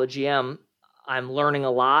new role at GM, I'm learning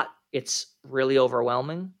a lot. It's really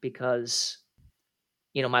overwhelming because,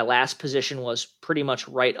 my last position was pretty much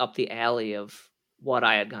right up the alley of what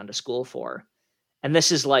I had gone to school for. And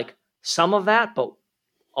this is like some of that, but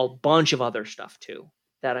a bunch of other stuff too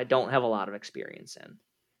that I don't have a lot of experience in.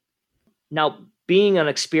 Now, being an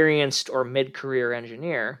experienced or mid-career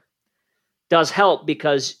engineer does help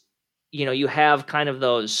because, you have kind of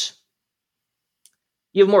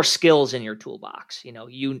you have more skills in your toolbox.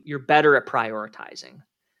 You're better at prioritizing.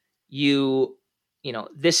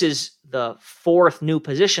 This is the 4th new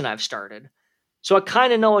position I've started. So I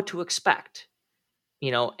kind of know what to expect,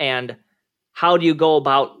 and how do you go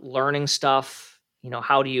about learning stuff?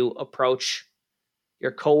 How do you approach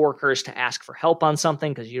your coworkers to ask for help on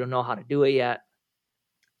something because you don't know how to do it yet?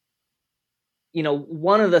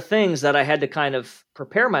 One of the things that I had to kind of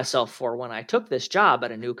prepare myself for when I took this job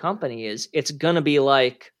at a new company is it's going to be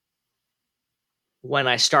like when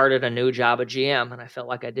I started a new job at GM and I felt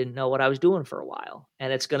like I didn't know what I was doing for a while,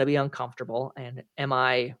 and it's going to be uncomfortable. And am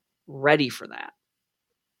I ready for that?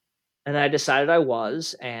 And I decided I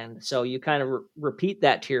was. And so you kind of repeat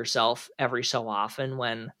that to yourself every so often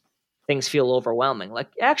when things feel overwhelming.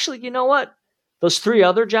 Like, actually, you know what? Those 3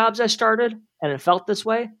 other jobs I started and it felt this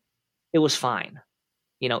way, it was fine.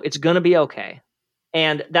 It's going to be okay.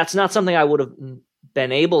 And that's not something I would have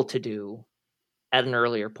been able to do at an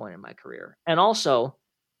earlier point in my career. And also,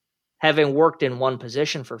 having worked in one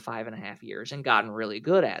position for 5.5 years and gotten really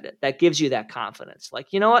good at it, that gives you that confidence.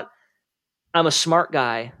 Like, you know what? I'm a smart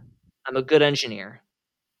guy. I'm a good engineer.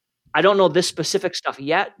 I don't know this specific stuff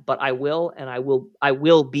yet, but I will, and I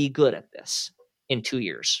will be good at this in 2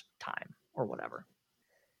 years' time or whatever.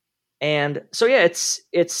 And so, yeah,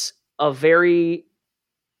 it's a very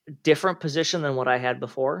different position than what I had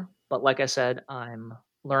before. But like I said, I'm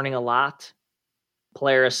learning a lot.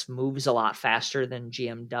 Polaris moves a lot faster than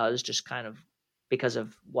GM does, just kind of because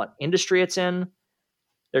of what industry it's in.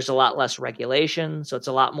 There's a lot less regulation, so it's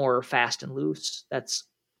a lot more fast and loose. That's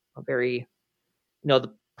a very,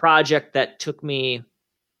 the project that took me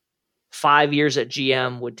 5 years at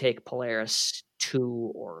GM would take Polaris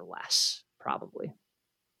 2 or less, probably,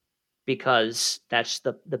 because that's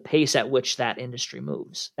the pace at which that industry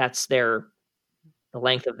moves. That's the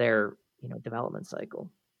length of their development cycle.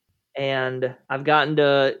 And I've gotten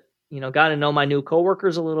to got to know my new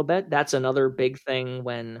coworkers a little bit. That's another big thing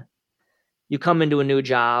when you come into a new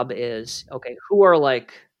job is, okay, who are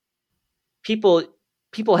like people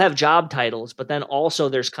have job titles, but then also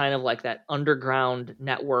there's kind of like that underground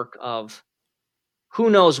network of who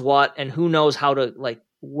knows what and who knows how to like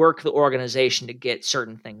work the organization to get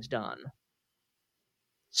certain things done.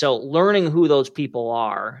 So learning who those people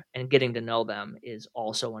are and getting to know them is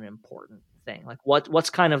also an important thing. Like what's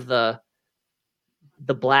kind of the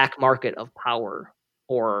black market of power,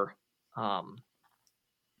 or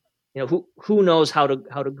who knows how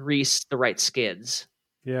to grease the right skids.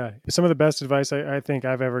 Yeah. Some of the best advice I think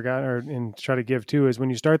I've ever gotten and try to give too is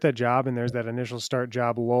when you start that job and there's that initial start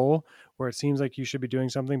job lull where it seems like you should be doing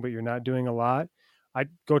something, but you're not doing a lot. I'd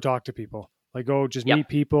go talk to people, like go just meet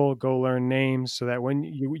people, go learn names so that when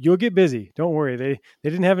you'll get busy. Don't worry. They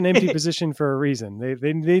didn't have an empty position for a reason.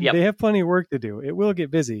 They have plenty of work to do. It will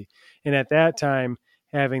get busy. And at that time,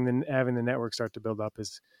 having the network start to build up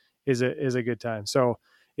is a good time. So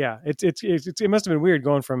yeah, it must have been weird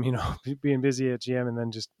going from, being busy at GM and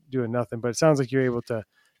then just doing nothing, but it sounds like you're able to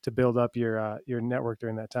build up your network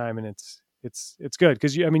during that time. And it's good.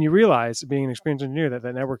 Cause you realize being an experienced engineer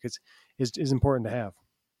that network is important to have.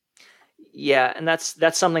 Yeah. And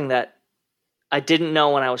that's something that I didn't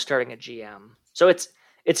know when I was starting at GM. So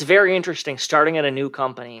it's very interesting starting at a new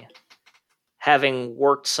company, having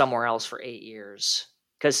worked somewhere else for 8 years,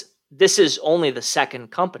 because this is only the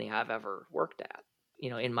second company I've ever worked at,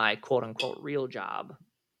 in my quote unquote real job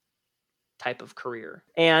type of career.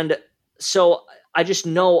 And so I just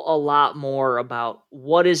know a lot more about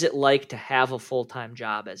what is it like to have a full-time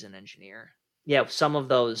job as an engineer. Yeah. Some of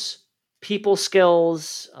those people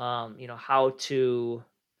skills, how to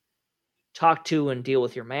talk to and deal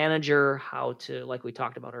with your manager, how to, like we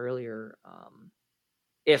talked about earlier,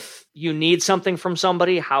 if you need something from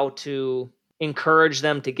somebody, how to encourage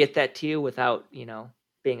them to get that to you without,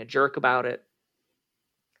 being a jerk about it.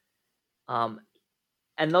 And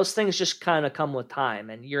those things just kind of come with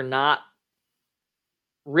time, and you're not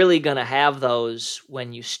really going to have those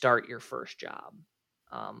when you start your first job.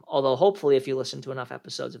 Although hopefully if you listen to enough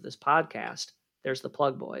episodes of this podcast, there's the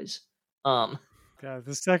Plug Boys. God,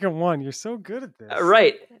 the second one, you're so good at this.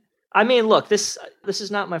 Right. I mean, look, this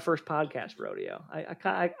is not my first podcast rodeo.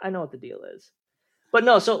 I know what the deal is. But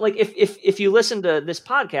no, so like if you listen to this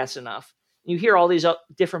podcast enough, you hear all these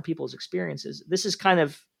different people's experiences. This is kind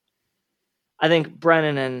of, I think,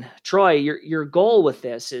 Brennan and Troy, your goal with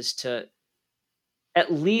this is to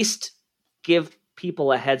at least give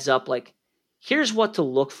people a heads up, like, here's what to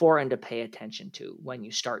look for and to pay attention to when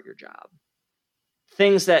you start your job.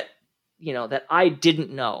 Things that, that I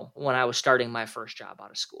didn't know when I was starting my first job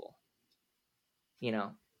out of school.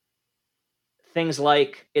 Things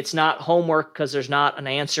like it's not homework because there's not an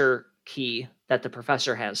answer key that the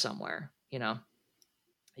professor has somewhere.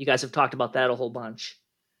 You guys have talked about that a whole bunch.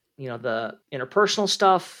 The interpersonal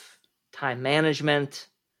stuff, time management,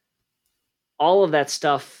 all of that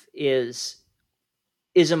stuff is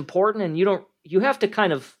important, and you have to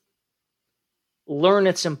kind of learn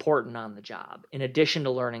it's important on the job in addition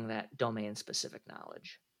to learning that domain specific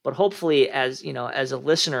knowledge. But hopefully as a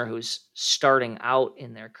listener who's starting out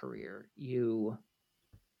in their career, in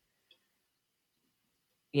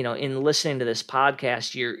listening to this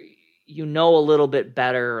podcast, you know a little bit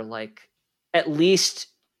better, like at least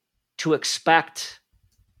to expect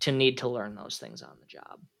to need to learn those things on the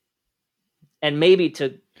job, and maybe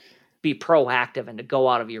to be proactive and to go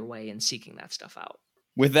out of your way in seeking that stuff out.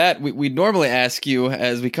 With that, we normally ask you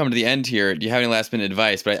as we come to the end here, do you have any last minute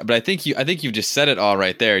advice? But I think you've just said it all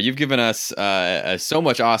right there. You've given us so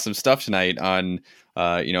much awesome stuff tonight on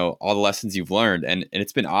all the lessons you've learned, and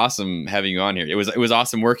it's been awesome having you on here. It was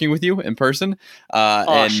awesome working with you in person,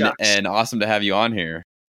 and awesome to have you on here.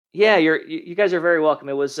 Yeah, you guys are very welcome.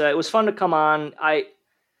 It was fun to come on. I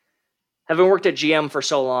having worked at GM for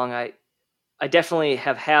so long, I definitely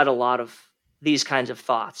have had a lot of these kinds of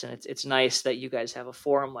thoughts, and it's nice that you guys have a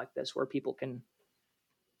forum like this where people can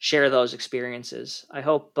share those experiences. I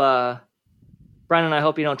hope, Brennan, I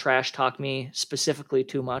hope you don't trash talk me specifically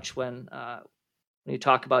too much when you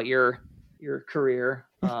talk about your career.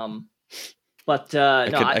 I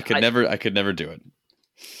could never do it.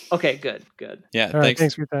 Okay, good. Yeah, right,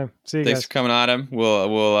 thanks for your time. See you guys. Thanks for coming on, Adam.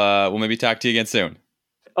 We'll maybe talk to you again soon.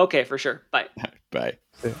 Okay, for sure. Bye. Bye.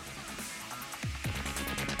 See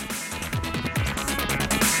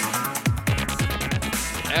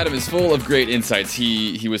Adam is full of great insights.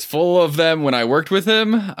 He was full of them when I worked with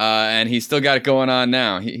him, and he's still got it going on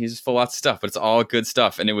now. He's full of lots of stuff, but it's all good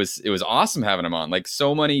stuff. And it was awesome having him on. Like,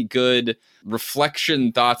 so many good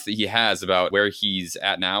reflection thoughts that he has about where he's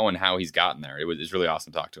at now and how he's gotten there. It was really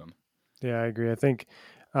awesome to talk to him. Yeah, I agree. I think,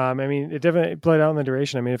 it definitely played out in the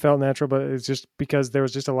duration. It felt natural, but it's just because there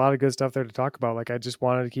was just a lot of good stuff there to talk about. Like I just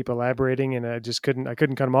wanted to keep elaborating, and I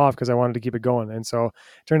couldn't cut him off because I wanted to keep it going. And so it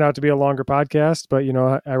turned out to be a longer podcast. But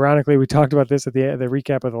ironically, we talked about this at the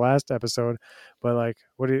recap of the last episode. But like,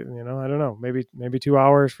 what do I don't know, maybe 2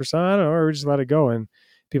 hours for some, I don't know, or we just let it go and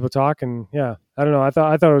people talk. And yeah, I don't know. I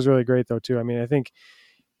thought it was really great though too. I think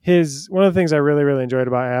one of the things I really, really enjoyed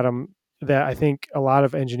about Adam that I think a lot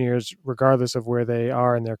of engineers, regardless of where they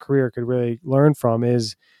are in their career, could really learn from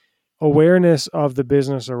is awareness of the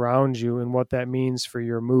business around you and what that means for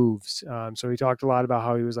your moves. So he talked a lot about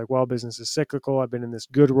how he was like, well, business is cyclical. I've been in this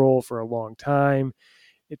good role for a long time.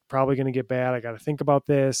 It's probably going to get bad. I got to think about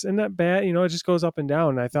this. And that bad, it just goes up and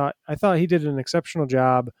down. And I thought he did an exceptional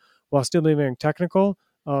job while still being very technical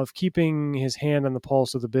of keeping his hand on the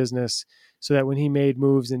pulse of the business so that when he made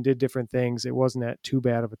moves and did different things, it wasn't at too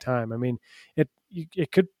bad of a time. It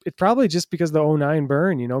probably just because the 09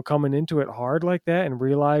 burn, coming into it hard like that and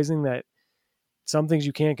realizing that some things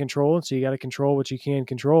you can't control. And so you got to control what you can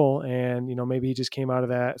control. And, maybe he just came out of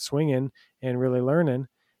that swinging and really learning.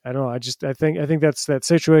 I don't know. I think that's that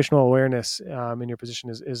situational awareness in your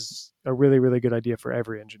position is a really, really good idea for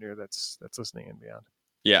every engineer that's listening and beyond.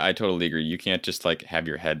 Yeah, I totally agree. You can't just like have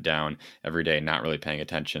your head down every day, not really paying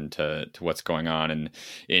attention to what's going on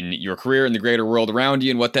in your career and the greater world around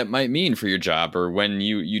you and what that might mean for your job, or when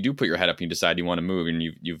you do put your head up and you decide you want to move and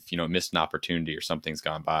you've missed an opportunity or something's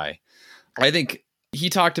gone by. I think he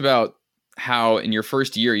talked about how in your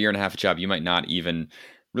first year and a half of job, you might not even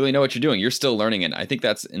really know what you're doing. You're still learning. And I think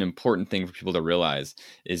that's an important thing for people to realize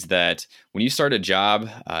is that when you start a job,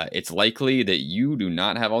 it's likely that you do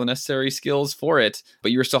not have all the necessary skills for it,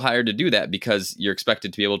 but you're still hired to do that because you're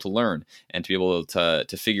expected to be able to learn and to be able to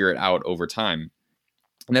figure it out over time.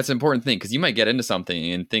 And that's an important thing because you might get into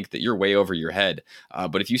something and think that you're way over your head.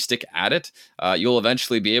 But if you stick at it, you'll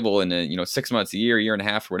eventually be able in 6 months, a year and a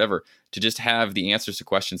half, or whatever, to just have the answers to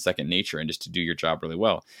questions second nature and just to do your job really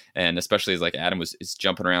well. And especially as like Adam is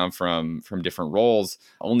jumping around from different roles,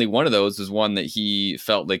 only one of those was one that he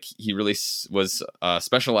felt like he really was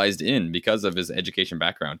specialized in because of his education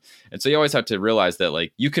background. And so you always have to realize that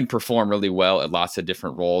like you can perform really well at lots of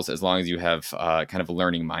different roles as long as you have kind of a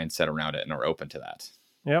learning mindset around it and are open to that.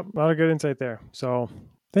 Yep, a lot of good insight there. So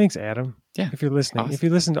thanks, Adam. Yeah. If you're listening, Awesome. If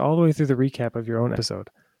you listened all the way through the recap of your own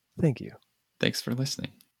episode, thank you. Thanks for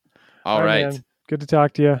listening. All right. Man. Good to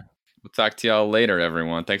talk to you. We'll talk to y'all later,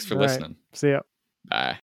 everyone. Thanks for listening. See ya.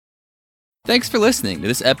 Bye. Thanks for listening to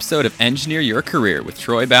this episode of Engineer Your Career with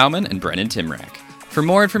Troy Bauman and Brennan Timrack. For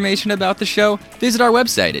more information about the show, visit our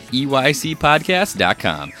website at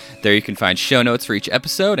eycpodcast.com. There you can find show notes for each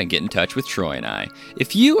episode and get in touch with Troy and I.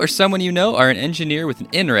 If you or someone you know are an engineer with an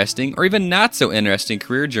interesting or even not so interesting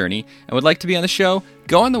career journey and would like to be on the show,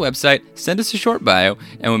 go on the website, send us a short bio,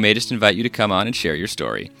 and we may just invite you to come on and share your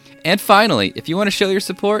story. And finally, if you want to show your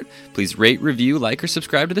support, please rate, review, like, or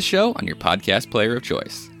subscribe to the show on your podcast player of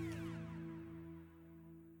choice.